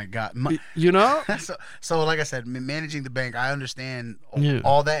 Oh my God. You know? So like I said, managing the bank, I understand Yeah.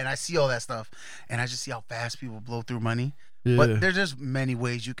 all that, and I see all that stuff, and I just see how fast people blow through money. Yeah. But there's just many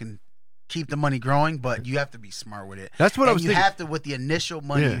ways you can keep the money growing, but you have to be smart with it. That's what I And was you thinking. have to, with the initial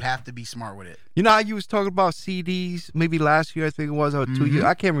money, Yeah. you have to be smart with it. You know how you was talking about CDs maybe last year, I think it was, or 2 Mhm. years.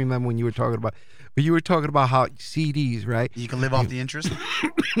 I can't remember when you were talking about, but you were talking about how CDs, right? You can live off the interest.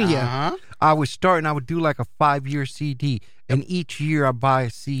 Yeah. Uh-huh. I was starting, I would do like a 5-year CD, and each year I buy a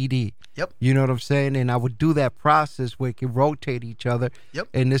CD. Yep. You know what I'm saying? And I would do that process where it can rotate each other. Yep.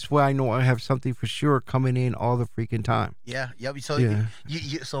 And this way I know I have something for sure coming in all the freaking time. Yeah. Yep. So Yeah.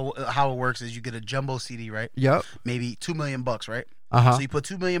 so how it works is you get a jumbo CD, right? Yep. Maybe $2 million, right? Uh-huh. So you put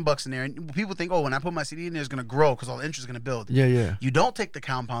 $2 million in there, and people think, oh, when I put my CD in there, it's gonna grow because all the interest is gonna build. Yeah. You don't take the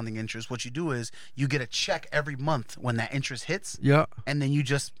compounding interest. What you do is you get a check every month when that interest hits, Yep. and then you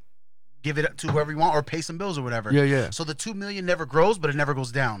just give it to whoever you want or pay some bills or whatever. Yeah. So the $2 million never grows, but it never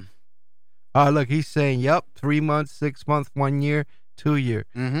goes down. Look, he's saying, yep, 3 months, 6 months, 1 year, 2 year.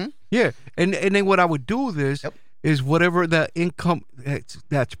 Mm-hmm. Yeah. And then what I would do this Yep. is whatever the income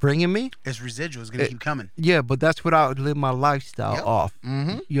that's bringing me. It's residual. It's gonna keep coming. Yeah, but that's what I would live my lifestyle Yep. off.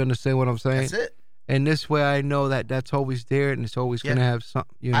 Mm-hmm. You understand what I'm saying? That's it. And this way I know that that's always there and it's always Yeah. going to have some,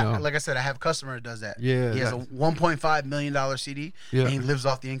 you know. Like I said, I have a customer that does that. Yeah, He has a that's- $1.5 million CD, Yeah. and he lives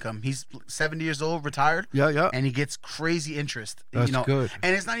off the income. He's 70 years old, retired, yeah. and he gets crazy interest. That's you know, good.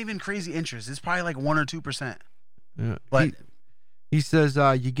 and it's not even crazy interest. It's probably like 1 or 2%. Yeah. But he says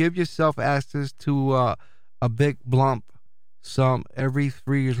you give yourself access to a big lump sum every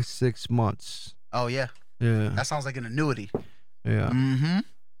 3 to 6 months. oh yeah, Yeah. that sounds like an annuity. Yeah. Mm-hmm.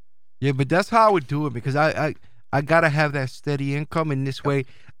 Yeah, but that's how I would do it because I gotta have that steady income, and this way,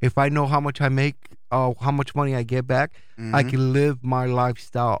 if I know how much I make, how much money I get back, I can live my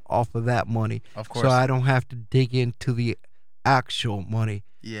lifestyle off of that money. Of course. So I don't have to dig into the actual money.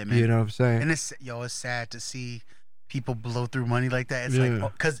 Yeah, man. You know what I'm saying? And it's sad to see people blow through money like that. It's Yeah.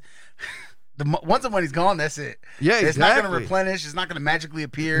 like because once the money's gone, that's it. Yeah, It's not exactly. going to replenish. It's not going to magically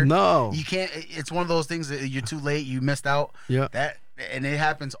appear. No. You can't. It's one of those things that you're too late. You missed out. Yeah. And it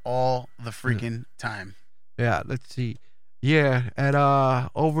happens all the freaking time. Yeah, let's see. Yeah, at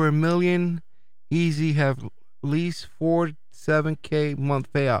over $1 million, easy have at least 4-7K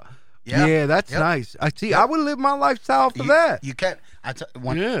month payout. Yeah. Yeah, that's Yep. nice. I see. Yep. I would live my lifestyle for that. You can't.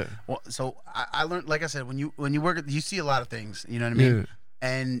 Yeah. So I learned, like I said, when you work, you see a lot of things. You know what I mean? Yeah.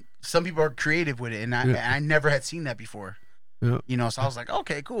 And some people are creative with it, and Yeah. I never had seen that before. Yeah. You know, so I was like,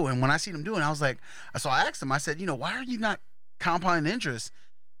 okay, cool. And when I seen him doing it, I was like, so I asked him, I said, why are you not compounding the interest?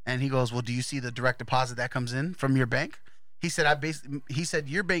 And he goes, well, do you see the direct deposit that comes in from your bank? He said, he said,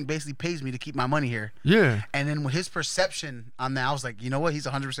 your bank basically pays me to keep my money here. Yeah. And then with his perception on that, I was like, you know what? He's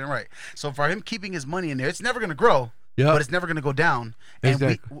 100% right. So for him keeping his money in there, it's never going to grow, Yeah. but it's never going to go down. And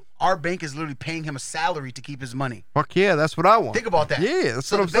Exactly. our bank is literally paying him a salary to keep his money. Fuck yeah, that's what I want. Think about that. Yeah, that's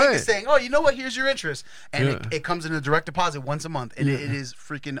So what the I'm bank saying. is saying, oh, you know what? Here's your interest. And Yeah. it comes in a direct deposit once a month. And Yeah. it is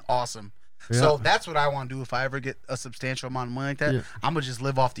freaking awesome. Yeah. So that's what I want to do. If I ever get a substantial amount of money like that, Yeah. I'm going to just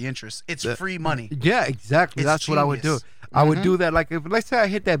live off the interest. It's That- free money. Yeah, exactly. It's That's what I would do. genius. I would Mhm. do that. Like, if let's say I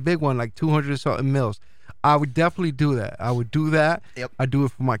hit that big one, like 200 something mils, I would definitely do that. I would do that. Yep. I do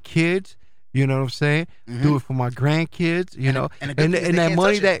it for my kids. You know what I'm saying? Mhm. Do it for my grandkids. You And know, and a good thing is they that can't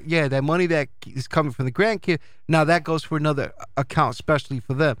money touch it. that money that is coming from the grandkid. Now that goes for another account, especially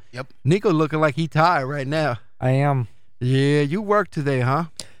for them. Yep. Nico looking like he tired right now. I am. Yeah, you work today, huh?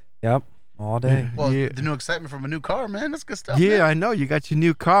 Yep. all day. Well, Yeah. the new excitement from a new car, man. That's good stuff. Yeah, man. I know. You got your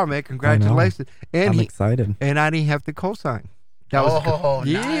new car, man. Congratulations. And I'm excited. and I didn't have to co-sign. That was Oh,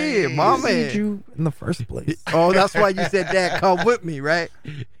 yeah, nice. my Who need man. you in the first place? Oh, that's why you said Dad, come with me, right?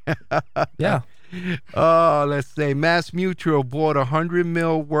 Yeah. Oh, let's say Mass Mutual bought $100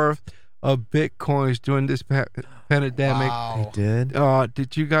 million worth of Bitcoins during this pandemic. Wow. They did.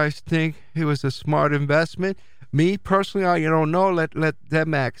 Did you guys think it was a smart investment? Me personally, I don't know. Let that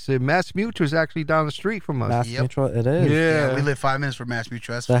Max say. Mass Mutual is actually down the street from us. Mass Yep. Mutual, it is. Yeah. We live 5 minutes from Mass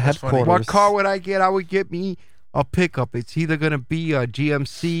Mutual. That's, The that's funny. headquarters. What car would I get? I would get me a pickup. It's either gonna be a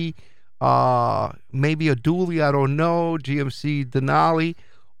GMC, maybe a dually. I don't know. GMC Denali,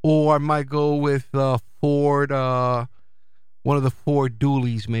 or I might go with Ford. One of the Ford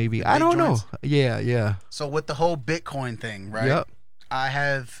dualies, maybe. I big don't know. joints? Yeah. So with the whole Bitcoin thing, right? Yep. I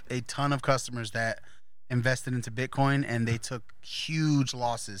have a ton of customers that invested into Bitcoin and they took huge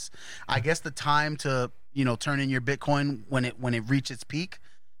losses. I guess the time to, turn in your Bitcoin when it reached its peak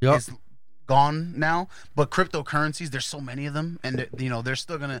Yep. is gone now. But cryptocurrencies, there's so many of them, and they're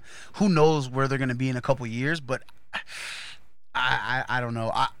still gonna. Who knows where they're gonna be in a couple years? But I don't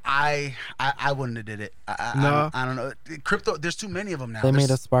know. I wouldn't have did it. No. I don't know. Crypto. There's too many of them now. They made a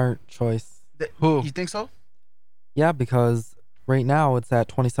There's- smart choice. Who? You think so? Yeah, because right now it's at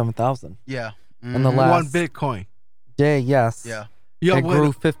 27,000. Yeah. And the Mhm. last One Bitcoin. day, yes. Yeah. Yo, It grew when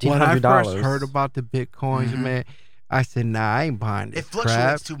I first $1,500. heard about the Bitcoins, Mhm. man, I said, nah, I ain't buying this It fluctuates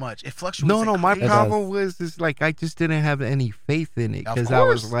crap. too much. It fluctuates. No, like my crazy. It problem does. was like I just didn't have any faith in it Of because I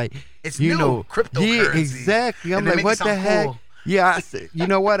was course. like, It's you new. know, Cryptocurrency. yeah, exactly. I'm And they like, make it what the sound heck? cool. Yeah, I said, you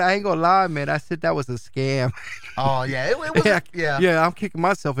know what? I ain't gonna lie, man. I said that was a scam. Oh yeah, it was. Yeah. Yeah, I'm kicking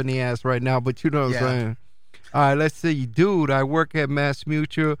myself in the ass right now, but you know what Yeah. I'm saying. All right, let's see, dude. I work at Mass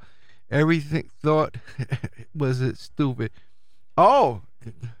Mutual. Everything thought was it stupid. Oh,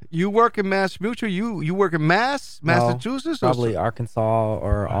 you work in Mass Mutual? You work in Massachusetts? Or Probably Arkansas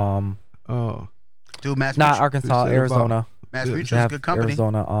or Oh, Dude, Mass not Mutual. Arkansas, Said about- Arizona. Mass Yeah. They Mutual is a have good company.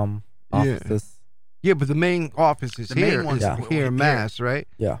 Arizona Yeah. offices. yeah, but the main office is The main here. one's Is Yeah. here in here. Mass, right?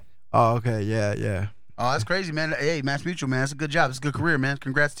 Yeah. Oh, okay. Yeah. Oh, that's crazy, man. Hey, Mass Mutual, man. That's a good job. It's a good career, man.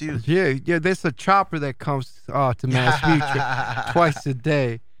 Congrats to you. Yeah. There's a chopper that comes to Mass Mutual twice a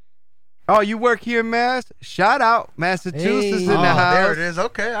day. Oh, you work here in Mass? Shout out Massachusetts Hey. in the Oh, house. there it is.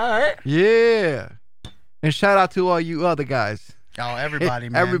 Okay, all right. Yeah. And shout out to all you other guys. Oh, everybody,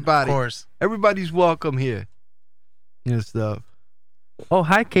 man. Everybody. Of course. Everybody's welcome here. And stuff. Oh,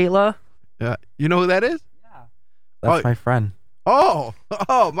 hi, Kayla. You know who that is? That's Oh. my friend. Oh,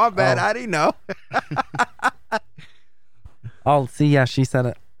 my bad. Oh. I didn't know. Oh, see, yeah, she said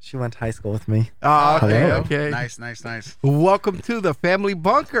it. She went to high school with me. Oh, okay, Hello. okay. Nice. Welcome to the family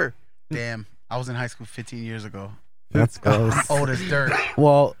bunker. Damn. I was in high school 15 years ago. That's gross. Old as dirt.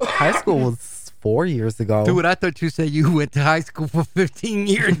 Well, high school was 4 years ago. Dude, I thought you said you went to high school for 15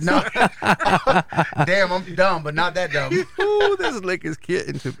 years. No. Damn, I'm dumb, but not that dumb. Ooh, this liquor's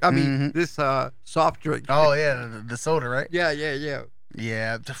getting to. I mean, Mhm. this soft drink. Oh, yeah. The soda, right? Yeah.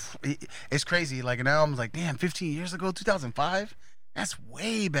 Yeah. It's crazy. Like, now I'm like, damn, 15 years ago, 2005? That's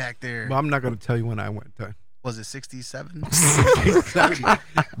way back there. Well, I'm not gonna tell you when I went to. Was it 67?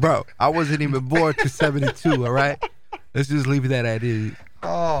 Bro, I wasn't even born to 72. All right, let's just leave that at it.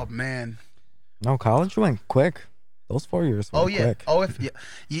 Oh, man. No, college went quick. Those 4 years went Oh yeah. quick. Oh, if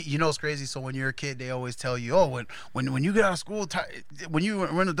you know it's crazy. So when you're a kid, they always tell you, oh, when you get out of school, when you're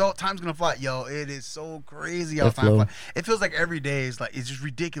an adult, time's gonna fly. Yo, it is so crazy how It time flew. flies. It feels like every day is like it's just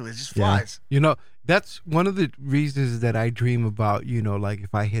ridiculous. It just Yeah. flies. You know, that's one of the reasons that I dream about. You know, like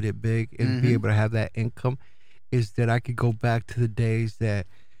if I hit it big and be Mhm. able to have that income, is that I could go back to the days that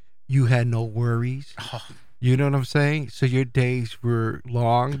you had no worries. Oh, You know what I'm saying? So your days were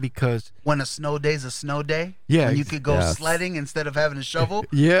long because when a snow day's a snow day, Yeah, and you could go yes. sledding instead of having a shovel.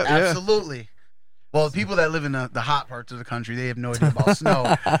 yeah. Absolutely. Well, the people that live in the hot parts of the country, they have no idea about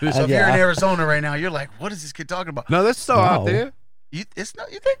snow. So if you're in Yeah. Arizona right now, you're like, what is this kid talking about? No, there's snow out Snow? there. It's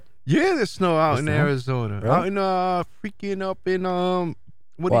not. You think? Yeah, there's snow out in There's snow? Arizona. Really? Out in freaking up in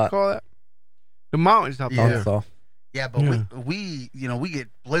what do you What? call that? The mountains up Yeah. there. Also, Yeah, but Yeah. we get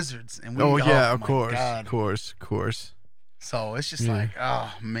blizzards and we. Oh yeah, of my course, God. of course. So it's just Yeah. like,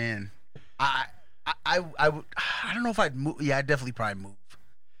 oh man, I don't know if I'd move. Yeah, I'd definitely probably move.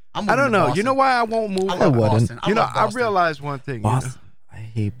 I'm I moving don't to know. Boston. You know why I won't move? I love wouldn't. Boston. You know, love I Boston. realized one thing. you know. Boston. I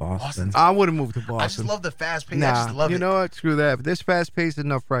hate Boston. Boston's- I wouldn't move to Boston. I just love the fast pace. I just Nah, love you it. know what? Screw that. This fast pace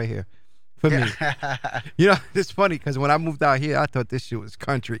enough right here for me. Yeah. You know, it's funny because when I moved out here, I thought this shit was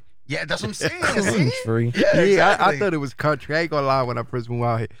country. Yeah, that's what I'm saying. See? Country. Yeah, Yeah, exactly. I thought it was country. I ain't gonna lie when I first moved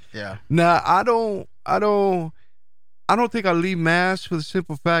out here. Yeah. Nah, I don't I don't think I'll leave Mass for the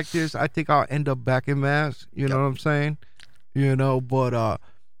simple fact is I think I'll end up back in Mass. You know what I'm saying? You know, but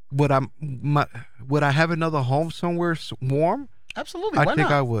would I have another home somewhere warm? Absolutely. I Why think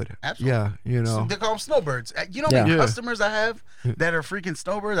not? I would. Absolutely. Yeah, you know. They call them snowbirds. You know how many customers I have that are freaking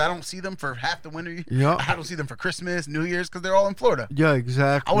snowbirds? I don't see them for half the winter. Yeah. I don't see them for Christmas, New Year's, because they're all in Florida. Yeah,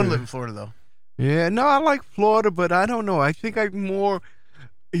 exactly. I wouldn't live in Florida, though. Yeah, no, I like Florida, but I don't know. I think I'm more,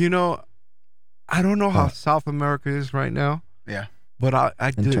 you know, I don't know how South America is right now. Yeah. But I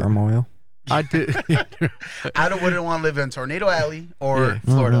In did. turmoil. I did. wouldn't want to live in Tornado Alley or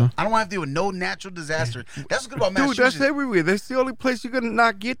Florida. I don't want to deal with no natural disaster. That's what's good about Dude, Massachusetts. that's everywhere. That's the only place you're gonna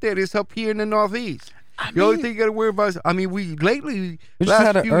not get that is up here in the Northeast. I The only mean- thing you gotta worry about is, I mean, we lately We just last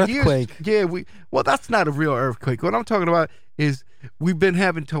had an few earthquake. Years, well, that's not a real earthquake. What I'm talking about is we've been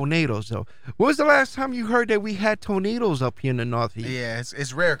having tornadoes though. When was the last time you heard that we had tornadoes up here in the Northeast? Yeah,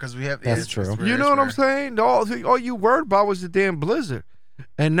 it's rare because we have. That's it's true. rare, You know it's what I'm rare. saying? All you worried about was the damn blizzard.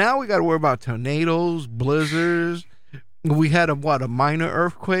 And now we got to worry about tornadoes, blizzards. We had a minor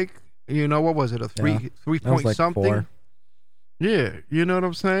earthquake. You know, what was it? A three That was point like something? 4. Yeah, you know what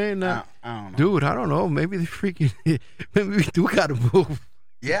I'm saying? I don't know. Dude, I don't know. Maybe the freaking maybe we do got to move.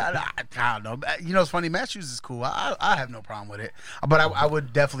 Yeah, I don't know. You know, it's funny. Massachusetts is cool. I have no problem with it. But I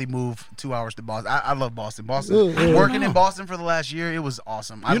would definitely move 2 hours to Boston. I love Boston. Working in Boston for the last year, it was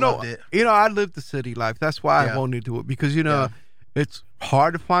awesome. I loved it. You know, I lived the city life. That's why Yeah. I wanted to do it because you know it's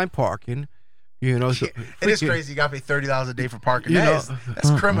hard to find parking. You know, so It is freaking- crazy. You got to pay $30 a day for parking. You That's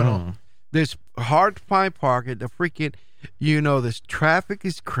know- criminal. There's hard to find parking. The freaking, you know, this traffic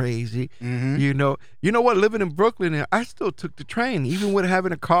is crazy. Mm-hmm. You know what? Living in Brooklyn, I still took the train, even with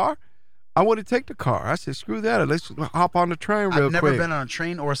having a car. I want to take the car. I said, screw that. Let's hop on the train real I've never quick. been on a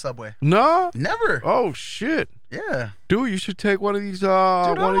train or a subway. No. Never. Oh shit, Yeah. dude, you should take one of these. Dude,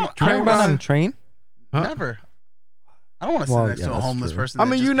 one of these I I've train never been on a rides. train. Huh? Never. I don't want to sit Well, next yeah, to a that's homeless true. person. I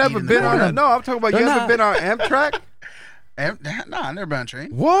that mean, just you never peed in the been on corner. it. No, I'm talking about you They're ever not- been on Amtrak? Nah, I never been on a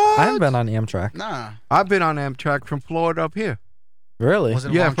train. What? I haven't been on Amtrak. Nah. I've been on Amtrak from Florida up here. Really? Was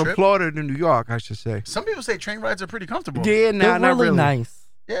it a Yeah, long from trip? Florida to New York, I should say. Some people say train rides are pretty comfortable. Yeah, They're nah, not really really. nice.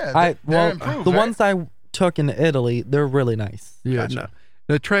 Yeah. They're improved, the right? ones I took in Italy, they're really nice. Yeah, Gotcha. no.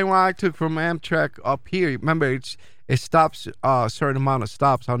 The train ride I took from Amtrak up here, remember, it stops a certain amount of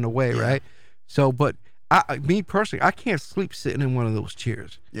stops on the way, Yeah. right? So, but me personally, I can't sleep sitting in one of those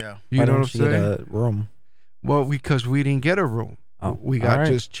chairs. Yeah. You Why know what I'm don't you get saying? a room? Well, because we didn't get a room. Oh, We got all right.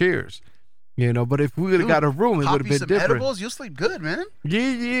 just chairs. You know, but if we would have Dude, got a room, it Pop would have you been some different. edibles, you'll sleep good, man.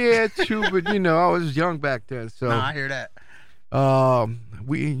 Yeah, true, but you know, I was young back then, so Nah, I hear that.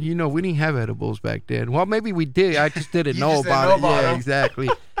 we didn't have edibles back then. Well, maybe we did. I just didn't You know just didn't about know it. about Yeah, them. exactly.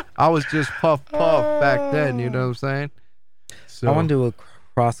 I was just puff back then. You know what I'm saying? So I want to do a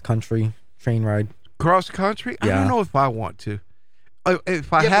cross country train ride. cross country. I Yeah. don't know if I want to.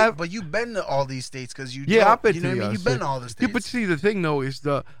 If I Yeah, have, but you've been to all these states because you. Yeah, drove, I've been you to know what I the mean. You've states. been to all the yeah, states. but see, the thing though is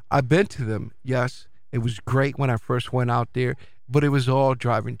I've been to them. Yes, it was great when I first went out there, but it was all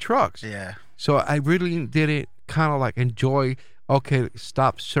driving trucks. Yeah. So I really didn't kind of like enjoy, okay,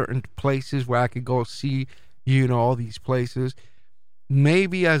 stop certain places where I could go see, you know, all these places.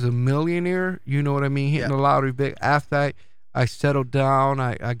 Maybe as a millionaire, you know what I mean, hitting Yeah. a lottery big. After I settled down,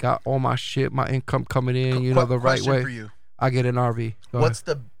 I got all my shit, my income coming in, you know, the right Question way. for you. I get an RV. Go What's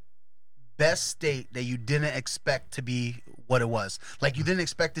the best state that you didn't expect to be what it was? Like you didn't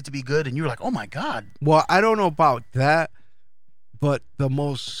expect it to be good, and you were like, "Oh my god!" Well, I don't know about that, but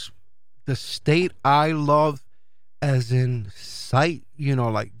the state I love as in sight, you know,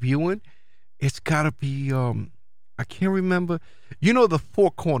 like viewing, it's gotta be I can't remember. You know, the Four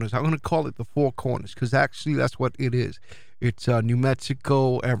Corners. I'm gonna call it the Four Corners because actually that's what it is. It's New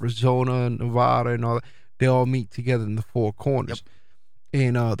Mexico, Arizona, Nevada, and all that. They all meet together in the Four Corners.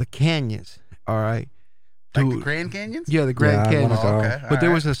 And the canyons, all right. Like the Dude, Grand Canyons. yeah, the Grand Yeah, I wanna Canyon. go. Okay. But there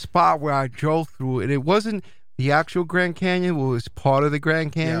was a spot where I drove through, and it wasn't the actual Grand Canyon. It was part of the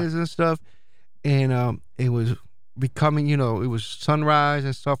Grand Canyons and stuff. And it was becoming, you know, it was sunrise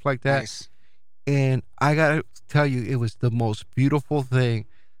and stuff like that. Nice. And I gotta tell you, it was the most beautiful thing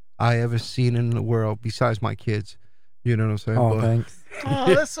I ever seen in the world, besides my kids. You know what I'm saying? Oh, but, thanks.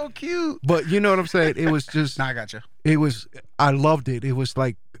 Oh, that's so cute. but you know what I'm saying? It was just, Nah, I gotcha. I loved it. It was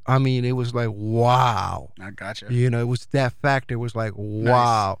like, I mean, it was like, wow. I gotcha. You know, it was that factor. It was like,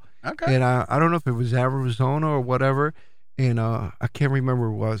 wow. Okay. And I don't know if it was Arizona or whatever, and I can't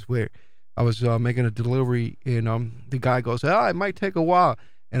remember where it was, where I was making a delivery, and the guy goes, "Oh, it might take a while,"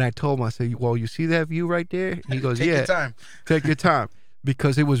 and I told him, I said, "Well, you see that view right there?" He goes, Take "Yeah, your time. take your time,"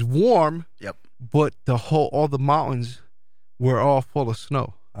 because it was warm, Yep. but all the mountains were all full of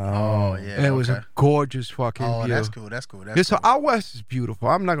snow. Oh yeah. And it was okay. a gorgeous fucking Oh, view. that's cool. That's cool. That's Yeah, so cool. out west is beautiful.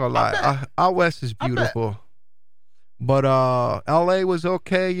 I'm not gonna lie. bet. Out west is I bet. beautiful. But LA was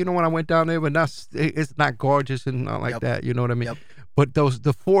okay, you know, when I went down there, but it's not gorgeous and not like Yep. that, you know what I mean? Yep. But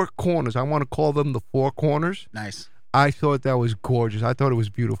the four corners, I want to call them the four corners. Nice. I thought that was gorgeous. I thought it was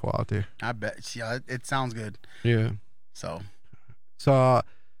beautiful out there. I bet. Yeah, it sounds good. Yeah. So So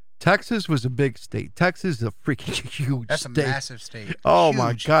Texas was a big state. Texas is a freaking huge that's a state. massive state. Oh my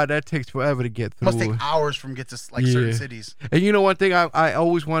Huge. God, that takes forever to get through. Must take hours from get to like Yeah. certain cities. And you know one thing I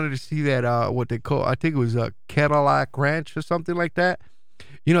always wanted to see that what they call, I think it was a Cadillac Ranch or something like that.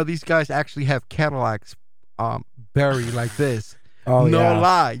 You know, these guys actually have Cadillacs buried like this. Oh no yeah.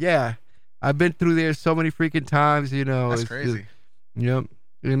 lie, yeah. I've been through there so many freaking times. You know, That's it's crazy. Yep.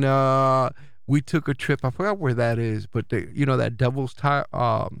 And we took a trip. I forgot where that is, but that Devil's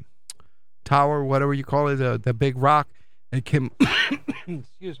Tower, whatever you call it, the big rock. It came.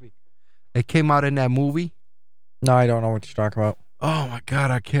 Excuse me. It came out in that movie. No, I don't know what you're talking about. Oh my God,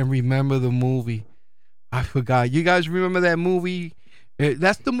 I can't remember the movie. I forgot. You guys remember that movie?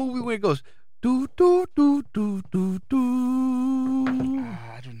 That's the movie where it goes do do do do do do.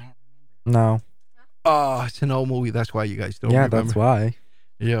 I do not. No. Oh, it's an old movie. That's why you guys don't Yeah, remember. that's why.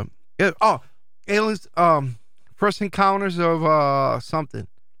 Yeah. Aliens. First Encounters of something.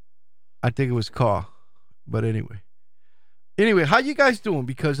 I think it was called. But anyway, how you guys doing?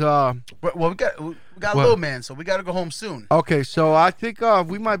 Because Well, we got a What? little man, so we got to go home soon. okay, so I think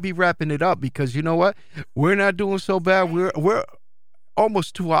we might be wrapping it up because you know what? We're not doing so bad. We're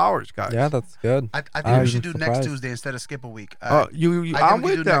almost 2 hours, guys. Yeah, that's good. I think I'm we should do next surprised. Tuesday instead of skip a week. You, I think I'm we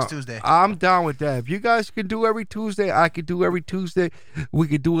can with do next that. Tuesday. I'm down with that. If you guys can do every Tuesday, I could do every Tuesday. We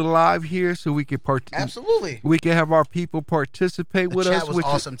could do it live here, so we could Absolutely. we can have our people participate The with chat us. was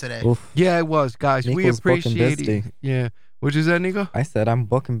awesome today. Oof. Yeah, it was, guys. We Nico's booking appreciate busy. it. Yeah. Which is that, Nico? I said I'm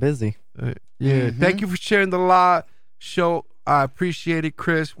booking busy. Yeah. Mhm. Thank you for sharing the live show. I appreciate it,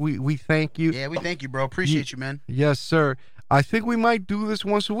 Chris. We thank you. Yeah, we thank you, bro. Appreciate you, man. Yes, sir. I think we might do this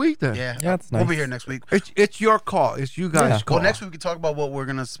once a week then. Yeah, Yeah, it's We'll be nice. here next week. It's your call. It's you guys' Yeah. call. Well, next week we can talk about what we're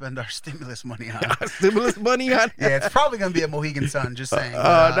gonna spend our stimulus money on. Stimulus money on. Yeah, it's probably gonna be a Mohegan Sun. Just saying.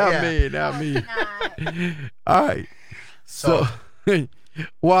 Not yeah. me. Not me. Nah. All right. So,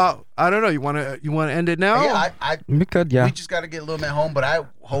 well, I don't know. You wanna end it now? Yeah, I We could, yeah. we just got to get Lil Man home, but I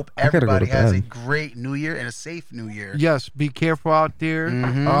hope I gotta go everybody to has a bed. great New Year and a safe New Year. Yes. Be careful out there.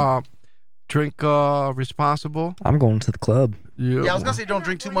 Mhm. Drink responsible. I'm going to the club. Yeah. Yeah, I was gonna say don't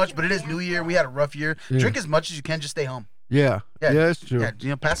drink too much, but it is New Year. We had a rough year. Yeah. Drink as much as you can. Just stay home. Yeah. Yeah. Yeah, it's true.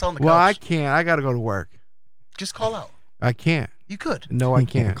 Yeah, pass out on the Well, I couch. can't. I gotta go to work. Just call out. I can't. You could. No, I You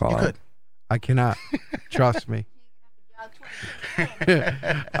can't can't. call You out. could. I cannot. Trust me.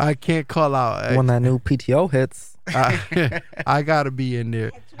 I can't call out. When that new PTO hits, I gotta be in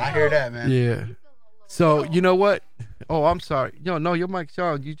there. I hear that, man. Yeah. So you know what? Oh, I'm sorry. No, your mic's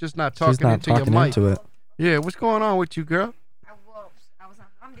on. You just not talking she's not into talking your mic. into it. Yeah. What's going on with you, girl? I was on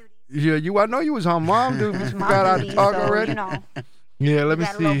mom duty. Yeah. I know you was on mom duty. You Mom got out duty, to talk so, already. You know, Yeah. Let you me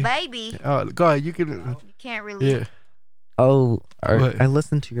got a little see. baby. Go ahead. You can. You can't really. Yeah. Oh, What? I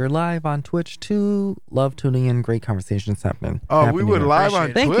listened to your live on Twitch too. Love tuning in. Great conversations happening. Oh, Happy we New were Year. live on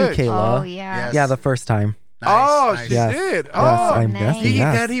Appreciate Thank Twitch. you, Kayla. Oh yeah. Yes. Yeah, the first time. Nice, Oh, nice. she Yes. did. Yes, Oh, I'm nice. guessing. you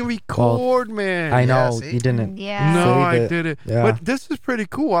Yes. didn't record, man. I know see? you didn't. Yeah. No, I Save it. didn't. Yeah. But this is pretty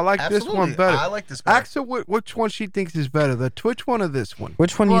cool. I like this one Absolutely. better. I like this better. Ask her which one she thinks is better, the Twitch one or this one.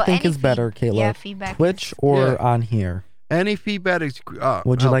 Which one do Well, you think any is better, feed- Kayla? yeah, feedback Twitch is- or Yeah. on here? Any feedback is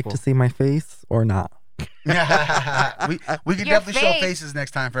Would you like to helpful. see my face or not? we could Your definitely show face. faces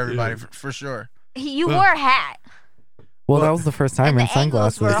next time for everybody, Yeah. for sure. You wore a hat. Well, Well, that was the first time And in the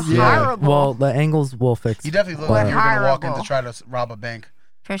angles sunglasses. were Yeah. horrible. Well, the angles will fix. You definitely look but- like you're gonna walk in Horrible. to try to rob a bank.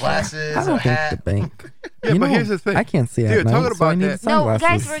 For sure. Glasses, I a don't think hat. the bank. Yeah, You but know, here's the thing. I can't see Dude, at night, talking so I about need that- No, sunglasses.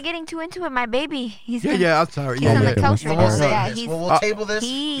 guys, we're getting too into it. My baby, he's Yeah, I'm sorry. He's Yeah, on yeah. the couch goodness. right Well, we'll now. Alright. Yeah, save this. he's Well, we'll table this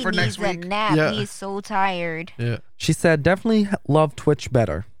he for next needs week. a nap. Yeah. He is so tired. Yeah. She said definitely love Twitch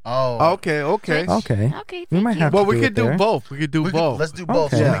better. Oh, Okay. Twitch. Okay. Okay, We thank might you. have Well, to we do could it do there. both. We could do both. let's do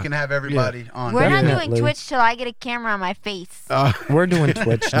both Okay. so we can have everybody on. We're not Definitely. doing Twitch till I get a camera on my face. We're doing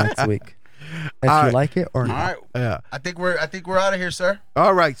Twitch next week. If Alright. you like it or All not. right, Yeah. I think we're out of here, sir.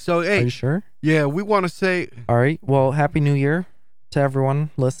 All right. So, Are hey, you sure? yeah, we want to say, All right. Well, Happy New Year to everyone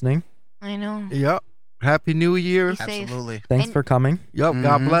listening. I know. yep. Happy New Year. Be safe. Absolutely. Thanks And- for coming. Yep.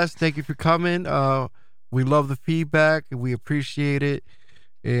 God Mhm. bless. Thank you for coming. We love the feedback. We appreciate it.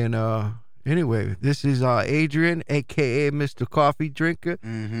 And anyway, this is Adrian, aka Mr. Coffee Drinker,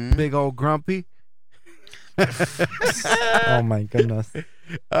 Mm-hmm. big old grumpy. Oh my goodness.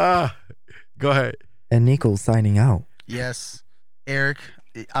 Go ahead. And Nico's signing out. Yes, Eric.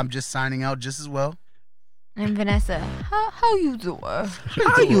 I'm just signing out just as well. And Vanessa, how you doing?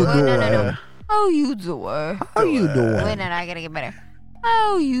 How you Wait, doing? no. How you doing? How you doing? Wait, no, I gotta get better.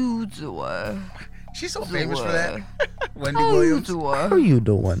 How you doing? She's so famous for that. Wendy How you Williams. How doing? you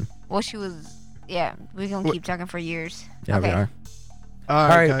doing? Well, she was. Yeah, we're gonna keep talking for years. Yeah, we Okay. are. All All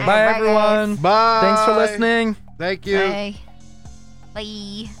right, guys. bye Bye, guys. everyone. Bye. Thanks for listening. Thank you. Bye.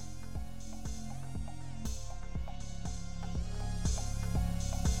 Bye.